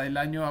lo que va del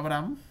año,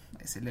 Abraham,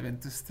 es el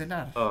evento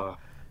estelar.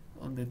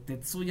 Donde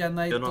Tetsuya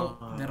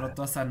Naito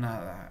derrotó a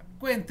Sanada.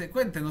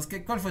 Cuéntenos,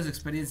 ¿cuál fue su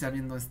experiencia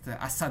viendo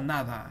a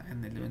Sanada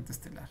en el evento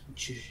estelar?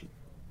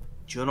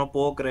 Yo no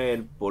puedo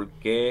creer por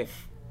qué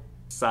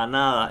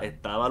Sanada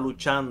estaba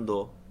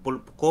luchando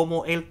por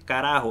cómo el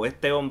carajo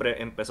este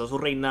hombre empezó su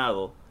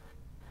reinado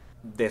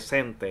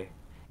decente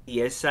y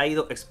él se ha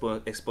ido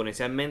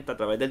exponencialmente a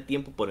través del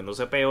tiempo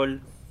poniéndose peor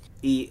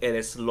y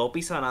el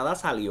Sloppy Sanada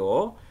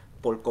salió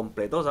por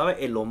completo, ¿sabes?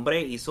 El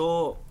hombre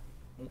hizo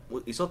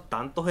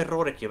tantos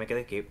errores que yo me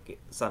quedé que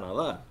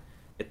Sanada,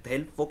 este es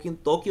el fucking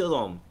Tokyo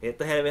Dome,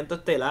 este es el evento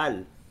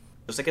estelar,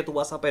 yo sé que tú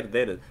vas a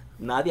perder,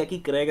 nadie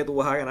aquí cree que tú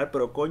vas a ganar,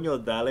 pero coño,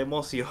 dale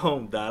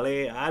emoción,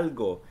 dale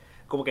algo.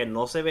 Como que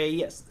no se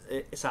veía,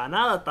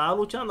 Sanada estaba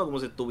luchando como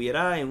si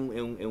estuviera en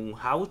un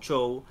house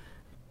show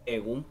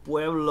en un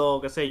pueblo,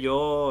 qué sé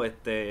yo,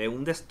 en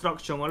un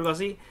destruction o algo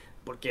así,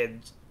 porque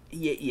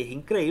y es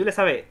increíble,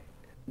 ¿sabes?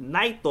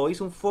 Naito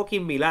hizo un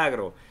fucking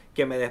milagro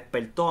que me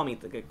despertó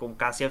con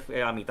casi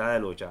a mitad de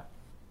lucha,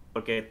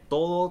 porque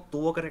todo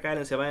tuvo que recaer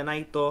encima de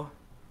Naito,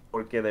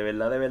 porque de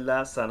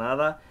verdad,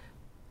 Sanada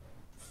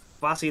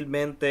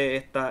fácilmente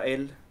está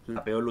él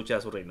la peor lucha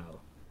de su reinado.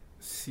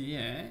 Sí,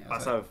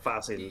 Pasa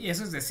fácil. Y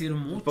eso es decir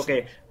mucho.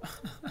 Porque,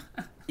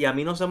 y a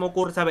mí no se me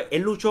ocurre, ¿sabes?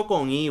 Él luchó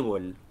con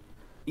Evil.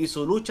 Y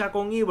su lucha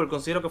con Evil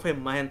considero que fue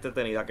más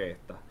entretenida que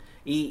esta.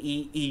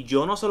 Y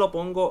yo no se lo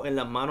pongo en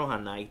las manos a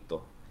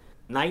Naito.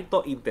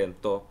 Naito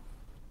intentó.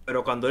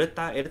 Pero cuando él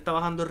está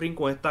bajando el ring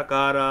con esta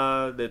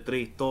cara de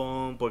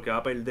tristón porque va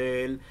a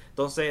perder.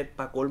 Entonces,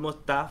 para colmo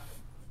está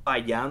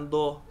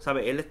fallando,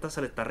 ¿sabes? Se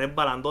le está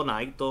resbalando a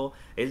Naito.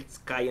 Él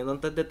cayendo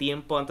antes de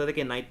tiempo, antes de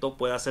que Naito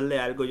pueda hacerle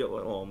algo. Yo,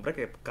 bueno, hombre,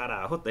 qué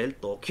carajo, este es el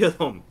Tokyo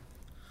Dome.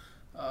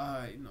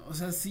 Ay, no, o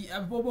sea, sí,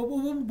 hubo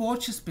un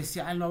botch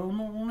especial, ¿no?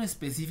 Uno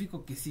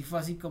específico que sí fue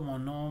así como,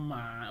 no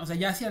man, o sea,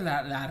 ya hacia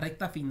la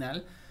recta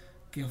final,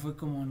 que fue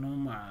como, no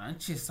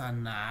manches, a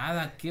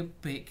nada, qué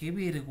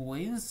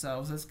vergüenza,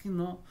 o sea, es que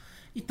no.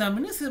 Y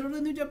también ese error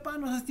de New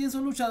Japan, o sea, tienes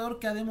un luchador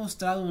que ha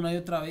demostrado una y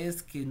otra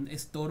vez que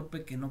es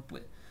torpe, que no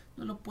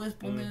lo puedes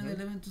poner en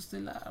el evento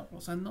estelar,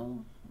 o sea,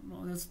 no,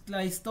 es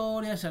la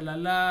historia,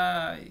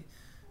 shalala,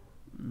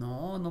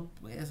 no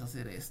puedes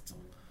hacer esto.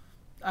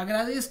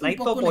 Agradezco un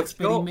poco el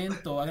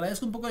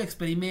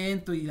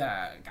experimento y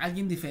a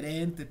alguien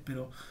diferente,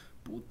 pero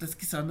puta, es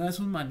que Sanada es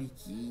un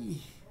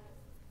maniquí.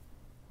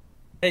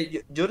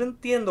 Hey, yo no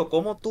entiendo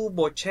cómo tú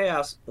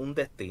bocheas un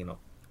destino.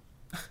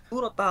 Tú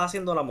no estás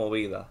haciendo la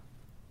movida.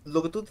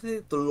 Lo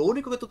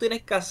único que tú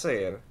tienes que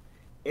hacer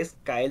es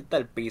caerte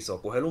al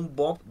piso, coger un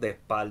bump de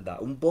espalda,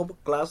 un bump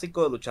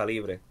clásico de lucha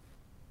libre.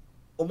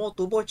 ¿Cómo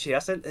tú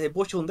bocheas el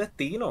boche un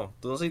destino?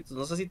 Tú no sé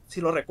si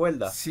lo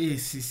recuerdas. Sí.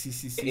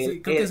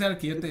 Creo que es el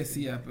que yo te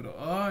decía, pero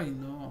ay,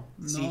 no.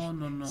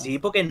 Sí,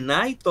 porque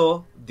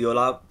Naito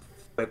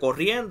fue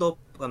corriendo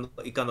cuando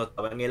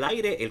estaba en el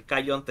aire, él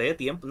cayó antes de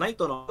tiempo.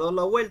 Naito no dio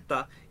la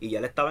vuelta y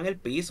ya le estaba en el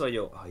piso. Y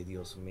yo, ay,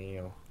 Dios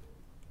mío.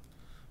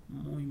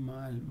 Muy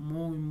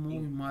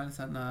mal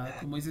Sanada.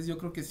 Como dices, yo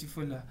creo que sí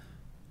fue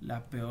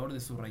la peor de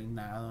su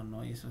reinado,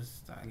 ¿no? Y eso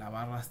la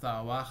barra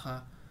estaba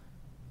baja.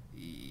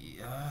 Y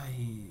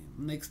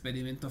un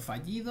experimento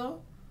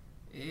fallido.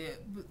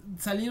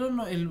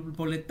 Salieron el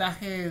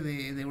boletaje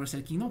de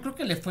Wrestle Kingdom, creo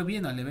que le fue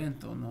bien al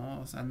evento,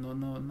 ¿no? O sea,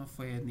 no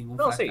fue ningún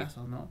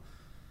fracaso, sí. ¿No?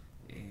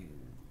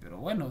 Pero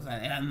bueno, o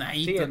sea, era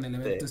Naito en el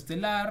evento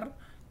estelar,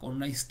 con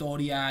una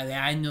historia de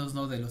años,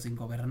 ¿no? De los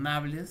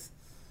ingobernables.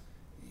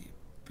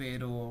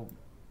 Pero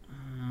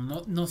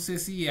no sé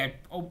si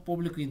un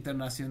público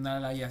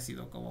internacional haya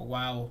sido como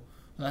wow.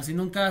 O sea, si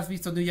nunca has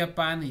visto New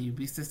Japan y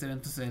viste este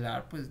evento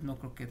estelar, pues no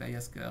creo que te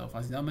hayas quedado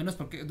fascinado. Menos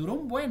porque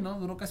duró ¿no?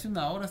 Duró casi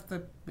una hora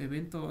este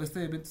evento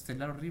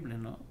estelar horrible,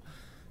 ¿no?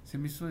 Se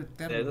me hizo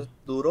eterno.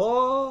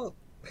 Duró...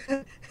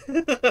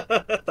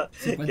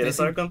 55, ¿Quieres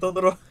saber cuánto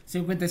duró?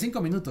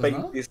 55 minutos,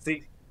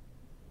 25,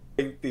 ¿no?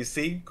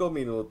 25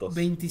 minutos.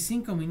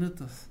 25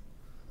 minutos.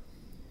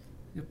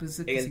 Yo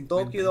pensé que el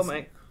Tokyo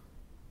Dome,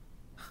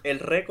 el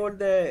récord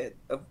de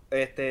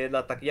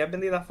las taquillas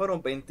vendidas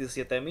fueron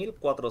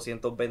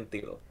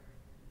 27.422.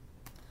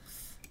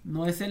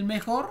 No es el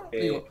mejor,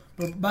 digo,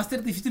 pero va a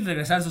ser difícil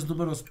regresar a esos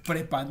números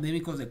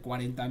prepandémicos de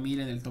 40,000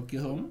 en el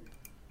Tokyo Dome.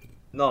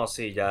 No,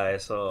 sí, ya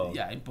eso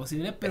ya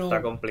imposible, pero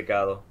está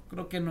complicado.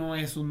 Creo que no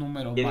es un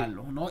número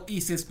malo, ¿no?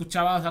 Y se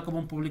escuchaba, o sea, como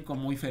un público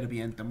muy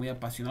ferviente, muy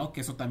apasionado,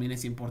 que eso también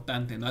es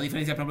importante, ¿no? A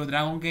diferencia, por ejemplo, de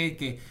Dragon Gate,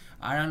 que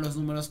harán los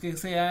números que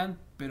sean,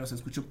 pero se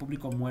escucha un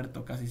público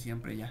muerto casi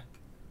siempre ya.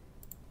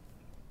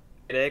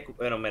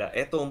 Bueno, mira,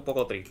 esto es un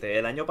poco triste.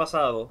 El año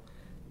pasado,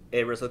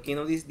 el Wrestle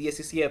Kingdom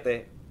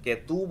 17, que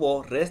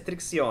tuvo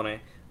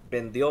restricciones,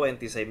 vendió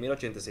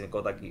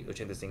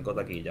 26.085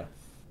 taquillas.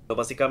 Entonces,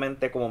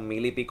 básicamente como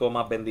 1,000 y pico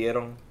más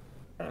vendieron.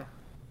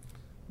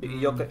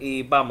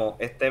 Y vamos,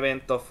 este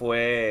evento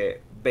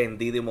fue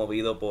vendido y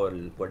movido por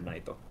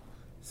Naito.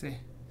 Sí.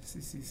 Sí,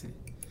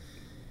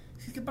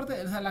 es que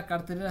aparte, o sea, la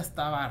cartelera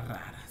estaba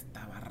rara.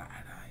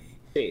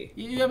 Sí.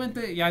 Y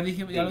obviamente, ya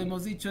lo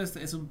hemos dicho,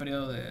 es un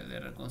periodo de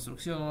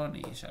reconstrucción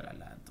y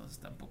shalala, entonces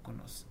tampoco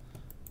nos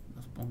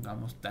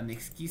pongamos tan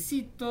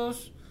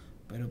exquisitos,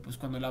 pero pues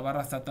cuando la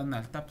barra está tan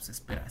alta, pues se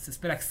espera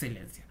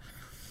excelencia.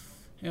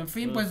 En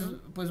fin,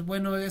 pues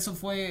bueno, eso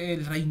fue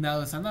el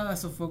reinado de Sanada,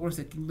 eso fue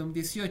Wrestle Kingdom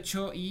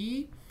 18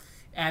 y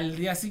al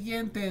día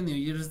siguiente, New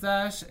Year's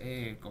Dash,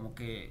 como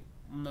que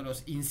uno de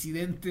los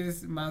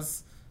incidentes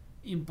más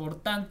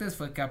importantes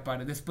fue que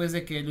después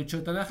de que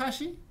luchó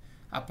Tanahashi,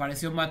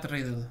 apareció Matt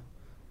Riddle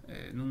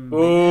en un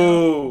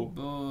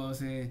video,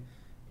 sí,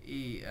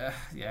 y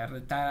ya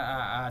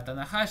retar a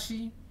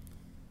Tanahashi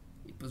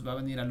y pues va a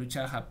venir a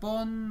luchar a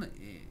Japón.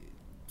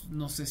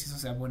 No sé si eso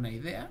sea buena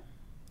idea,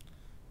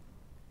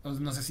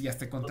 no sé si ya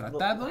esté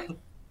contratado.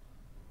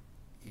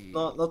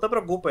 No te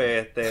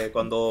preocupes,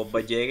 cuando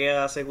llegue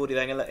a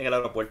seguridad en el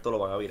aeropuerto lo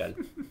van a virar.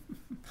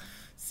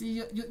 Sí,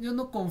 yo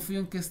no confío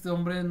en que este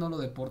hombre no lo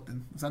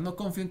deporten. O sea, no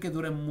confío en que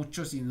dure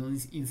mucho sin un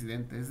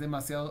incidente. Es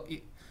demasiado...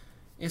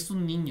 Es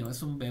un niño,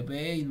 es un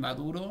bebé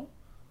inmaduro.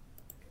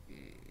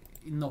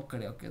 Y no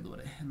creo que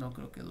dure,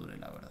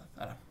 la verdad.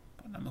 Ahora,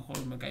 a lo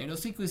mejor me cayó el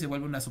hocico y se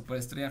vuelve una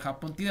superestrella en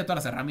Japón. Tiene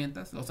todas las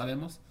herramientas, lo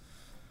sabemos.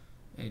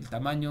 El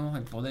tamaño,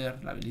 el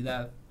poder, la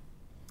habilidad.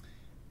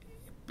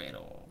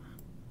 Pero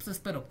pues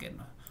espero que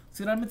no.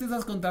 Si realmente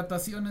esas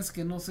contrataciones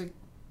que no sé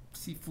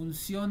si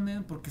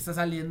funcionen, porque estás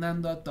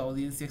alienando a tu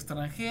audiencia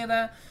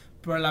extranjera,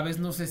 pero a la vez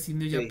no sé si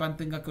New Japan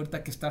tenga que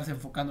ahorita que estarse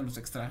enfocando en los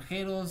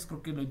extranjeros.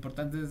 Creo que lo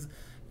importante es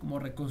como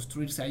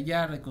reconstruirse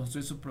allá,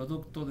 reconstruir su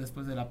producto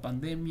después de la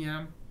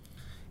pandemia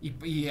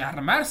y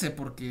armarse,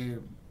 porque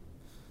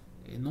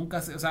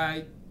nunca se, o sea,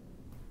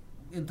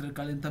 entre el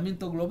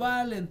calentamiento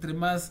global, entre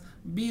más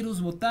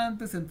virus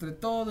mutantes, entre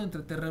todo,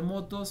 entre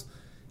terremotos,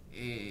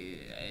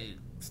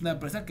 es una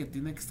empresa que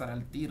tiene que estar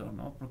al tiro,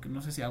 ¿no? Porque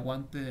no sé si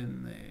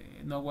aguanten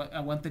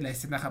la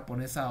escena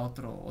japonesa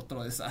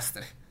otro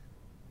desastre.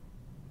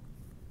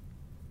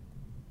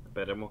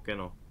 Esperemos que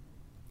no.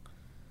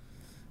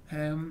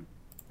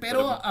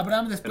 Pero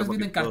Abraham, después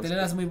vienen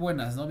carteleras muy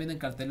buenas, ¿no? Vienen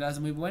carteleras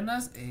muy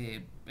buenas,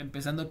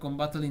 empezando con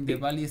Battle in the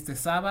Valley este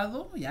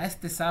sábado. Ya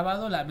este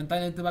sábado,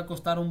 lamentablemente va a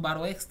costar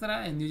 $1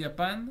 extra en New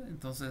Japan,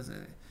 entonces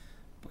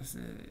pues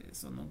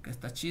eso nunca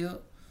está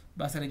chido.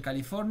 Va a ser en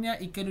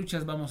California. ¿Y qué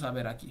luchas vamos a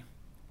ver aquí?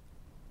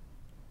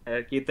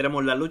 Aquí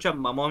tenemos la lucha,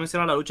 vamos a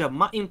mencionar la lucha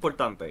más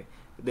importante.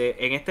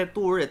 En este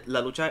tour,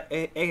 la lucha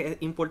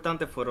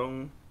importante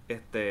fueron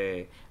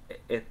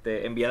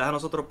enviadas a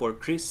nosotros por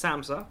Chris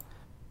Samsa,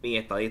 mi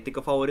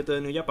estadístico favorito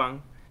de New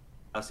Japan.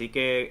 Así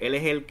que él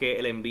es el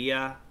que le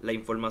envía la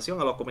información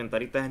a los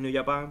comentaristas de New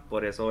Japan.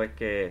 Por eso es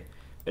que,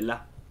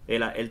 ¿verdad?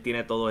 Él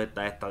tiene todas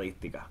estas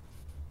estadísticas.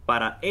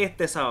 Para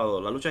este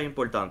sábado, la lucha es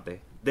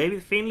importante.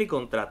 David Finlay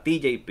contra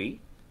TJP.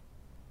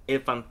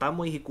 El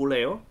Fantasma y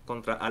Hikuleo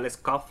contra Alex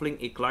Coughlin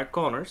y Clark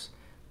Connors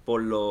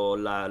por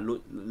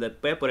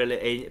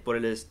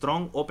el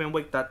Strong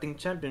Openweight Tag Team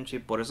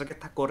Championship. Por eso es que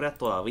estas correas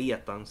todavía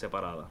están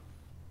separadas.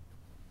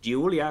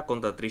 Giulia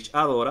contra Trish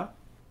Adora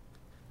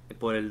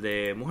por el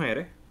de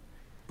mujeres.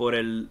 Por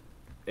el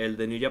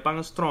de New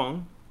Japan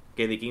Strong,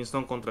 que de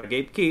Kingston contra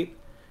Gabe Kidd.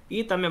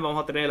 Y también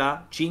vamos a tener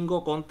a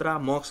Shingo contra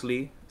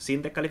Moxley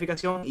sin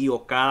descalificación y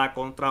Okada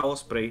contra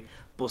Ospreay,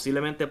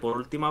 posiblemente por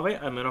última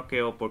vez, al menos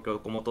que, porque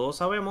como todos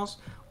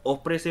sabemos,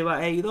 Ospreay se va a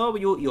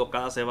AEW y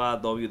Okada se va a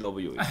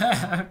WWE.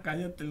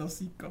 Cállate el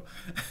hocico.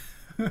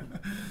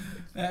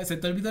 Se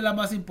te olvidó la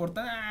más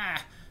importante.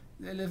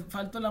 Le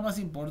faltó la más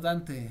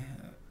importante.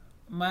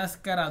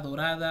 Máscara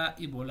Dorada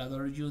y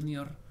Volador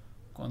Jr.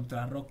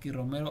 contra Rocky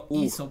Romero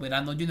y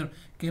Soberano Jr.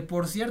 Que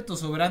por cierto,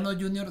 Soberano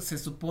Jr. se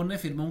supone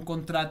firmó un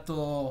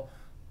contrato,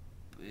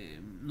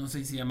 no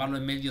sé si llamarlo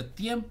en medio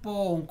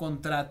tiempo, un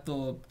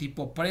contrato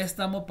tipo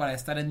préstamo para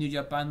estar en New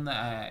Japan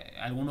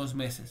algunos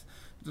meses.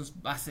 Entonces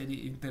va a ser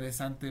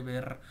interesante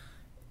ver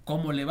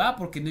cómo le va,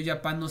 porque New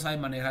Japan no sabe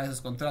manejar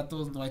esos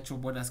contratos, no ha hecho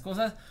buenas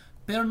cosas,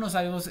 pero no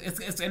sabemos,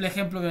 el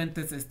ejemplo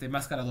obviamente es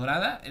Máscara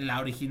Dorada, la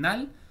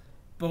original,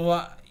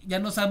 pero ya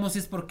no sabemos si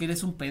es porque él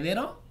es un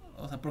pedero,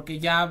 o sea, porque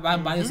ya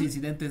van varios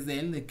incidentes de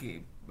él, de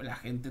que la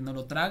gente no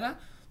lo traga.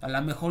 A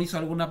lo mejor hizo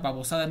alguna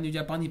babosada en New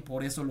Japan y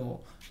por eso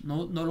no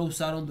lo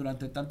usaron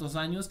durante tantos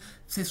años.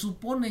 Se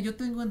supone, yo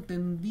tengo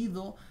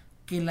entendido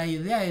que la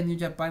idea de New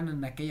Japan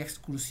en aquella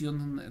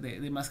excursión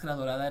de Máscara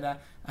Dorada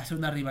era hacer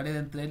una rivalidad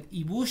entre él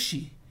y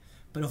Bushi.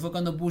 Pero fue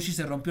cuando Bushi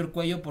se rompió el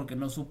cuello porque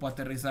no supo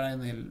aterrizar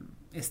en el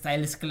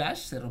Styles Clash,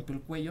 se rompió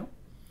el cuello.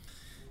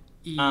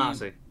 Sí.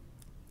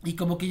 Y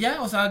como que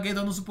ya, o sea,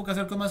 Gedo no supo qué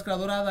hacer con Máscara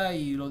Dorada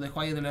y lo dejó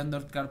ahí del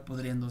undercard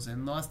pudriéndose,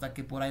 ¿no? Hasta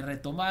que por ahí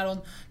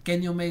retomaron.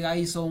 Kenny Omega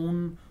hizo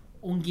un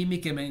un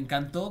gimmick que me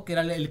encantó, que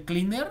era el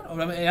cleaner.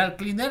 Era el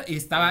cleaner y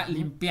estaba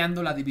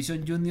limpiando la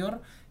división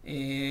junior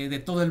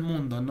de todo el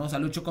mundo, ¿no? O sea,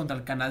 luchó contra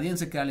el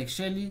canadiense, que era Alex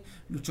Shelley,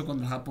 luchó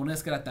contra el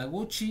japonés, que era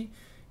Taguchi,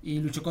 y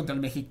luchó contra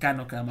el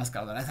mexicano, que era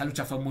Máscara Dorada. Esa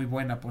lucha fue muy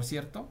buena, por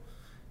cierto.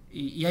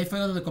 Y ahí fue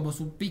donde como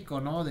su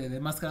pico, ¿no? De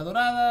Máscara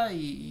Dorada,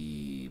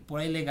 y por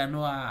ahí le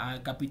ganó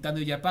al capitán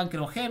de Japan, que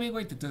era un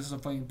heavyweight, entonces eso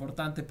fue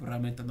importante, pero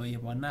realmente no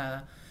llevó a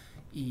nada.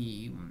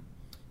 Y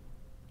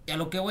a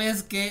lo que voy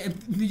es que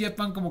New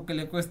Japan como que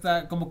le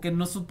cuesta, como que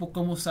no supo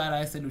cómo usar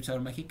a ese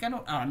luchador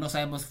mexicano. Ahora no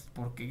sabemos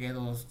por qué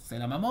Gedo se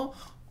la mamó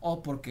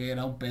o porque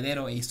era un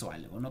pedero e hizo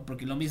algo, ¿no?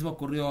 Porque lo mismo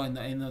ocurrió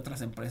en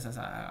otras empresas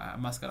a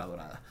Máscara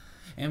Dorada.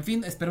 En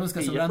fin, esperemos que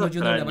a Soberano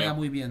Junior le vaya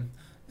muy bien.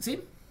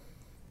 ¿Sí?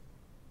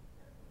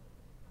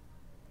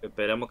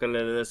 Esperemos que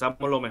le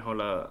deseamos lo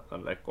mejor a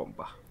la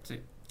compa.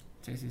 Sí.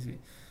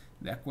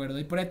 De acuerdo.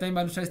 Y por ahí también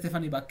va a luchar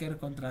Stephanie Baker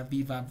contra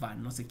Viva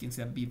Van. No sé quién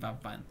sea Viva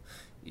Van.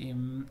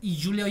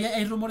 Y Julia, oye,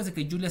 hay rumores de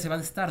que Julia se va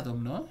de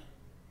Stardom, ¿no?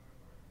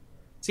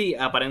 Sí,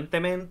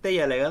 aparentemente y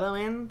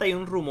alegadamente hay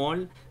un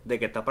rumor de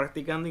que está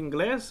practicando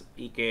inglés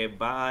y que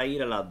va a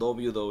ir a la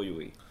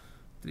WWE.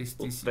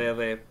 Tristísimo.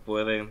 Ustedes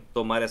pueden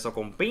tomar eso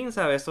con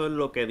pinzas, eso es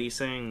lo que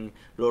dicen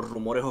los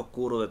rumores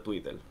oscuros de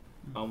Twitter.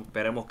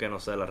 Esperemos que no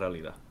sea la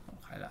realidad.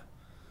 Ojalá.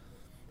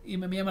 Y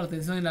me llama la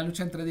atención en la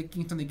lucha entre Eddie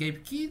Kingston y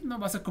Gabe Kidd, ¿no?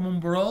 Va a ser como un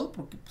brawl,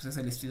 porque pues es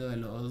el estilo de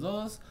los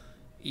dos.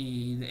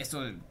 Y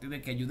esto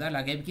tiene que ayudar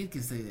a Gabe Kidd,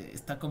 que se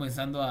está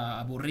comenzando a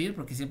aburrir,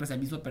 porque siempre es el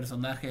mismo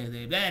personaje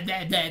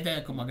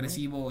de como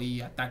agresivo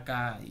y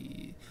ataca.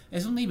 Y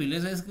es un nivel,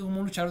 es como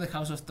un luchador de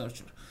House of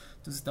Torture.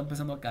 Entonces está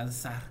empezando a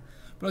cansar.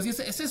 Pero sí,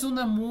 ese es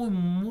una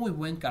muy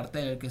buen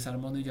cartel el que se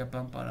armó New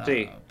Japan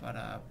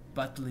para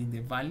Battle in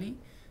the Valley.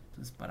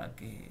 Entonces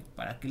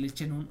para que le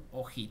echen un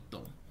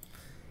ojito.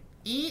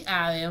 Y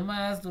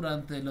además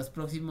durante las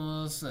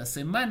próximas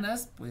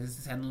semanas pues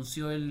se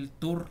anunció el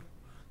tour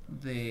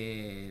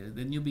de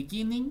New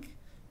Beginning,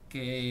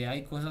 que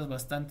hay cosas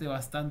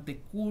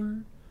bastante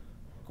cool,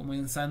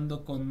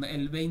 comenzando con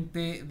el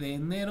 20 de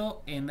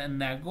enero en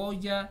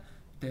Nagoya.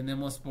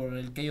 Tenemos por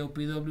el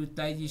KOPW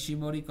Taiji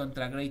Shimori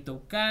contra Great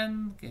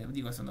Okan, que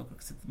digo, eso no creo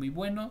que sea muy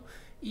bueno.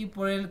 Y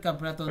por el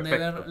campeonato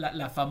Never,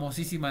 la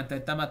famosísima entre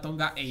Tama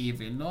Tonga e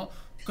Evil, ¿no?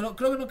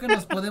 Creo que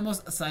nos podemos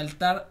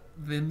saltar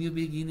de New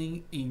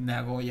Beginning y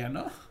Nagoya,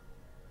 ¿no?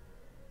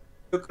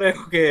 Yo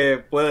creo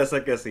que puede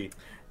ser que sí.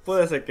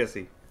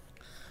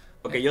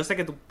 Porque yo sé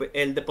que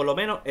por lo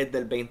menos el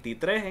del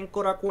 23 en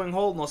Korakuen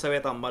Hall no se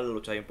ve tan mal la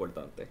lucha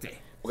importante. Sí.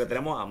 Porque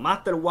tenemos a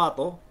Master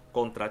Wato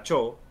contra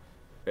Cho,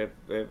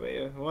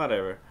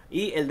 whatever.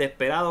 Y el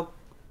desesperado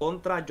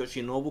contra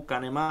Yoshinobu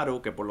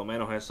Kanemaru, que por lo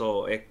menos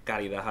eso es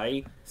calidad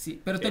ahí. Sí,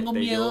 pero tengo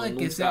miedo de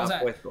que sea, o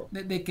sea,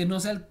 de que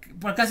no sea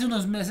por casi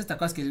unos meses, ¿te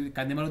acuerdas que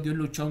Kanemaru dio un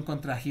luchón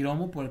contra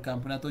Hiromu por el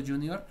campeonato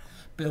junior?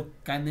 Pero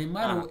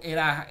Kanemaru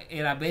era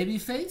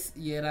babyface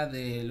y era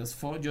de los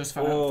Four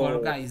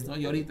Guys, ¿no?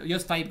 Y ahorita,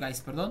 Just Five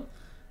Guys, perdón.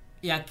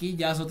 Y aquí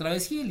ya es otra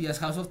vez heel, ya es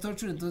House of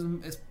Torture,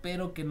 entonces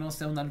espero que no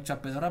sea una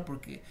lucha pedora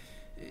porque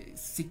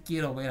sí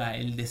quiero ver a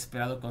el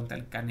desesperado contra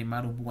el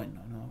Kanemaru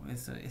bueno, ¿no?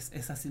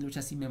 Esa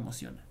lucha sí me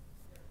emociona.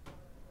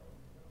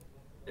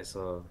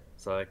 Eso,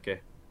 ¿sabes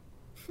qué?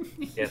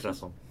 Tienes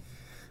razón.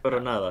 Pero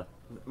nada,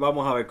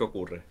 vamos a ver qué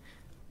ocurre.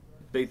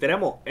 Y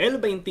tenemos el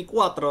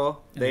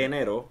 24 de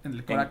enero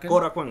en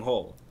Korakuen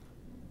Hall.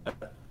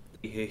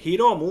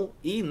 Hiromu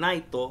y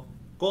Naito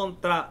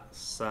contra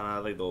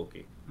Sanada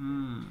Doki.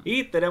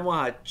 Y tenemos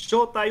a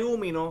Shota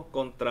Umino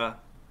contra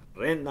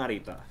Ren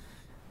Narita.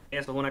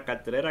 Eso es una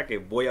cartelera que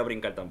voy a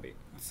brincar también.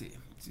 Sí.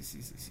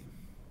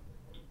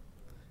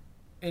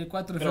 El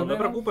 4 de Pero febrero. no te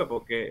preocupes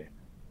porque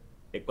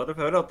el 4 de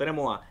febrero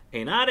tenemos a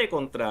Henare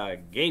contra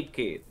Gabe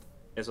Kidd.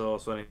 Eso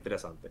suena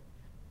interesante.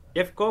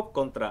 Jeff Cobb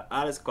contra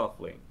Alex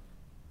Coughlin.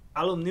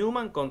 Alan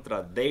Newman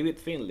contra David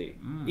Finlay.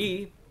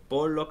 Y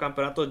por los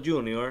campeonatos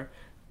junior,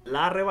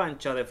 la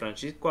revancha de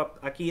Francisco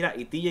Akira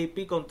y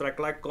TJP contra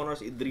Clark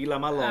Connors y Drilla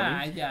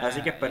Maloney.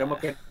 Así que esperemos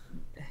que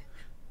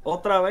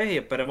otra vez y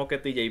esperemos que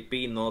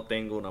TJP no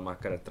tenga una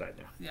máscara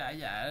extraña.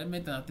 Ya,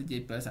 metan a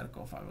TJP al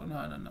sarcófago.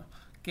 No.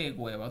 Qué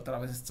hueva, otra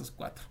vez estos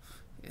cuatro.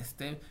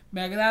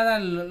 Me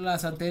agradan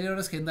las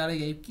anteriores, Henare y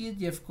Gabe Kidd,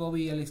 Jeff Cobb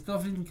y Alex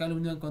Coughlin,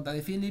 Callum Newman contra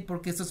The Finlay,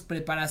 porque esto es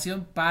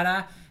preparación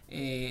para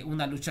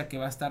una lucha que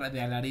va a estar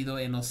de alarido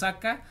en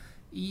Osaka.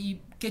 Y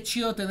qué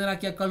chido tener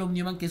aquí a Callum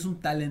Newman, que es un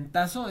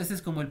talentazo. Este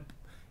es como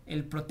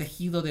el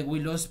protegido de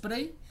Will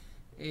Ospreay.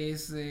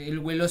 Es el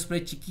Will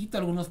Ospreay chiquito,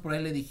 algunos por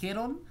ahí le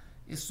dijeron.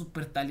 Es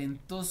súper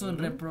talentoso, en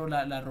Repro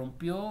la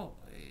rompió.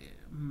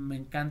 Me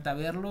encanta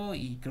verlo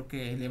y creo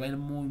que le va a ir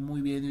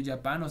muy bien New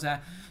Japan. O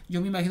sea,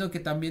 yo me imagino que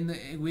también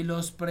Will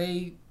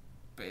Ospreay,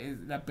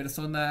 la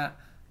persona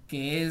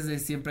que es de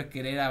siempre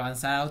querer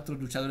avanzar a otros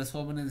luchadores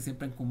jóvenes, de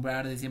siempre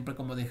encumbrar, de siempre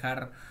como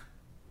dejar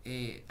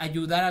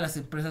ayudar a las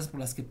empresas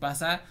por las que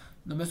pasa.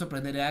 No me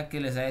sorprendería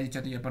que les haya dicho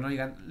a New Japan,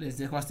 oigan, les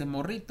dejo a este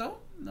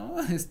morrito, ¿no?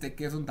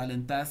 Que es un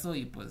talentazo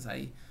y pues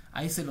ahí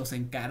se los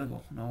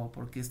encargo, ¿no?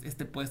 Porque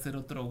puede ser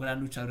otro gran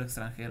luchador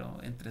extranjero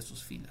entre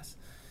sus filas.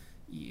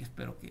 Y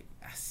espero que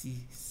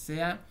así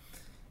sea.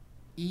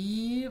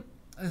 Y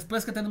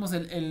después que tenemos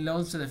el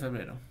 11 de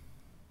febrero.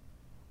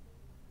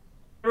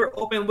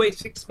 Openweight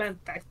Six-Man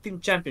Tag Team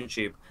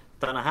Championship.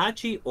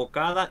 Tanahashi,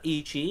 Okada y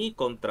Ishii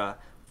contra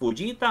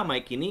Fujita,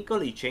 Mikey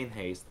Nicole y Shane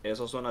Haste.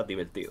 Eso suena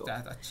divertido.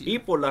 Está chido. Y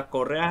por las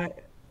correas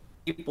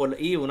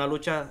y una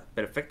lucha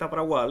perfecta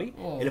para Wally,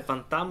 el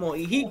Fantasma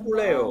y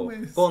Hikuleo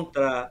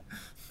contra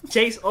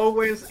Chase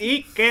Owens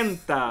y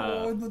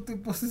Kenta. Oh, no te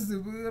pases de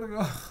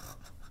verga.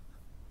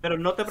 Pero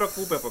no te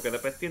preocupes porque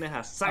después tienes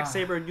a Zack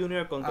Sabre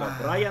Jr. contra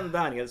Bryan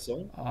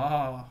Danielson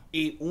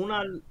y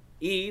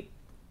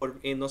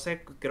no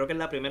sé, creo que es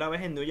la primera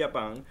vez en New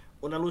Japan,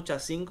 una lucha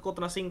 5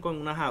 contra 5 en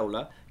una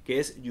jaula, que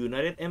es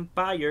United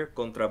Empire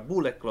contra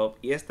Bullet Club,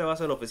 y este va a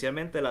ser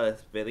oficialmente la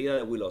despedida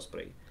de Will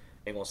Ospreay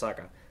en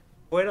Osaka.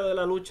 Fuera de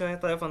la lucha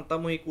esta de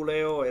Fantasma y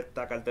Culeo,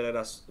 esta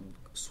cartelera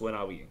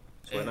suena bien.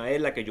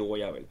 Es la que yo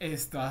voy a ver.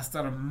 Esta va a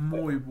estar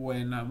muy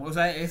buena. O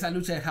sea, esa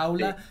lucha de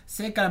jaula.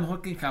 Sé que a lo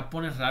mejor que en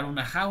Japón es raro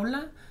una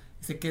jaula.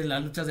 Sé que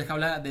las luchas de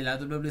jaula de la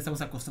WWE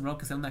estamos acostumbrados a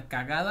que sea una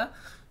cagada.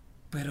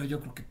 Pero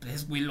yo creo que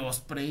es Will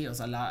Ospreay. O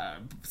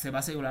sea, se va a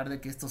asegurar de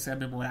que esto sea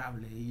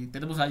memorable. Y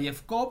tenemos a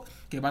Jeff Cobb,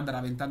 que va a andar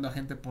aventando a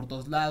gente por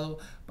todos lados.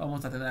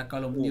 Vamos a tener a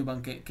Callum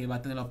Newman, que va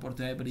a tener la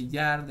oportunidad de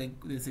brillar,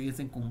 de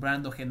seguirse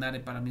encumbrando. Genare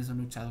para mí es un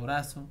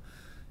luchadorazo.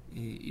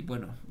 Y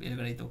bueno, el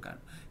Great Khan.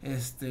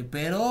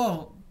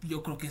 Pero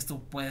yo creo que esto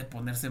puede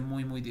ponerse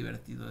muy muy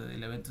divertido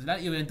el evento.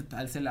 Y obviamente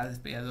al ser la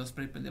despedida de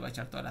Ospreay, pues le va a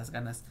echar todas las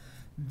ganas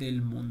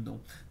del mundo.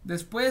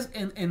 Después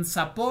en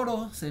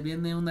Sapporo se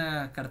viene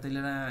una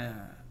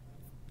cartelera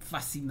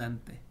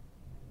fascinante.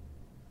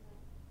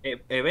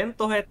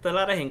 Eventos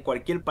estelares en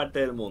cualquier parte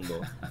del mundo.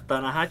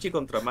 Tanahashi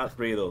contra Matt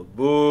Riddle.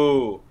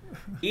 ¡Boo!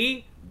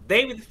 Y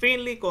David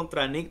Finlay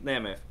contra Nick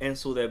Nemeth en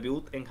su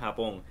debut en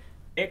Japón.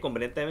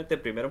 Convenientemente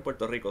primero en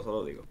Puerto Rico,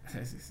 solo digo.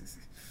 Sí.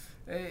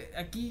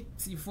 Aquí,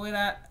 si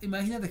fuera,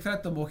 imagínate que fuera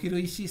Tomohiro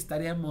Ishii,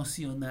 estaría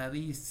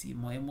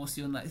emocionadísimo.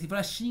 Si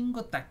fuera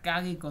Shingo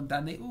Takagi contra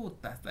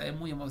estaría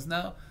muy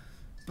emocionado.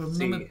 Pero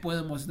no me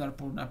puedo emocionar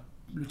por una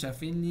lucha de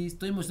Finlay.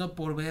 Estoy emocionado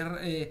por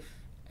ver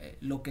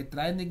lo que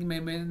trae Nick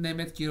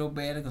Nemeth. Quiero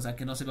ver, o sea,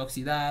 que no se vea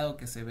oxidado,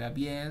 que se vea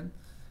bien.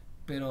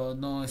 Pero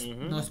no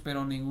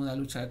espero ninguna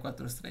lucha de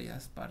 4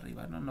 estrellas para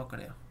arriba, no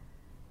creo.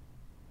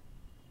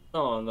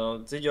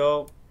 No, sí,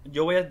 yo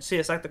voy a, sí,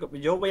 exacto,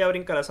 yo voy a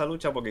brincar esa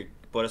lucha porque,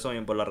 por eso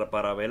mismo,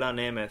 para ver a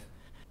Nemeth,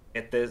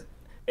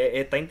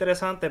 está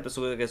interesante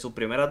que sus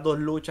primeras 2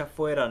 luchas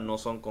fuera no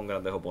son con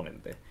grandes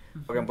oponentes,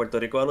 porque en Puerto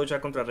Rico va a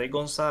luchar contra Rey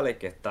González,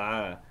 que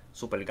está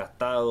súper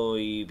gastado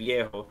y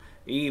viejo,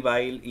 y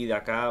de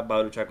acá va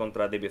a luchar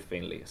contra David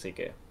Finlay, así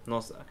que,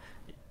 no sé,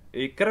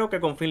 y creo que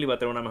con Finlay va a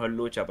tener una mejor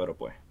lucha, pero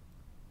pues.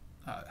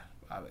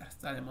 A ver,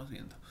 estaremos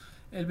viendo.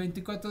 El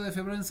 24 de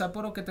febrero en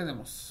Sapporo, ¿qué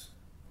tenemos?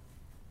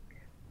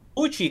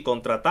 Uchi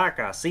contra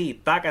Taka,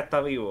 sí, Taka está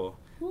vivo.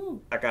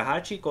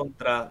 Takahashi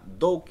contra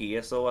Doki,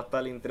 eso va a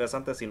estar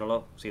interesante si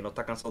no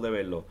está cansado de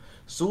verlo.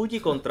 Tsuji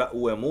contra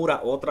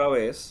Uemura otra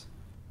vez.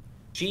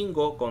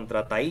 Shingo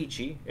contra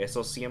Taichi,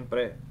 eso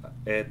siempre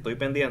estoy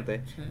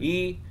pendiente. Sí.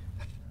 Y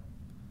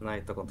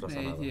Naito contra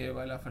Sanada. Me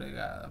lleva la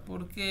fregada.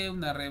 ¿Por qué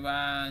una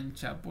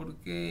revancha? ¿Por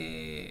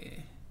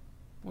qué?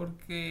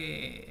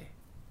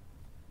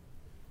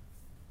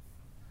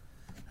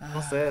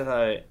 No sé,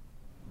 ¿sabes?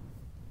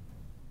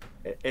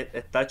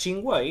 Está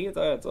chingo ahí,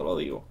 te lo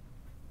digo.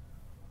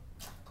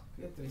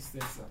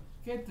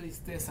 Qué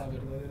tristeza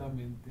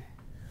verdaderamente.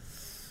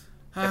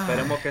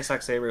 Esperemos que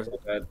Zack Sabre se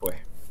cae después.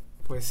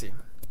 Pues sí.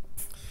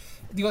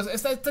 Digo,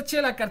 está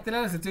chida la cartera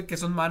en el sentido que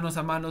son manos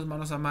a manos,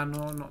 no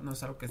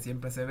es algo que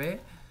siempre se ve.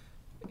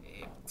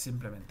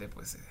 Simplemente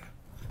pues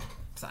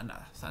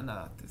Sanada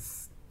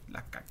es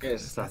la caca.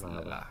 Es la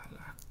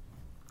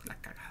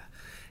cagada.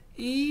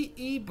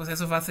 Y pues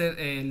eso va a ser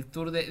el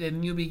tour de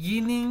New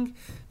Beginning.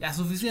 Ya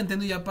suficiente en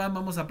New Japan.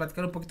 Vamos a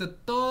platicar un poquito de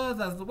todas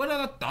las. Bueno,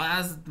 no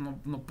todas,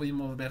 no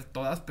pudimos ver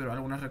todas, pero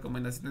algunas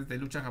recomendaciones de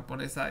lucha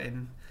japonesa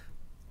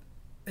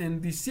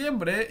en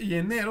diciembre y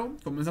enero.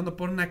 Comenzando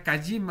por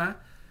Nakajima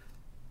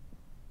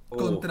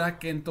contra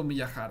Kento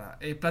Miyahara.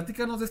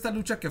 Platícanos de esta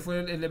lucha que fue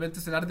el evento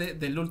estelar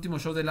del último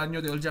show del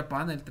año de All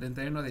Japan, el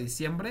 31 de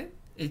diciembre.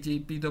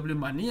 AJPW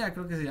Mania,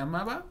 creo que se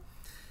llamaba.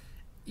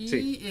 Y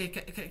sí.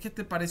 ¿Qué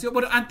te pareció?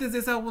 Bueno, antes de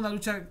esa hubo una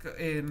lucha.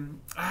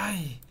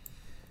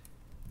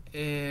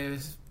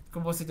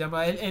 ¿Cómo se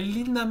llama? El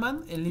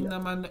Lindaman. El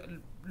Lindaman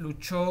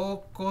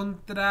luchó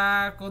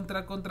contra.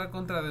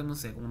 De un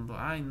segundo.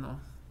 Ay, no.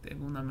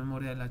 Tengo una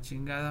memoria de la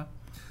chingada.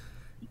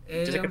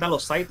 Yo sé que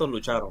los Saitos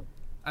lucharon.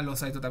 A los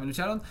Saito también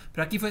lucharon,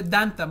 pero aquí fue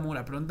Dan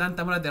Tamura. Pero Dan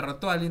Tamura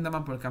derrotó a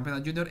Lindaman por el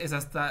campeonato junior.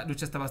 Esa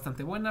lucha está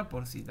bastante buena,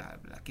 por si la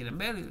quieren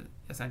ver.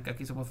 Ya saben que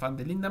aquí somos fan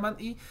de Lindaman.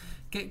 ¿Y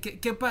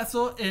qué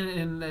pasó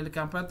en el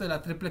campeonato de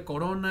la triple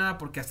corona?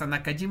 Porque hasta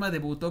Nakajima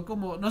debutó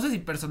como, no sé si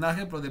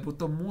personaje, pero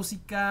debutó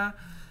música.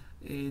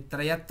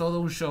 Traía todo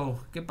un show.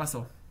 ¿Qué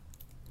pasó?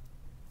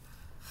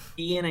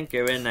 Tienen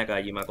que ver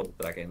Nakajima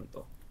contra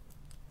Kento.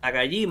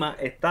 Nakajima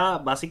está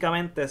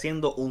básicamente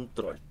siendo un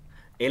troll.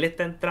 Él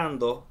está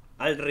entrando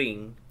al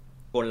ring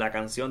con la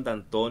canción de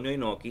Antonio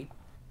Inoki,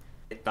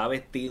 está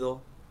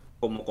vestido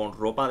como con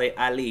ropa de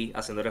Ali,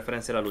 haciendo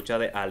referencia a la lucha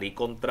de Ali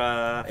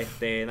contra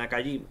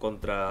Nakajima,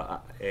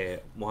 contra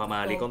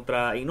Muhammad Ali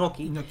contra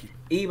Inoki.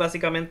 Y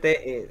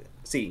básicamente,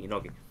 sí,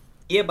 Inoki.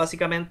 Y es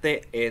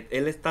básicamente,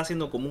 él está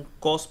haciendo como un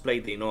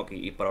cosplay de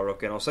Inoki. Y para los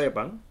que no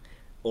sepan,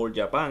 All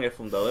Japan, el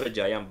fundador es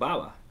Giant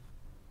Baba.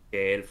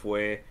 Que él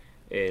fue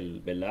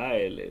 ¿verdad?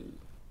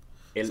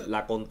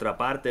 La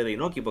contraparte de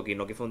Inoki, porque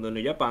Inoki fundó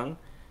New Japan,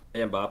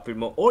 Giant Baba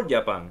firmó All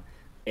Japan.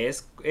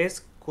 Es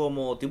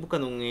como, estoy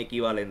buscando un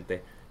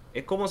equivalente.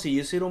 Es como si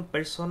yo hiciera un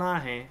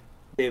personaje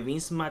de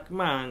Vince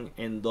McMahon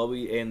en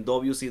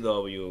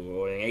WCW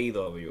o en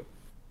AEW.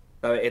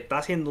 ¿Sabes? Está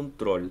haciendo un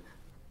troll.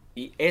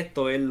 Y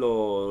esto es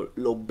lo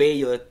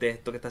bello de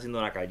esto que está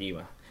haciendo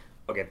Nakajima.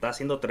 Porque está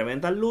haciendo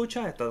tremendas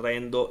luchas, está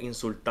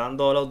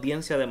insultando a la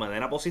audiencia de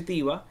manera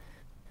positiva,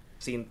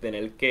 sin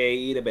tener que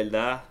ir,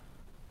 ¿verdad?,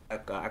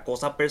 a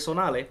cosas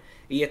personales.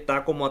 Y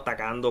está como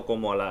atacando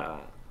como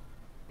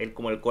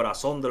como el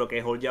corazón de lo que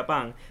es All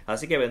Japan.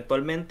 Así que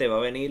eventualmente va a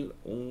venir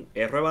un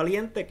héroe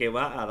valiente que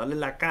va a darle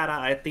la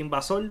cara a este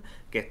invasor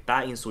que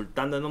está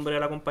insultando el nombre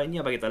de la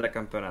compañía para quitarle el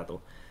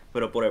campeonato.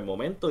 Pero por el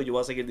momento yo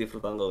voy a seguir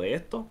disfrutando de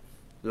esto.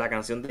 La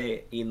canción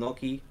de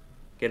Inoki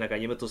que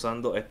Nakajima está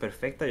usando es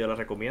perfecta, yo la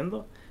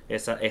recomiendo.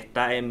 Esa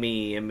está en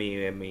mi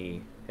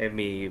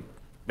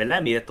 ¿verdad?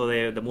 En mi esto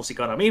de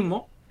música ahora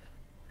mismo.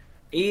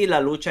 Y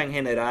la lucha en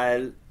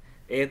general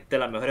es de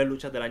las mejores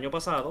luchas del año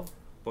pasado,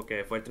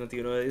 porque fue el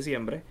 31 de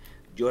diciembre.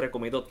 Yo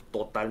recomiendo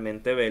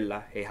totalmente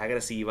verla. Es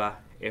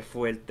agresiva, es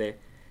fuerte,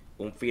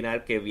 un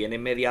final que viene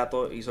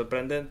inmediato y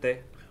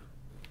sorprendente.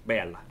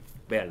 Véanla.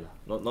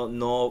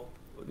 No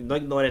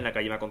ignoren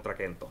Nakajima contra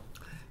Kento.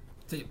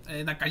 Sí,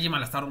 Nakajima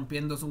la está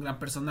rompiendo, es un gran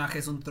personaje,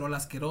 es un troll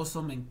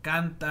asqueroso, me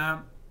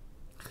encanta.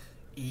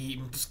 Y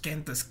pues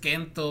Kento es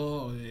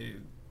Kento.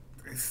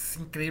 Es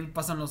increíble,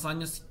 pasan los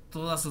años y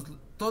todos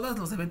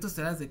los eventos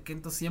estelares de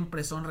Kento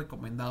siempre son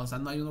recomendados. O sea,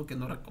 no hay uno que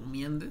no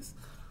recomiendes.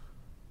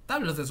 Tal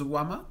vez los de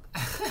Suwama.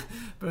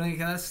 Pero en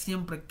general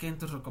siempre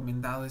Kento es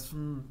recomendado. Es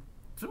uno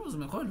de los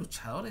mejores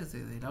luchadores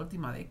de la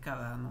última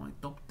década, ¿no?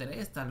 Top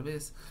 3 tal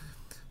vez.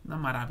 Una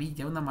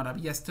maravilla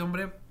este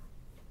hombre.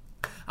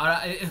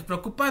 Ahora, es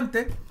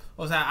preocupante.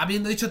 O sea,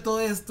 habiendo dicho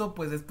todo esto,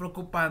 pues es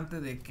preocupante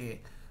de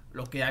que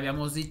lo que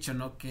habíamos dicho,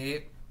 ¿no?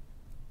 Que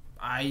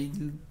hay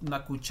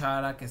una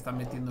cuchara que está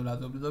metiendo la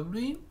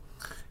WWE.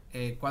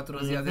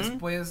 4 días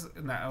después,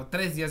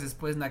 3 días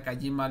después,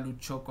 Nakajima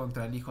luchó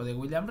contra el hijo de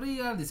William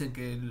Regal. Dicen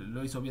que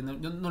lo hizo bien.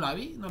 Yo no la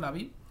vi.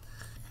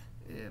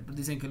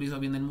 Dicen que lo hizo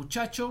bien el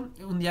muchacho.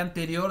 Un día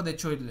anterior, de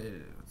hecho,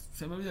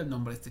 se me olvidó el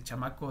nombre, este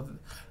chamaco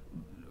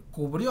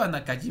cubrió a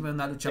Nakajima en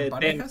una lucha en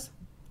parejas.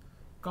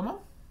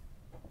 ¿Cómo?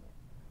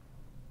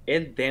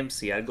 Es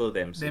Dempsey, algo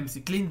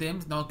Dempsey. Clint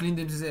Dempsey. No, Clint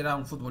Dempsey era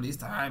un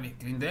futbolista. Ay,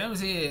 Clint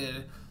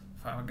Dempsey,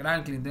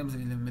 gran Clint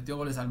Dempsey, le metió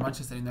goles al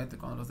Manchester United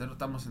cuando los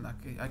derrotamos en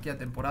aquella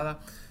temporada.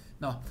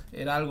 No,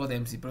 era algo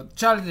Dempsey, pero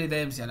Charlie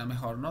Dempsey a lo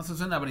mejor, ¿no? Eso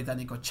suena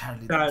británico,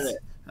 Charlie Dempsey,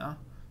 ¿no?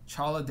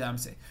 Charlie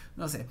Dempsey,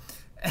 no sé.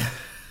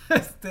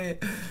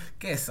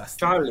 ¿Qué es esto?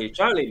 Charlie,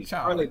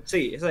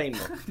 sí, ese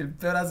mismo. El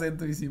peor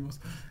acento hicimos.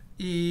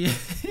 Y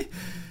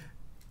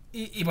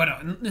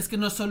bueno, es que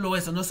no es solo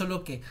eso,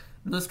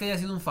 no es que haya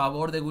sido un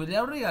favor de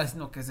William Regal,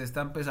 sino que se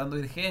está empezando a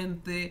ir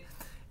gente.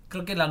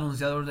 Creo que el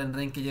anunciador del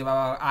ring que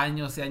llevaba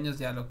años y años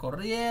ya lo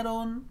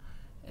corrieron.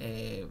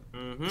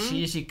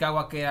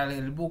 Ishikawa, que era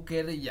el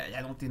booker,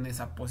 ya no tiene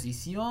esa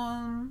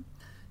posición.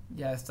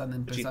 Ya están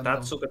empezando.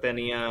 Shitatsu, que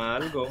tenía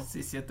algo.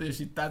 Sí, cierto,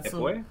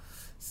 Shitatsu.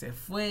 Se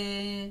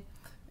fue.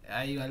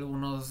 Hay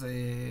algunos.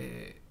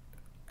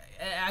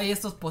 Hay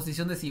estas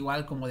posiciones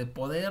igual como de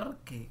poder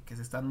que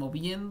se están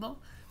moviendo.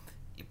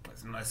 Y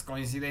pues no es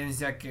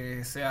coincidencia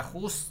que sea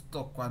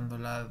justo cuando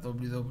la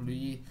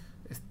WWE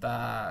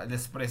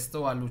les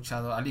prestó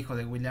al hijo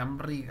de William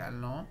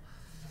Regal, ¿no?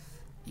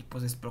 Y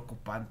pues es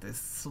preocupante, es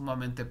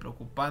sumamente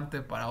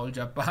preocupante para All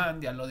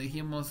Japan. Ya lo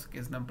dijimos, que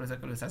es una empresa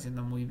que lo está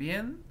haciendo muy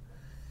bien.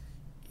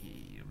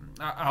 Y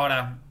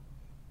ahora,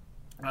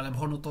 a lo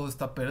mejor no todo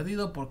está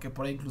perdido, porque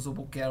por ahí incluso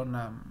buquearon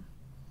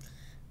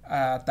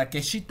a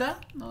Takeshita,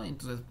 ¿no?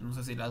 Entonces no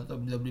sé si la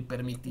WWE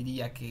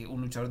permitiría que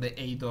un luchador de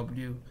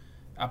AEW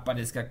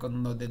aparezca con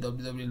uno de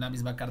WWE en la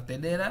misma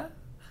cartelera.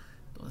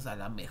 Entonces a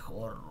lo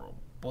mejor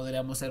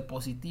podríamos ser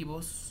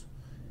positivos,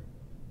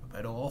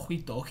 pero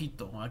ojito,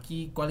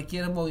 aquí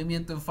cualquier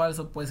movimiento en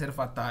falso puede ser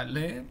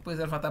fatal, puede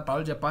ser fatal para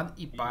All Japan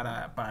y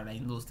para la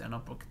industria,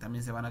 ¿no? Porque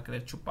también se van a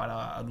querer chupar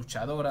a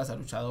luchadoras, a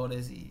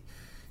luchadores, y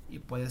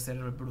puede ser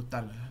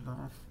brutal,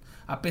 ¿no?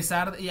 A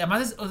pesar, y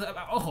además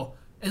ojo,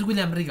 es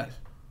William Regal.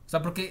 O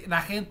sea, porque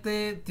la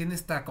gente tiene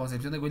esta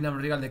concepción de William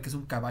Regal de que es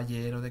un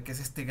caballero, de que es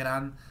este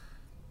gran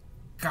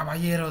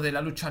caballero de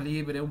la lucha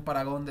libre, un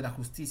paragón de la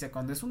justicia,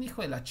 cuando es un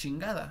hijo de la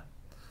chingada.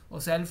 O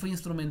sea, él fue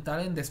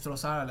instrumental en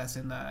destrozar a la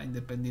escena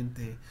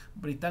independiente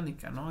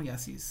británica, ¿no? Y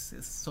así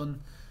son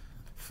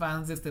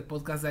fans de este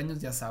podcast de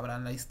años, ya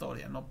sabrán la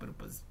historia, ¿no? Pero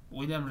pues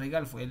William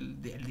Regal fue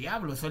el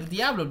diablo,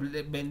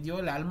 le vendió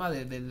el alma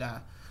de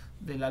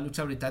la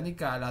lucha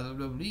británica a la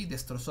WWE,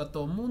 destrozó a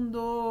todo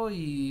mundo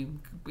y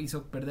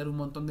hizo perder un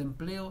montón de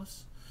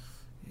empleos.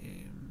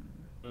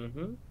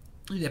 Ujú.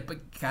 Y de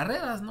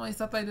carreras, ¿no? Ahí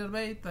está Tyler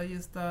Bate, ahí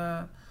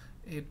está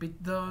Pete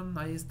Dunne,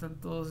 ahí están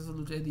todos esos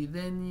luchadores, Eddie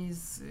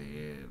Dennis,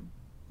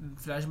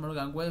 Flash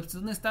Morgan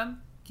Webster, ¿dónde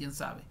están? ¿Quién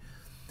sabe?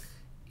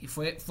 Y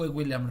fue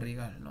William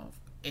Regal, ¿no?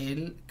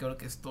 Él creo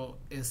que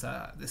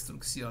esa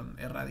destrucción,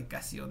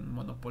 erradicación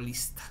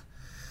monopolista.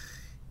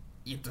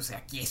 Y entonces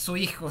aquí su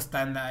hijo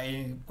está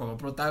ahí como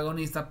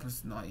protagonista,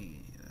 pues no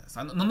hay... O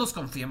sea, no nos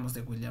confiemos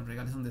de William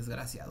Regal, es un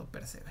desgraciado,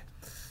 percebe.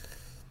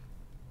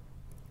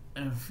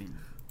 En fin.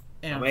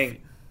 Amén.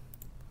 Fin.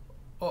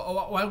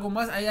 O algo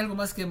más, ¿hay algo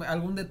más que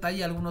algún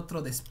detalle, algún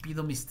otro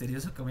despido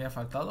misterioso que me haya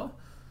faltado?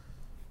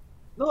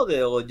 No,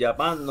 de All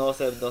Japan no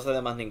sé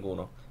de más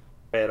ninguno.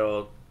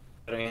 Pero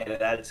en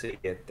general sí,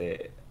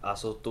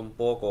 asusta un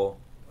poco.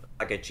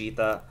 La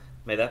quechita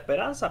me da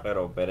esperanza,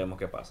 pero veremos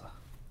qué pasa.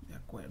 De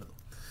acuerdo.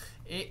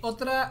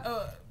 Otro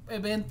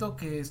evento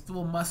que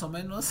estuvo más o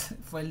menos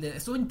fue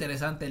estuvo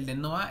interesante, el de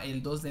Noah,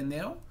 el 2 de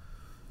enero.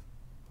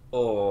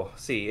 Oh,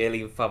 sí, el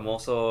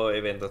infamoso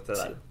evento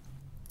estelar.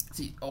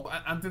 Sí,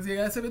 antes de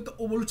llegar a ese evento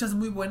hubo luchas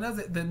muy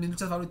buenas. De mis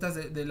luchas favoritas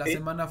de la Sí.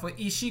 semana fue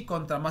Ishii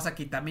contra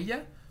Masaki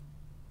Tamilla.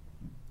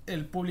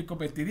 El público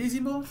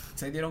metidísimo,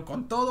 se dieron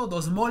con todo,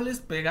 dos moles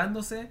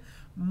pegándose,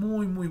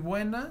 muy muy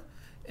buena.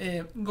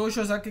 Go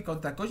Shozaki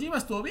contra Kojima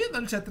estuvo bien, la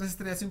lucha 3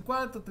 estrellas y un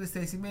cuarto, 3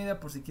 estrellas y media,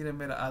 por si quieren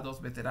ver a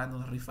dos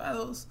veteranos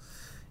rifados.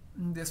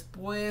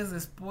 Después,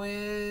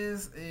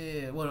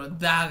 bueno,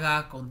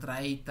 Daga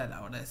contra Eita, la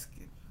verdad es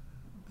que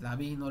la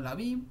vi, no la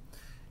vi.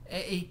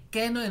 Y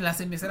Keno en la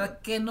semiesfera,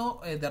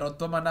 Keno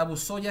derrotó a Manabu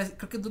Soya.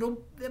 Creo que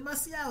duró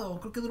demasiado,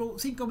 creo que duró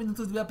 5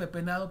 minutos de vida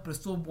pepenado, pero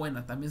estuvo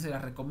buena, también se la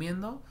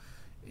recomiendo.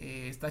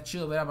 Está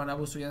chido ver a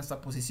Manabu Soya en esta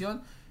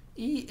posición.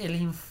 Y el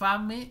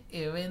infame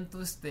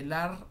evento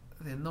estelar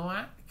de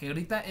Noah, que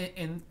ahorita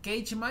en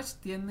Cage Match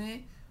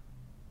tiene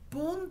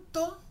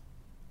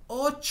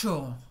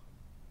 .8.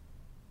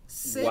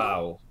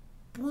 Wow.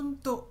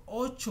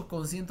 0.8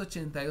 con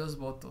 182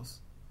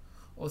 votos.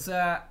 O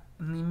sea,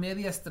 ni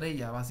media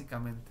estrella,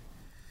 básicamente.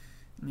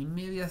 Ni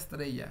media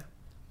estrella.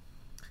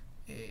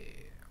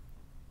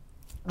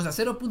 O sea,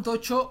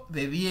 0.8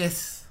 de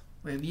 10.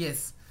 De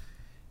 10.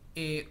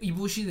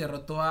 Ibushi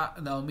derrotó a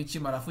Naomichi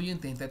Marufuji en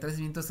 33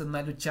 minutos en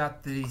una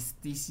lucha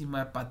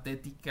tristísima,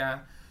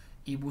 patética.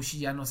 Ibushi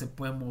ya no se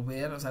puede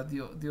mover, o sea,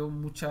 dio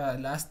mucha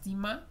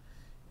lástima.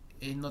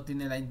 No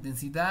tiene la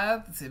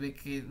intensidad, se ve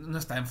que no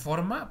está en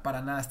forma,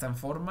 para nada está en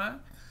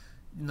forma.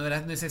 No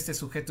es este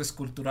sujeto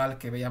escultural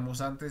que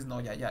veíamos antes,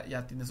 no,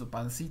 ya tiene su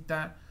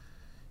pancita.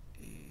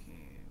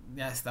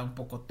 Ya está un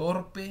poco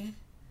torpe.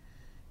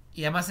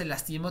 Y además se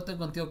lastimó, tengo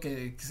contigo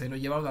que se lo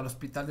llevaron al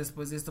hospital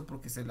después de esto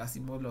porque se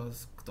lastimó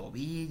los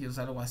tobillos,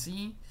 algo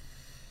así.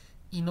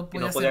 Y no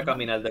podía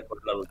caminar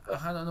después de la lucha.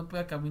 Ajá, no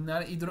podía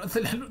caminar. Y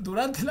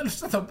durante la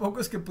lucha tampoco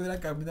es que pudiera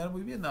caminar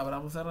muy bien.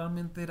 Abraham, o sea,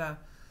 realmente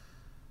era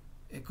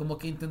como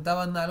que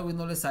intentaban algo y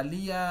no le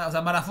salía. O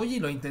sea, Marufuji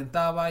lo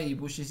intentaba y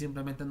Bushi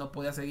simplemente no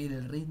podía seguir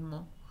el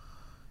ritmo.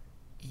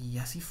 Y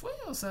así fue,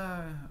 o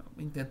sea,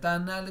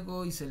 intentaban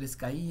algo y se les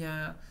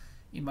caía.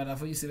 Y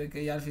Marufuji se ve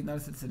que ya al final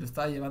se lo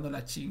estaba llevando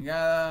la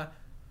chingada.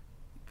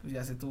 Pues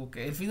ya se tuvo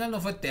que... El final no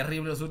fue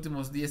terrible, los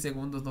últimos 10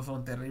 segundos no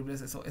fueron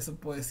terribles, eso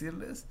puedo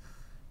decirles.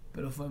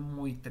 Pero fue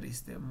muy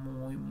triste,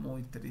 muy,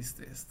 muy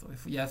triste esto.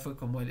 Ya fue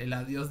como el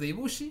adiós de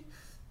Ibushi.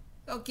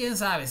 O quién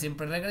sabe,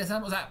 siempre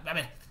regresamos. O sea, a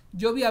ver,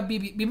 yo vi a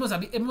Bibi,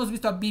 hemos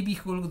visto a Bibi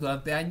Hulk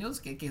durante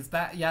años, que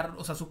está ya,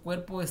 o sea, su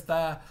cuerpo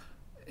está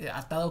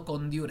atado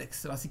con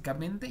Durex,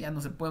 básicamente, ya no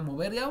se puede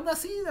mover. Y aún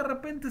así, de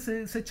repente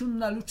se echa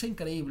una lucha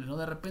increíble, ¿no?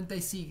 De repente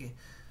ahí sigue.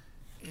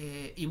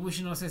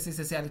 Ibushi no sé si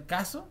ese sea el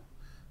caso,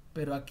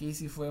 pero aquí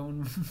sí fue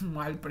un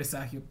mal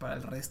presagio para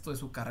el resto de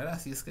su carrera,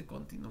 si es que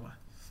continúa.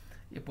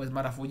 Y pues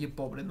Marufuji,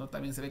 pobre, ¿no?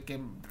 También se ve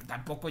que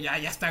tampoco ya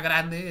está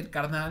grande el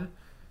carnal.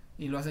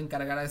 Y lo hacen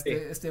cargar a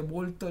este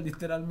bulto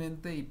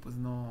literalmente. Y pues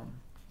no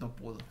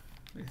pudo.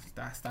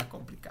 Está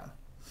complicado.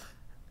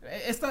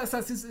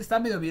 Está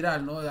medio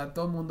viral, ¿no? A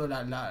todo el mundo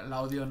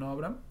la odió, ¿no,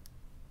 Abraham?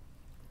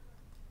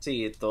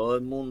 Sí, todo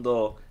el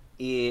mundo.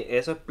 Y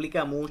eso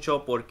explica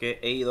mucho porque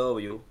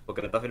AEW,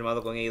 porque no está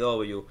firmado con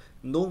AEW,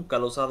 nunca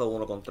lo ha usado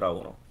uno contra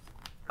uno.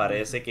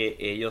 Parece que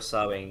ellos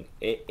saben.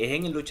 Es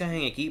en luchas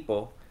en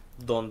equipo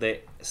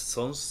donde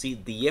son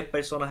 10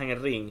 personas en el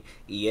ring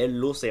y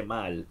él luce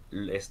mal,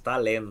 está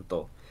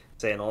lento.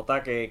 Se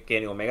nota que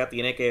Kenny Omega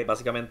tiene que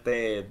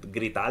básicamente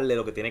gritarle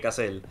lo que tiene que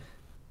hacer.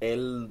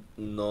 Él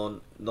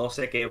no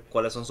sé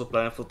cuáles son sus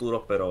planes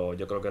futuros, pero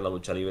yo creo que la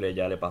lucha libre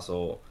ya le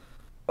pasó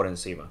por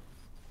encima.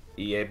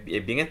 Y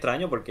es bien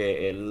extraño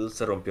porque él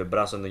se rompió el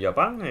brazo en New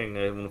Japan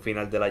en un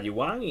final de la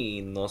G1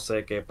 y no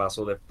sé qué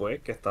pasó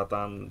después que está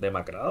tan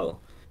demacrado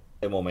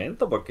de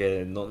momento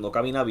porque no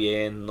camina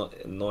bien,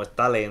 no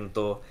está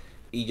lento.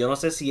 Y yo no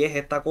sé si es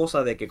esta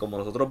cosa de que como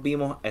nosotros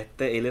vimos,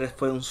 él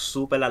fue un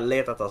super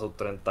atleta hasta sus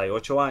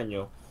 38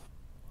 años.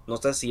 No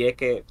sé si es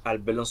que al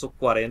verlo en sus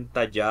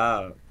 40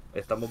 ya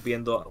estamos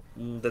viendo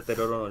un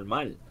deterioro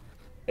normal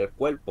del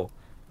cuerpo.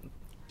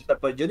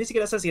 Pues yo ni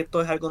siquiera sé si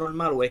esto es algo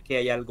normal o es que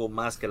hay algo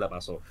más que le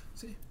pasó.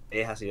 Sí.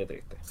 Es así de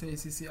triste.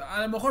 Sí.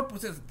 A lo mejor,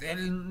 pues,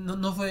 él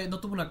no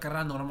tuvo una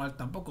carrera normal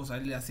tampoco. O sea,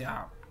 él le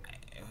hacía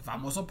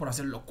famoso por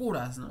hacer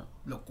locuras, ¿no?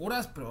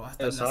 Locuras, pero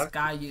hasta en las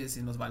calles,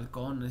 en los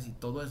balcones y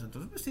todo eso.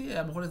 Entonces, pues sí,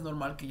 a lo mejor es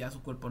normal que ya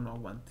su cuerpo no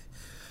aguante.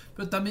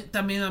 Pero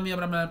también a mí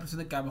habrá la impresión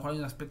de que a lo mejor hay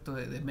un aspecto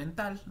de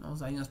mental, ¿no? O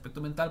sea, hay un aspecto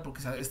mental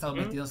porque se ha estado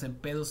metiéndose en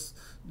pedos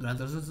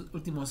durante los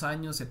últimos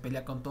años, se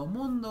pelea con todo el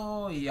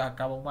mundo y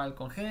acabó mal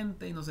con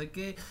gente y no sé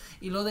qué.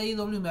 Y lo de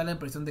AEW me da la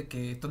impresión de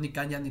que Tony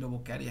Khan ya ni lo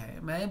boquearía,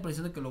 ¿eh? Me da la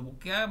impresión de que lo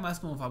boquea más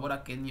como favor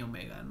a Kenny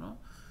Omega, ¿no?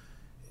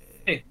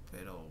 Sí.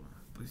 Pero,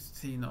 pues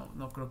sí,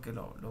 no creo que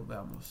lo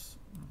veamos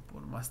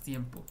por más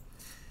tiempo.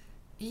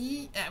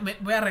 Y me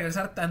voy a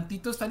regresar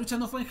tantito. Esta lucha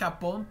no fue en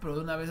Japón, pero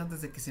de una vez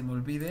antes de que se me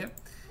olvide.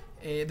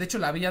 De hecho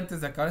la vi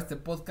antes de acabar este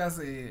podcast.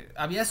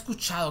 Había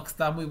escuchado que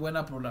estaba muy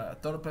buena, pero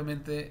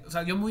torpemente, o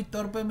sea, yo muy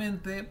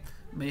torpemente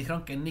me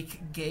dijeron que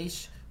Nick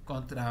Gage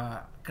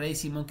contra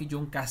Crazy Monkey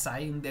Jun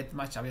Kasai en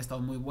Deathmatch había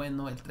estado muy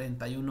bueno el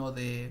 31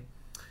 de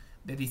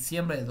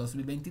diciembre de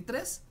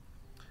 2023.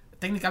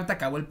 Técnicamente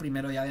acabó el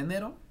 1 de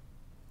enero.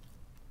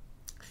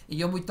 Y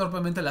yo muy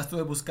torpemente la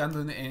estuve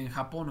buscando en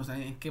Japón, o sea,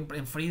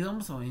 en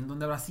Freedoms, o en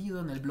dónde habrá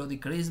sido, en el Bloody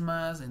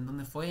Christmas, en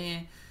dónde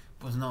fue.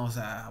 Pues no, o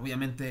sea,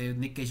 obviamente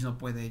Nick Cage no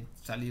puede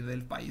salir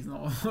del país,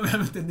 ¿no?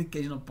 Obviamente Nick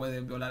Cage no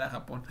puede violar a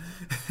Japón.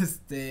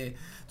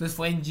 Entonces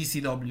fue en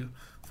GCW.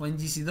 Fue en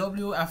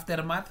GCW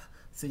Aftermath,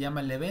 se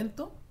llama el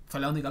evento. Fue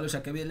la única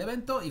lucha que vi del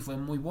evento y fue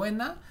muy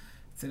buena.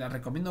 Se la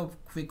recomiendo.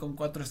 Fui con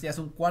 4 estrellas,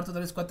 un cuarto,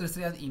 4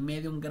 estrellas y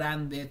medio, un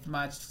gran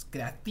deathmatch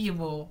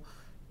creativo.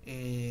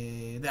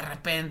 De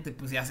repente,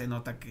 pues ya se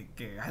nota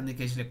que a Nick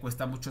Cage le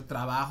cuesta mucho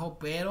trabajo,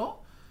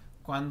 pero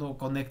cuando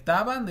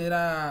conectaban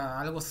era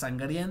algo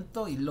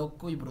sangriento y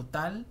loco y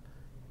brutal,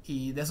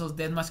 y de esos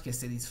deathmatch que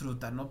se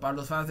disfrutan, ¿no? Para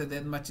los fans de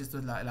deathmatch esto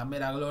es la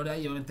mera gloria,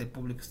 y obviamente el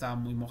público estaba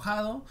muy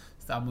mojado,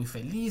 estaba muy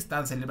feliz,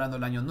 estaban celebrando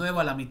el año nuevo,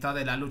 a la mitad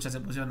de la lucha se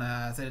pusieron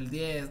a hacer el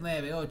 10,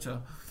 9,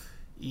 8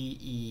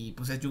 y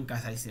pues el Jun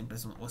Kasai siempre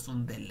es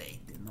un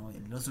deleite, ¿no?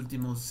 Los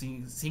últimos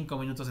 5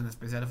 minutos en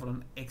especial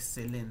fueron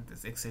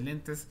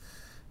excelentes.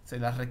 Se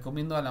las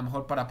recomiendo a lo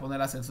mejor para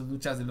ponerlas en sus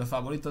luchas de los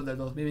favoritos del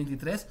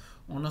 2023.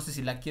 O no sé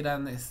si la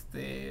quieran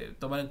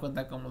tomar en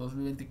cuenta como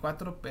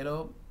 2024.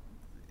 Pero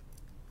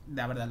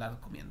la verdad la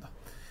recomiendo.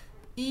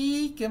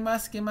 Y qué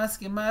más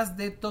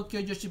de Tokyo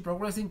Joshi Pro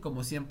Wrestling.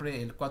 Como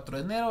siempre el 4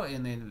 de enero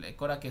en el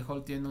Korakuen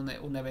Hall tiene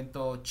un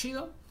evento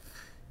chido.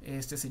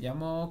 Se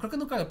llamó, creo que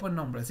nunca le ponen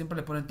nombre, siempre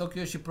le ponen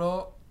Tokyo Joshi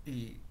Pro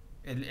y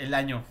el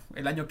año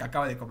que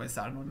acaba de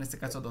comenzar, ¿no? En este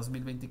caso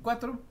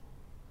 2024.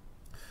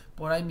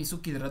 Por ahí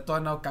Mizuki derrotó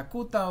a Naoka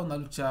Kuta, una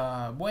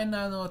lucha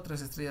buena, ¿no?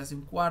 3 estrellas y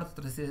un cuarto,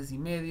 3 estrellas y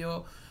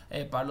medio.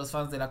 Para los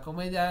fans de la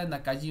comedia,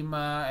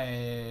 Nakajima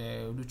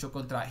luchó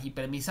contra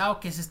Hyper Misao,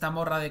 que es esta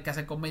morra de que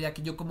hace comedia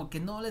que yo como que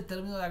no le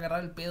termino de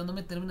agarrar el pedo, no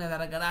me termina de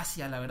dar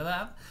gracia, la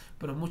verdad.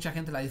 Pero mucha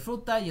gente la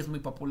disfruta y es muy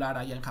popular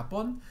allá en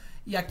Japón.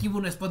 Y aquí hubo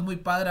un spot muy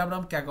padre,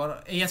 Abraham, que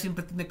ella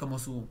siempre tiene como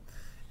su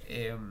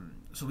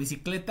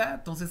bicicleta,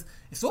 entonces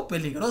estuvo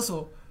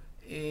peligroso.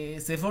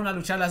 Se fueron a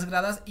luchar las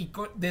gradas y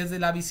desde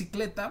la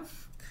bicicleta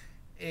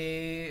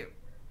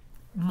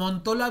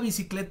montó la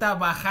bicicleta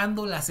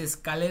bajando las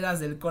escaleras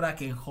del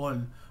Korakuen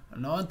Hall,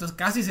 ¿no? Entonces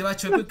casi se va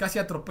chueco y casi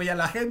atropella a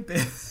la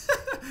gente.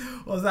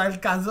 O sea,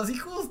 alcanzó así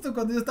justo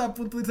cuando yo estaba a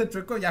punto de irse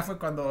chueco, ya fue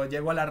cuando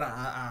llegó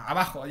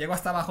abajo, llegó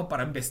hasta abajo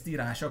para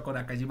embestir a Shoko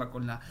Nakajima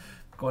con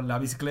la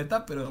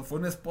bicicleta, pero fue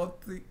un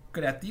spot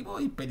creativo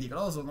y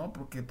peligroso, ¿no?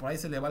 Porque por ahí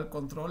se le va el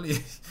control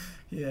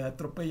y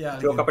atropella a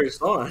alguien. Otra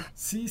persona.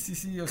 Sí,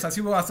 o sea,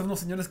 sí hubo hasta unos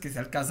señores que se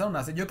alcanzaron a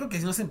hacer. Yo creo que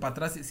si no hacen para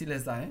atrás sí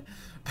les da,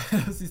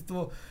 pero sí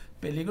estuvo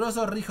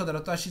peligroso. Rijo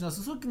derrotó a Shino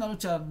Suzuki, una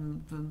lucha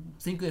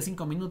 5 de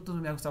 5 minutos,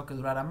 me ha gustado que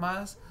durara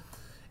más.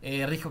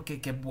 Rijo,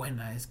 qué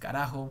buena es,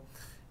 carajo.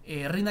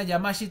 Rina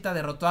Yamashita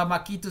derrotó a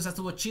Makito, esa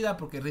estuvo chida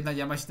porque Rina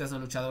Yamashita es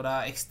una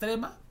luchadora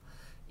extrema.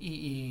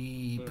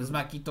 Y pues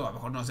Makito a lo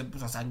mejor no se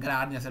puso a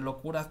sangrar ni a hacer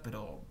locuras,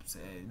 pero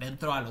le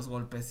entró a los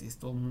golpes y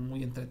estuvo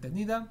muy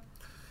entretenida.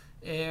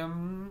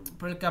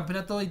 Por el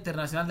campeonato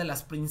internacional de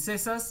las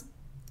princesas,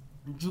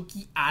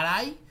 Yuki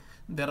Arai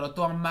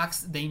derrotó a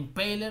Max the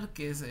Impaler,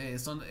 que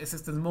son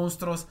estos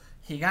monstruos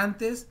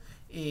gigantes.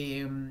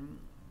 Que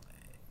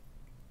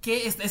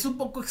es un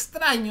poco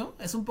extraño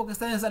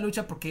esa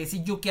lucha, porque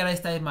si Yuki Arai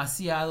está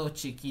demasiado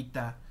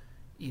chiquita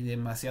y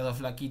demasiado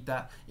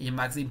flaquita, y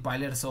Max the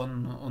Impaler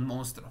son un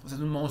monstruo, o sea,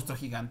 es un monstruo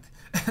gigante.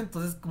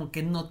 Entonces como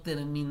que no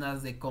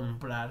terminas de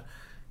comprar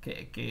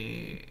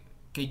que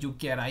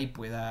Yuki Arai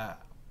pueda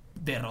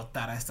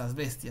derrotar a estas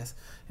bestias.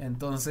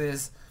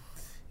 Entonces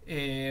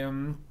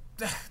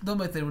no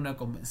me termina de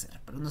convencer,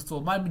 pero no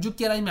estuvo mal.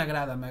 Yuki Arai me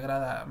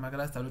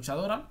agrada esta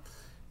luchadora.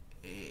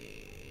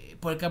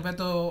 Por el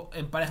campeonato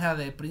en pareja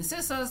de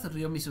princesas,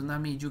 Ryo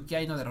Mizunami y Yuki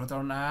Aino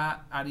derrotaron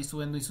a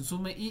Arisu Endo y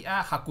Suzume y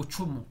a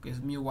Hakuchumo, que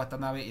es Miyu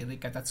Watanabe y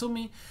Rika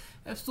Tatsumi.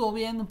 Estuvo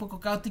bien, un poco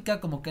caótica,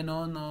 como que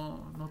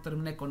no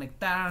terminé de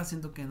conectar,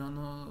 siento que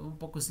un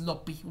poco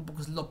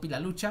sloppy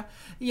la lucha.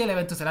 Y el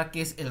evento será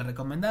que es el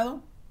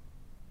recomendado.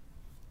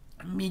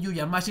 Miyu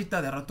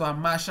Yamashita derrotó a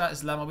Masha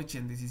Slamovich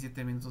en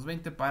 17 minutos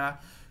 20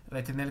 para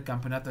retener el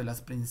campeonato de la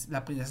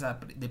princesa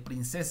de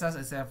princesas.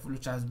 Esa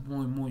lucha es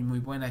muy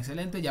buena,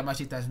 excelente.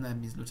 Yamashita es una de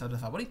mis luchadoras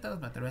favoritas,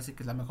 me atrevo a decir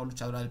que es la mejor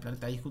luchadora del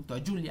planeta ahí, junto a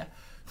Julia,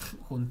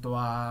 junto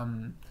a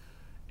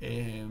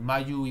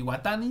Mayu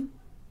Iwatani.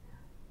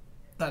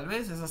 Tal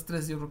vez esas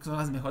tres yo creo que son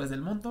las mejores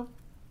del mundo.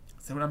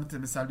 Seguramente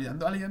me está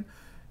olvidando alguien.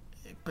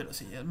 Pero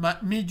sí,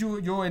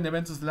 Miyu, yo en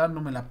eventos estelar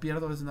no me la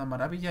pierdo, es una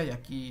maravilla. Y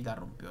aquí la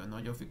rompió, ¿no?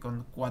 Yo fui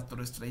con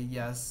 4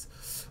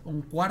 estrellas,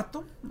 un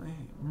cuarto.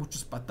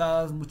 Muchas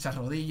patadas, muchas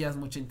rodillas,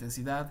 mucha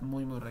intensidad.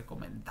 Muy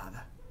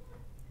recomendada.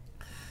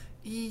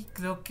 Y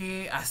creo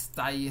que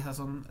hasta ahí esas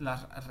son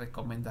las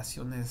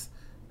recomendaciones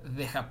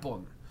de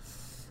Japón.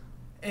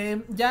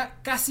 Ya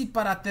casi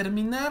para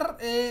terminar,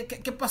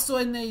 ¿qué pasó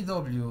en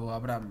AEW,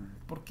 Abraham?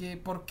 ¿Por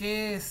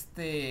qué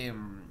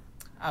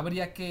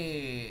habría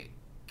que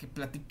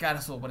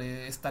platicar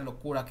sobre esta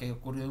locura que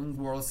ocurrió en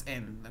World's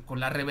End con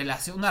una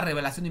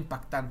revelación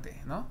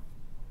impactante, ¿no?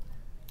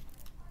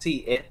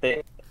 Sí,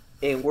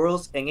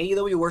 en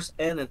AEW World's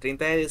End, el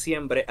 30 de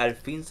diciembre, al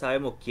fin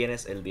sabemos quién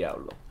es el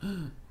diablo.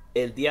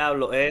 El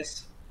diablo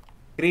es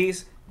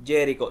Chris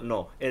Jericho.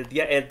 No, el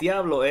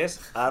diablo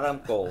es Adam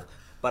Cole,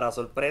 para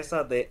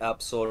sorpresa de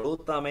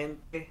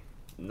absolutamente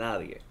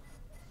nadie.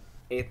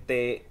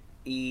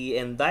 Y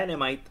en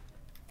Dynamite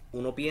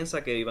uno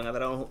piensa que iban a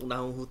dar una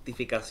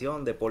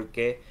justificación de por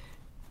qué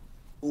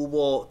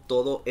hubo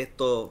todo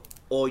esto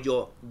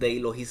hoyo de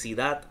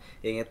ilogicidad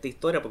en esta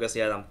historia, porque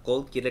si Adam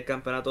Cole quiere el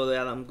campeonato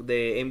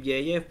de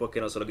MJF, ¿por qué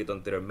no se lo quitó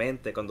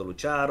anteriormente cuando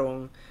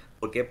lucharon?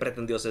 ¿Por qué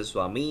pretendió ser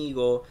su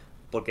amigo?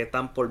 ¿Por qué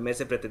están por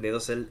meses pretendiendo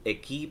ser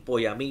equipo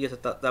y amigos?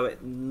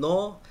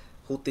 No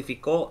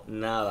justificó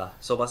nada.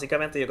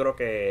 Básicamente yo creo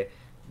que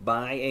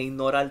van a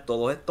ignorar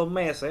todos estos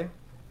meses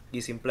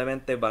y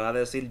simplemente van a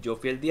decir yo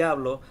fui el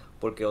diablo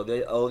porque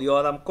odio a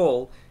Adam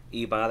Cole,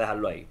 y van a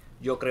dejarlo ahí.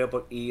 Yo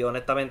creo, y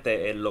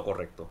honestamente es lo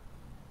correcto,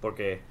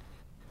 porque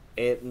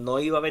no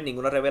iba a haber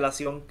ninguna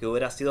revelación que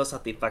hubiera sido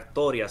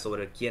satisfactoria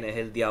sobre quién es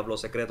el diablo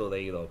secreto de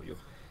AEW.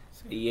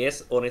 Sí. Y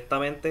es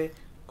honestamente,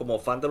 como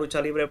fan de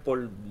lucha libre por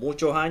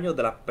muchos años,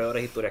 de las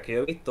peores historias que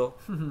yo he visto.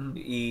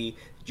 Y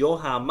yo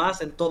jamás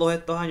en todos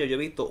estos años yo he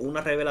visto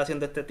una revelación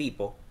de este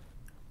tipo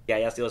que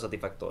haya sido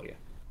satisfactoria.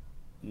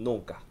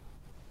 Nunca,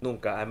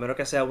 a menos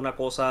que sea una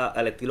cosa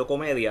al estilo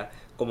comedia,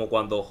 como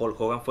cuando Hulk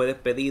Hogan fue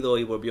despedido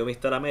y volvió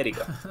Mr.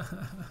 América.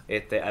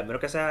 A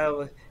menos que sea,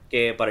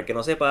 que para el que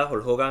no sepa,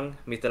 Hulk Hogan,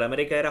 Mr.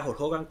 América era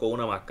Hulk Hogan con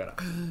una máscara.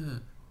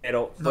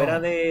 Pero fuera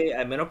de,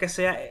 al menos que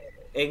sea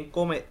en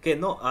comedia, que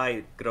no,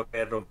 creo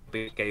que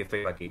rompí que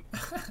fue aquí.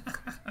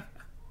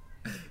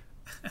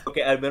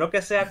 Porque al menos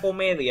que sea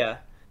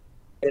comedia,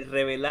 el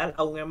revelar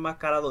a un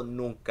enmascarado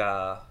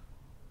nunca,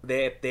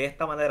 de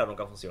esta manera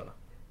nunca funciona.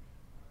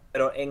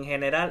 Pero en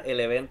general,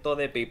 el evento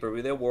de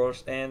pay-per-view de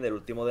World's End, el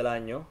último del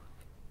año,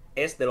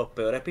 es de los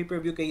peores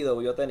pay-per-view que yo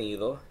he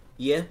tenido.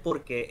 Y es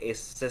porque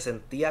se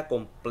sentía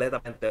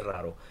completamente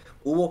raro.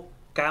 Hubo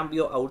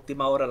cambio a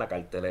última hora en la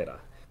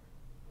cartelera.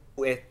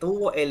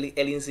 Estuvo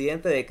el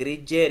incidente de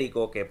Chris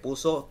Jericho, que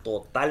puso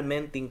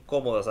totalmente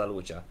incómoda esa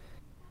lucha.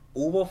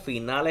 Hubo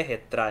finales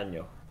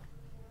extraños.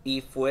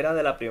 Y fuera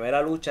de la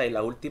primera lucha y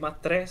las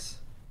últimas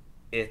 3,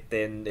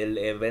 el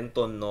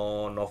evento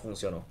no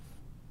funcionó.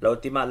 Las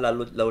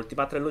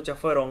últimas 3 luchas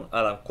fueron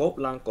Adam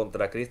Copeland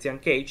contra Christian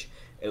Cage,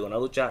 en una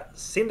lucha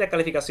sin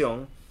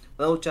descalificación,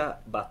 una lucha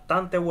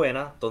bastante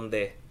buena,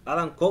 donde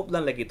Adam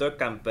Copeland le quitó el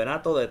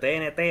campeonato de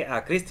TNT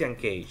a Christian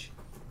Cage.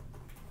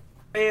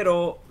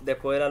 Pero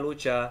después de la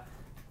lucha,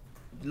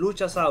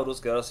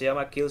 Luchasaurus, que ahora se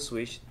llama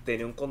Killswitch,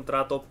 tenía un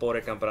contrato por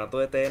el campeonato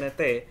de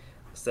TNT,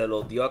 se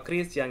lo dio a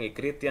Christian y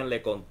Christian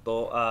le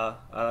contó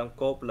a Adam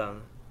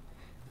Copeland.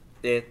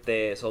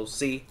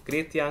 Sí,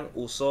 Christian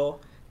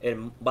usó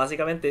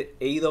básicamente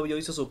AEW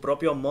hizo su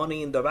propio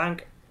Money in the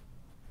Bank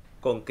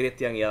con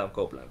Christian y Adam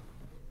Copeland.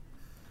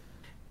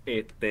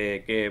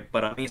 Que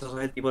para mí eso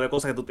es el tipo de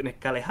cosas que tú tienes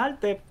que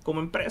alejarte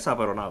como empresa,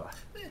 pero nada.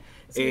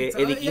 Sí,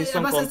 Eddie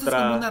Kingston además contra... esto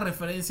es como una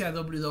referencia a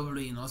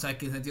WWE, ¿no? O sea,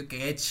 que en el sentido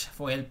que Edge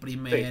fue el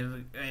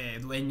primer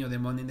dueño de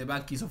Money in the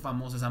Bank que hizo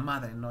famoso esa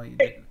madre, ¿no?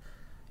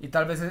 Y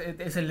tal vez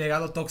es el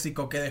legado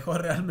tóxico que dejó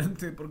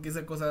realmente, porque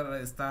esa cosa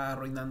está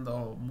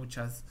arruinando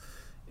muchas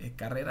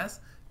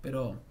carreras,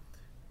 pero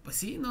pues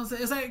sí, no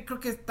sé, o sea, creo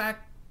que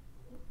está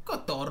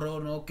cotorro,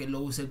 ¿no? Que lo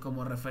usen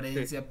como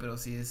referencia, pero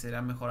sí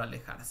será mejor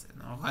alejarse,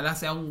 ¿no? Ojalá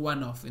sea un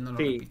one-off y no lo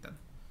repitan.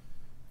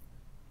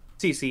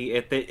 Sí,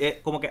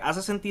 como que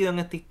hace sentido en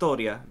esta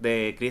historia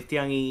de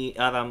Christian y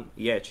Adam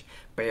y Edge,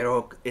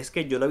 pero es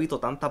que yo lo he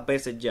visto tantas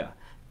veces ya,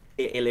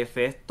 el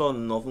efecto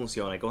no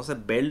funciona. Entonces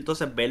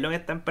verlo en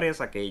esta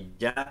empresa que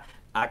ya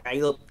ha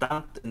caído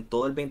tanto en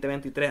todo el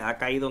 2023, ha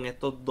caído en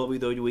estos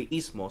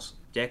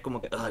WWE-ismos, ya es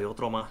como que, ay,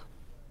 otro más.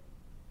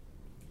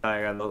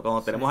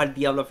 Cuando tenemos al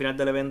diablo al final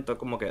del evento, es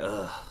como que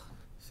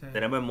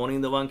tenemos el Money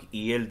in the Bank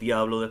y el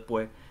diablo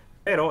después.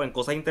 Pero en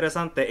cosas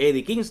interesantes,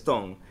 Eddie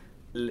Kingston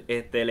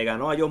le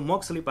ganó a Jon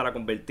Moxley para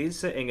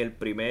convertirse en el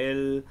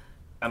primer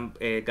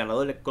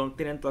ganador del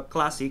Continental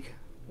Classic.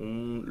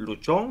 Un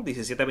luchón,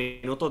 17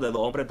 minutos de 2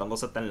 hombres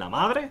dándose hasta en la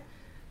madre.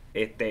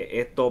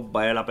 Esto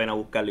vale la pena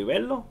buscarlo y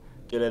verlo.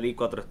 Yo le di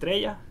 4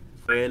 estrellas.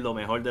 Fue lo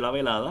mejor de la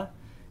velada.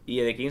 Y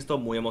Eddie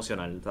Kingston muy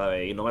emocional,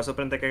 ¿sabes? Y no me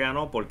sorprende que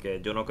ganó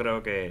porque yo no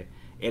creo que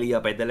él iba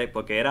a perderle,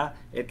 porque era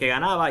el que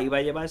ganaba, iba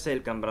a llevarse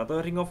el campeonato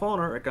de Ring of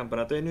Honor, el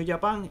campeonato de New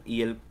Japan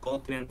y el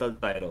Continental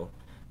Title,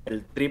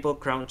 el Triple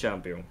Crown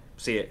Champion.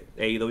 Sí,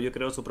 AEW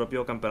creó su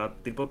propio campeonato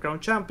Triple Crown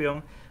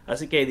Champion,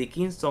 así que Eddie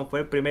Kingston fue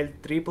el primer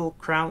Triple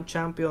Crown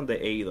Champion de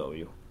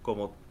AEW,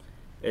 como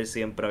él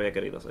siempre había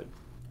querido ser.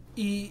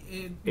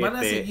 Y van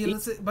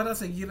a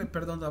seguir,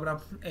 perdón,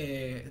 habrá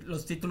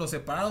los títulos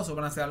separados o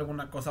van a hacer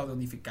alguna cosa de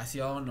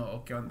unificación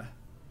o qué onda.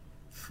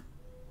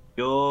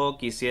 Yo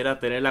quisiera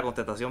tener la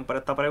contestación para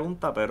esta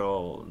pregunta,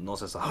 pero no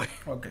se sabe.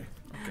 Okay.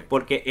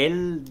 Porque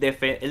él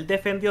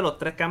defendió los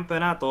 3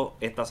 campeonatos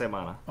esta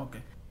semana.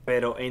 Okay.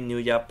 Pero en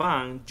New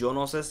Japan, yo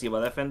no sé si va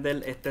a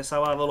defender este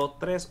sábado los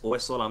 3 o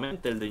es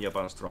solamente el de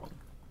Japan Strong.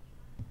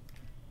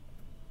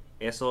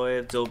 Eso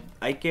es.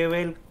 Hay que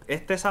ver.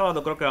 Este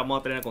sábado creo que vamos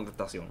a tener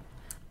contestación.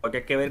 Porque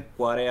hay que ver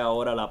cuál es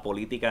ahora la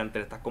política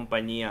entre estas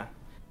compañías.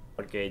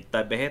 Porque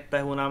tal vez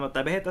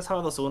este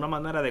sábado sea una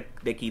manera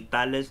de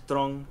quitarle el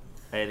Strong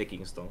de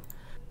Kingston.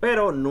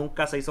 Pero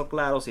nunca se hizo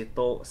claro si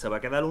esto se va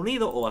a quedar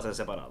unido o va a ser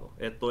separado.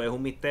 Esto es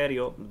un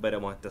misterio.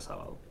 Veremos este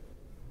sábado.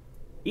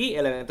 Y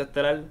el evento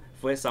estelar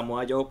fue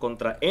Samoa Joe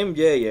contra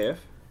MJF.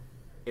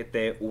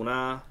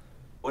 Una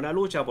buena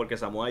lucha porque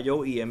Samoa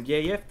Joe y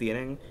MJF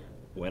tienen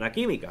buena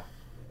química.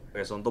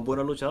 Porque son 2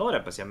 buenos luchadores,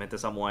 especialmente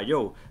Samoa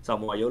Joe.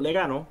 Samoa Joe le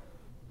ganó,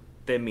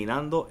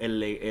 terminando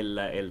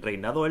el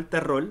reinado del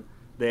terror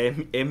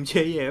de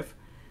MJF.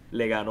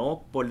 Le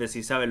ganó por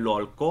decir, ¿sabes? Lo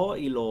ahorcó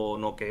y lo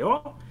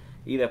noqueó.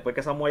 Y después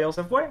que Samoa Joe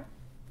se fue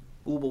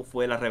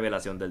la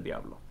revelación del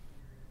diablo.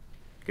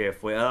 Que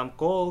fue Adam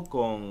Cole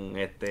con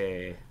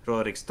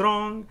Roderick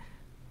Strong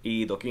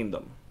y The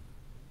Kingdom.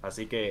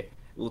 Así que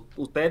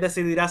ustedes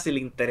decidirán si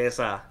les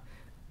interesa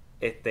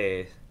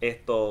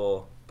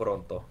esto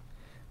pronto.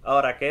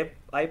 Ahora, ¿qué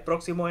hay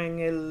próximo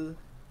en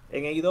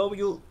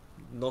AEW?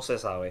 No se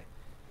sabe.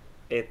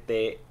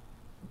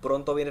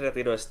 Pronto viene el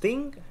retiro de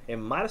Sting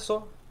en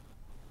marzo.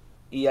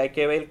 Y hay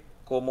que ver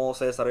cómo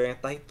se desarrollan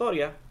estas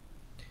historias.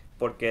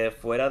 Porque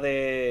fuera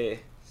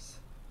del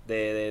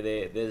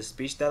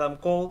speech de Adam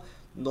Cole,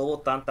 no hubo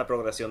tanta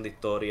progresión de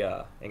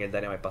historia en el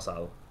Dynamite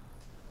pasado.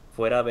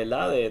 Fuera,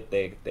 ¿verdad?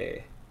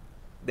 De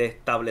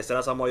establecer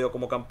a Samoa Joe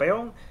como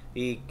campeón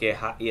y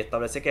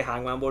establecer que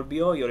Hangman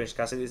volvió y Orange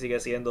Cassidy sigue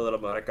siendo de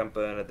los mejores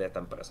campeones de esta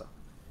empresa.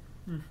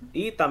 Uh-huh.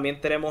 Y también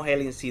tenemos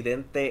el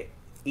incidente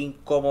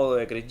incómodo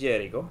de Chris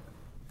Jericho,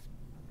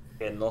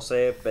 que no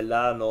sé,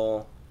 ¿verdad?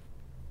 No,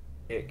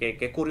 que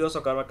es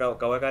curioso que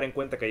acabo de caer en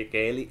cuenta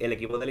que el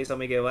equipo de Lisa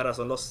Miguel Guevara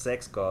son los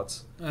Sex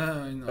Gods.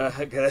 Ay, no.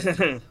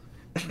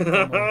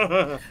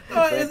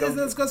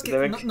 Esas cosas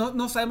que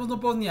no sabemos, no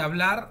podemos ni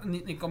hablar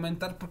ni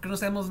comentar porque no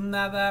sabemos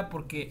nada,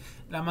 porque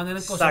la manera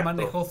en que se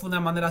manejó fue una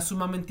manera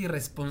sumamente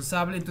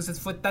irresponsable. Entonces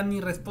fue tan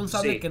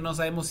irresponsable que no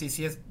sabemos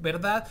si es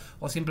verdad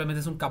o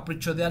simplemente es un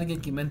capricho de alguien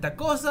que inventa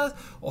cosas,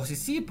 o si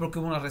sí, porque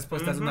hubo una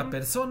respuesta de una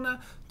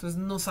persona. Entonces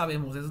no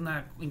sabemos, es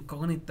una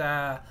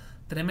incógnita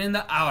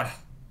tremenda. Ahora,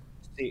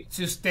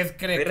 si usted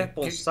cree que es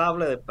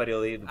responsable del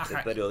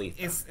periodista,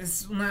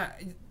 es una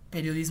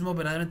periodismo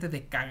verdaderamente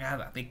de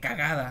cagada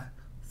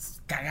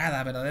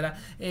verdadera.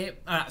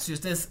 Ahora, si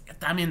ustedes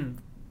también,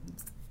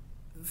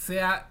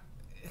 sea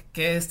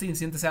que este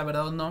incidente sea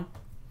verdad o no,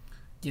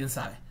 quién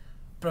sabe,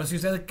 pero si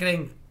ustedes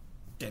creen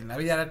que en la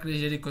vida de Chris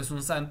Jericho es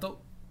un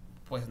santo,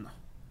 pues no,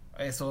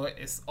 eso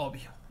es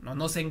obvio.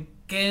 No sé en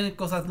qué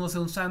cosas no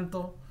sea un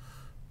santo,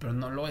 pero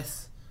no lo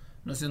es.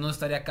 No sé, no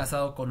estaría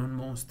casado con un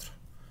monstruo.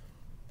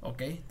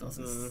 Ok,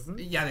 entonces,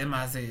 y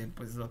además de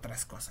pues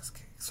otras cosas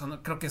que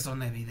creo que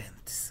son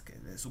evidentes, que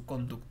de su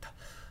conducta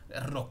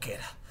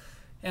rockera.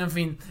 En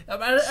fin,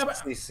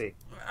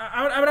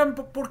 Abraham,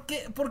 ¿por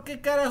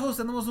qué carajos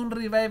tenemos un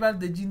revival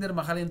de Jinder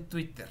Mahal en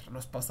Twitter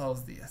los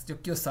pasados días?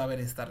 Yo quiero saber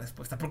esta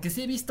respuesta, porque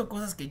sí he visto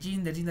cosas que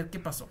Jinder, ¿qué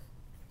pasó?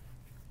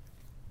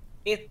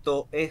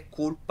 Esto es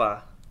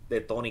culpa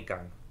de Tony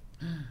Khan,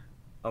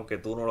 aunque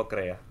tú no lo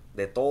creas,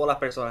 de todas las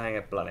personas en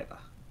el planeta.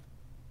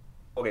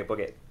 Ok,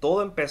 porque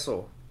todo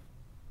empezó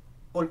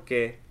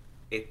porque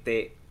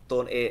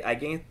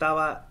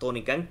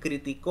Tony Khan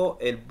criticó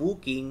el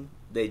booking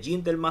de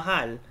Jinder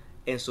Mahal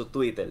en su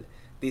Twitter,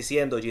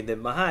 diciendo Jinder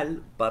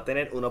Mahal va a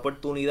tener una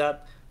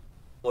oportunidad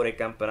por el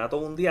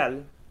campeonato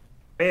mundial,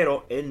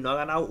 pero él no ha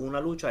ganado una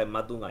lucha en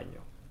más de un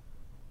año.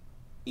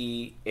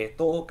 Y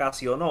esto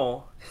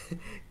ocasionó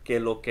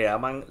que los que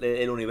aman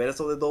el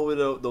universo de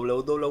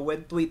WWE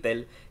en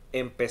Twitter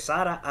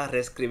empezara a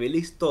reescribir la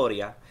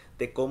historia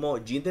de cómo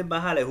Jinder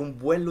Mahal es un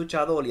buen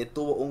luchador y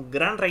tuvo un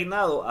gran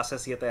reinado hace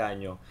 7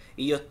 años.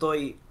 Y yo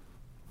estoy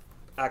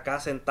acá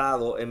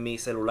sentado en mi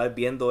celular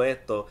viendo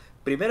esto.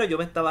 Primero yo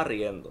me estaba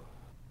riendo.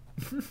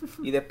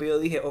 Y después yo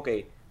dije,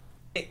 porque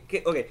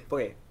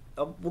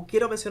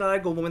quiero mencionar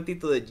algo un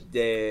momentito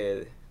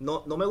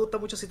no me gusta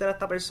mucho citar a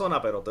esta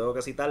persona, pero tengo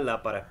que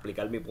citarla para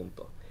explicar mi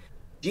punto.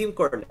 Jim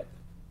Cornette.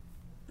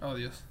 Oh,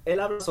 Dios. Él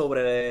habla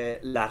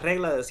sobre la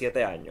regla de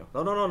 7 años.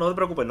 No te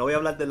preocupes, no voy a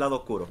hablar del lado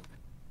oscuro.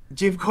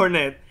 Jim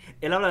Cornette,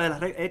 él habla de la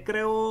regla, él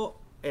creó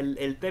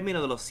el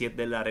término de los 7,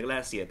 de la regla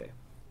de 7,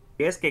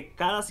 que es que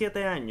cada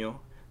 7 años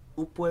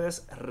tú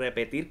puedes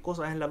repetir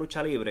cosas en la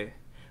lucha libre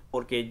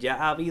porque ya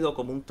ha habido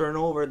como un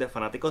turnover de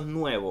fanáticos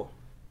nuevos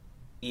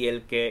y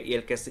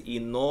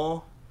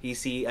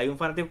si hay un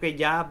fanático que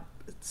ya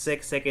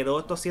se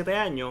quedó estos 7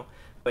 años,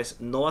 pues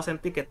no va a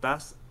sentir que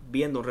estás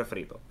viendo un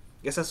refrito.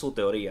 Esa es su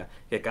teoría,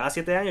 que cada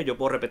 7 años yo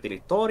puedo repetir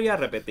historia,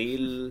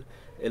 repetir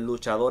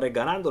luchadores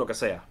ganando, lo que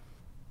sea.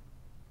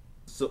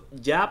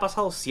 Ya ha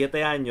pasado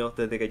 7 años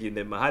desde que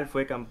Jinder Mahal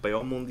fue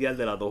campeón mundial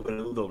de la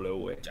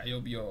WWE. Ya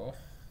llovió.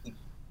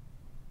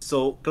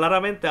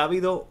 Claramente ha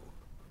habido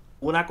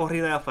una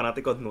corrida de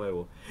fanáticos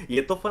nuevos. Y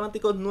estos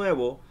fanáticos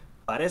nuevos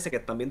parece que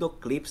están viendo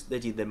clips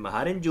de Jinder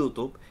Mahal en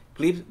YouTube,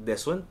 clips de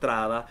su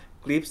entrada,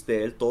 clips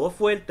de él todo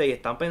fuerte y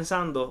están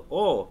pensando,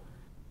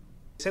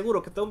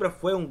 seguro que este hombre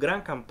fue un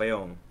gran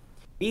campeón.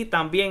 Y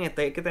también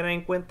hay que tener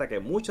en cuenta que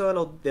muchos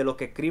de los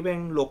que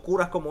escriben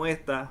locuras como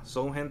esta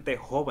son gente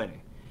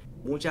jóvenes.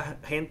 Mucha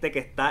gente que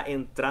está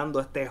entrando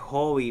a este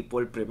hobby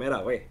por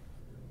primera vez,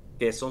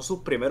 que son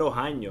sus primeros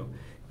años.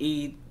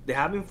 Y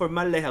déjame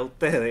informarles a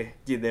ustedes,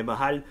 Jinder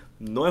Mahal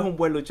no es un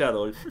buen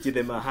luchador,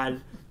 Jinder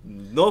Mahal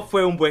no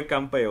fue un buen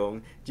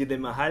campeón. Jinder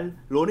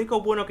Mahal, lo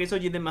único bueno que hizo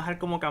Jinder Mahal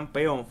como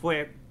campeón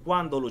fue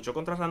cuando luchó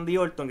contra Randy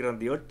Orton, y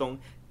Randy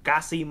Orton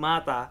casi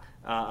mata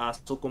a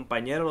su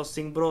compañero los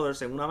Singh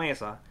Brothers en una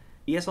mesa.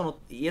 Y eso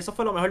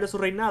fue lo mejor de su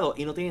reinado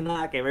y no tiene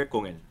nada que ver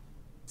con él.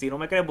 Si no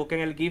me creen,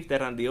 busquen el GIF de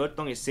Randy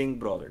Orton y Singh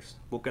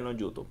Brothers. Búsquenlo en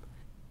YouTube.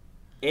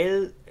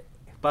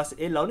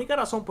 La única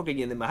razón por que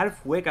Jinder Mahal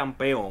fue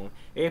campeón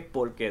es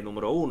porque,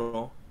 número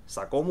uno,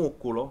 sacó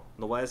músculo,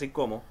 no voy a decir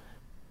cómo.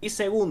 Y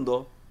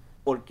segundo,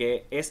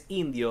 porque es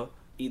indio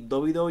y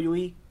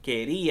WWE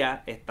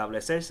quería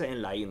establecerse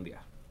en la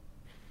India.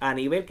 A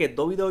nivel que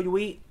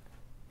WWE,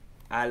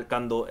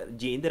 cuando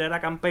Jinder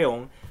era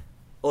campeón,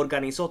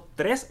 organizó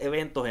 3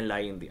 eventos en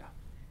la India.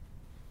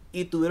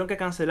 Y tuvieron que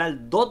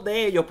cancelar 2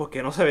 de ellos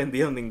porque no se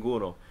vendieron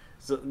ninguno.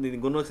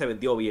 Ninguno se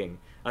vendió bien.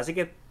 Así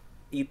que,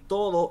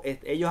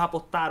 ellos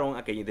apostaron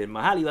a que Jinder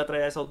Mahal iba a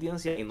traer a esa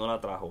audiencia y no la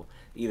trajo.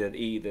 Y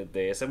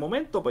desde ese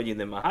momento, pues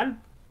Jinder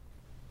Mahal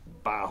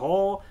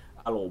bajó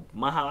a lo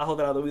más abajo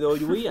de la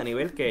WWE a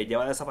nivel que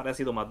lleva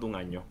desaparecido más de un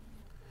año.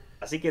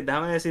 Así que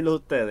déjame decirles a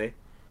ustedes,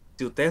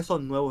 si ustedes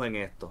son nuevos en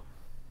esto,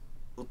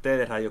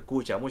 ustedes Radio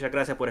Escucha, muchas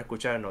gracias por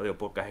escucharnos, Dios,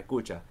 podcast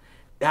Escucha.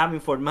 Déjame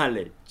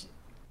informarles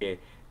que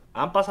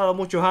han pasado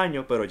muchos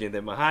años, pero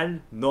Jinder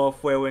Mahal no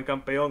fue buen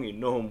campeón y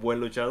no es un buen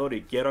luchador.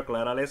 Y quiero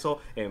aclarar eso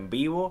en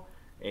vivo,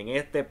 en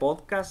este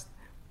podcast,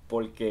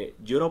 porque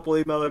yo no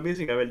puedo irme a dormir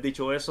sin haber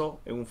dicho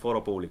eso en un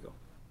foro público.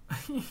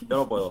 Yo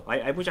no puedo.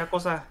 Hay muchas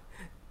cosas.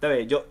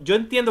 Yo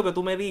entiendo que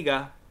tú me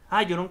digas,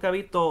 yo nunca he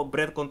visto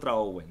Bret contra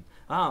Owen.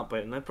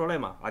 Pues no hay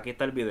problema, aquí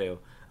está el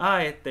video.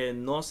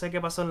 No sé qué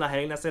pasó en las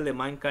reglas de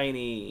Mankind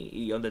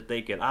y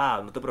Undertaker.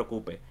 No te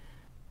preocupes.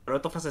 Pero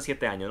esto fue hace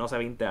 7 años, no hace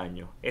 20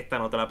 años. Esta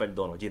no te la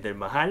perdono. Jinder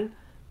Mahal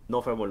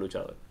no fue buen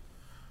luchador.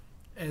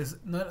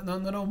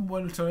 No era un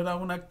buen luchador, era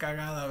una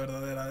cagada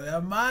verdadera.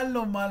 Era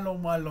malo.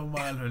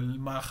 El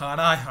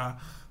Maharaja,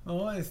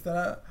 ¿no?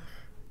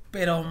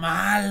 Pero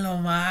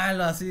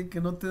malo. Así que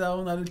no te daba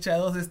una lucha de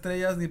 2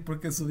 estrellas ni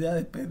porque su vida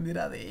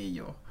dependiera de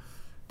ello.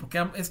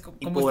 Porque es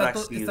como está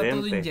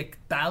todo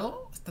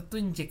inyectado. Pues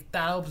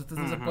entonces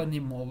no se puede ni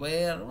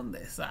mover. Un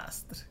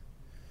desastre.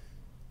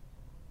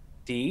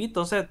 Sí,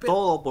 entonces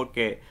todo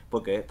porque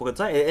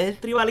 ¿sabes? Es el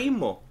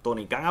tribalismo.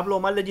 Tony Khan habló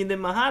mal de Jinder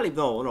Mahal y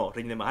no,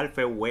 Jinder Mahal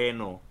fue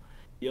bueno.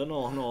 Yo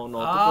no, tú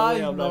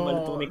puedes hablar mal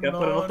de Tony Khan,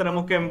 pero no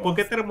tenemos que...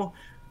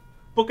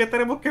 ¿Por qué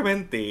tenemos que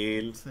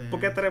mentir? Sí. ¿Por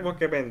qué tenemos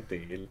que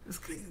mentir? Es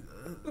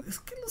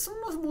que son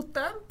los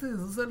mutantes,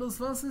 o sea, los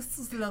fans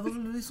estos de la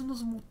WWE son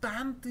los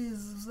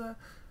mutantes, o sea,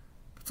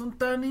 son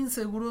tan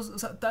inseguros, o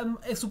sea,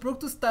 su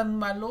producto es tan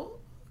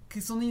malo que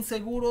son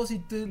inseguros y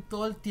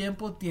todo el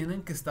tiempo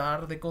tienen que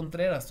estar de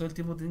contreras, todo el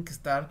tiempo tienen que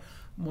estar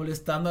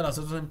molestando a las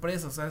otras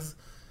empresas, o sea,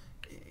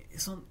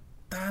 son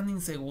tan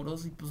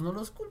inseguros y pues no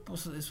los culpo,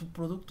 su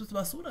producto es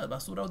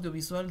basura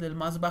audiovisual del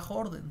más bajo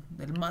orden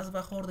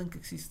que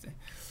existe.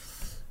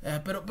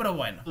 Pero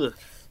bueno,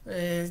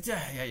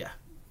 ya.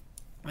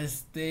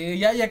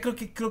 Ya creo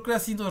que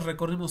así nos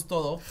recorrimos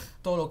todo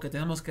lo que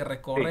tenemos que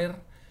recorrer.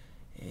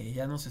 Sí.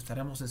 Ya nos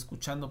estaremos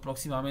escuchando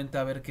próximamente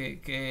a ver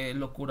qué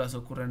locuras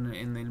ocurren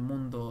en el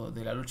mundo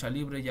de la lucha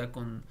libre, ya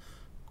con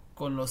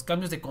los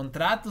cambios de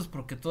contratos,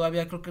 porque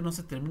todavía creo que no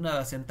se termina de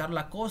asentar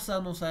la cosa,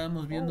 no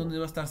sabemos bien dónde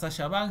va a estar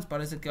Sasha Banks,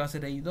 parece que va a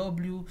ser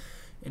AEW,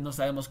 no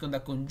sabemos qué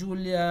onda con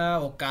Julia,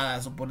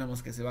 Okada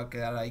suponemos que se va a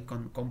quedar ahí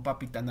con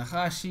Papi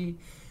Tanahashi,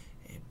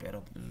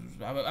 pero pues,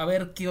 a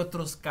ver qué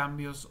otros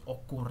cambios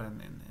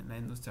ocurren en la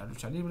industria de la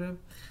lucha libre.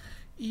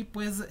 Y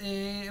pues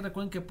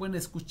recuerden que pueden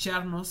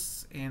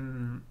escucharnos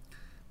en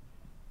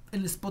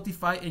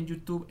Spotify, en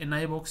YouTube, en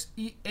iVoox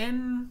y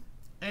en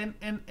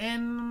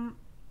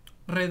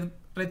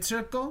Red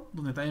Circle,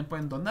 donde también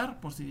pueden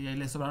donar por si ahí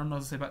les sobran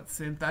unos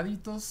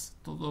centaditos.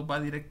 Todo va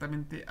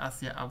directamente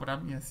hacia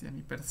Abraham y hacia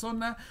mi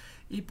persona.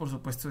 Y por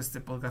supuesto este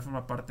podcast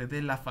forma parte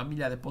de la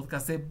familia de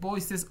podcast de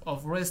Voices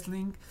of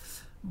Wrestling,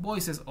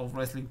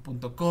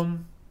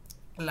 voicesofwrestling.com,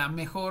 la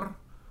mejor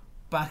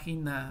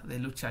página de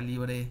lucha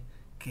libre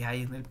que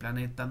hay en el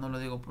planeta. No lo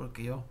digo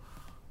porque yo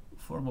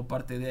formo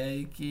parte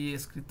de aquí, he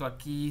escrito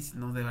aquí,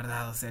 sino de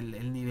verdad, o sea,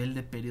 el nivel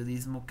de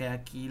periodismo que hay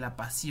aquí, la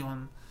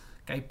pasión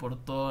que hay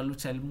por toda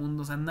lucha del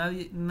mundo, o sea,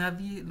 nadie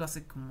lo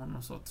hace como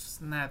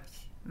nosotros, nadie,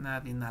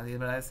 de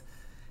verdad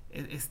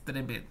es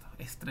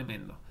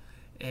tremendo.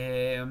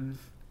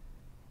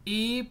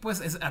 Y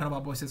pues es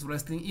 @Voices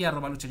Wrestling y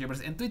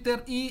 @LuchaJovers en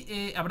Twitter.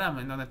 Y Abraham,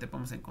 ¿en dónde te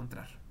podemos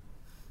encontrar?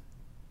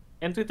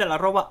 En Twitter,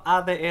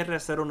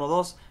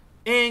 @ADR012.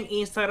 En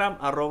Instagram,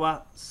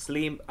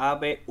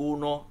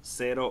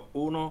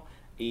 @SlimAB101.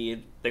 Y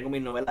tengo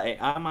mi novela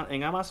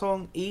en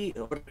Amazon. Y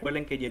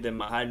recuerden que Jaden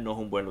Mahal no es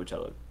un buen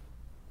luchador.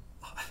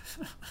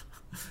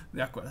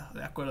 De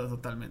acuerdo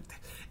totalmente.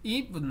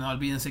 Y pues, no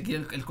olviden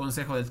seguir el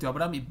consejo del tío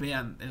Abraham y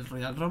vean el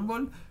Royal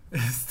Rumble.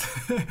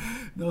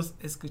 Nos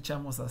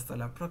escuchamos hasta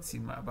la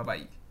próxima. Bye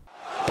bye.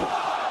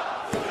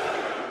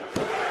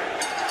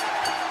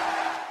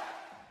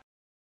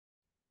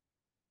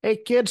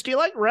 Hey kids, do you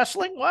like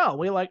wrestling? Well,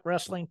 we like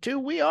wrestling too.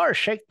 We are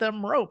Shake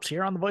Them Ropes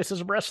here on the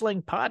Voices of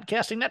Wrestling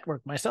Podcasting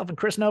Network. Myself and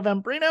Chris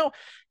Novembrino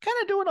kind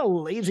of doing a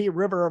lazy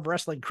river of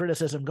wrestling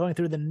criticism, going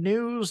through the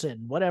news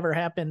and whatever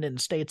happened in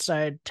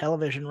stateside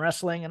television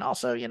wrestling. And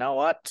also, you know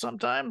what?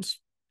 Sometimes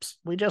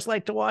we just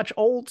like to watch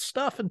old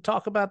stuff and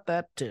talk about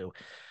that too.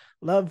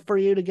 Love for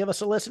you to give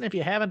us a listen. If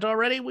you haven't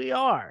already, we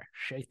are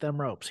Shake Them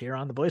Ropes here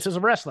on the Voices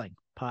of Wrestling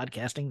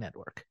Podcasting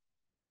Network.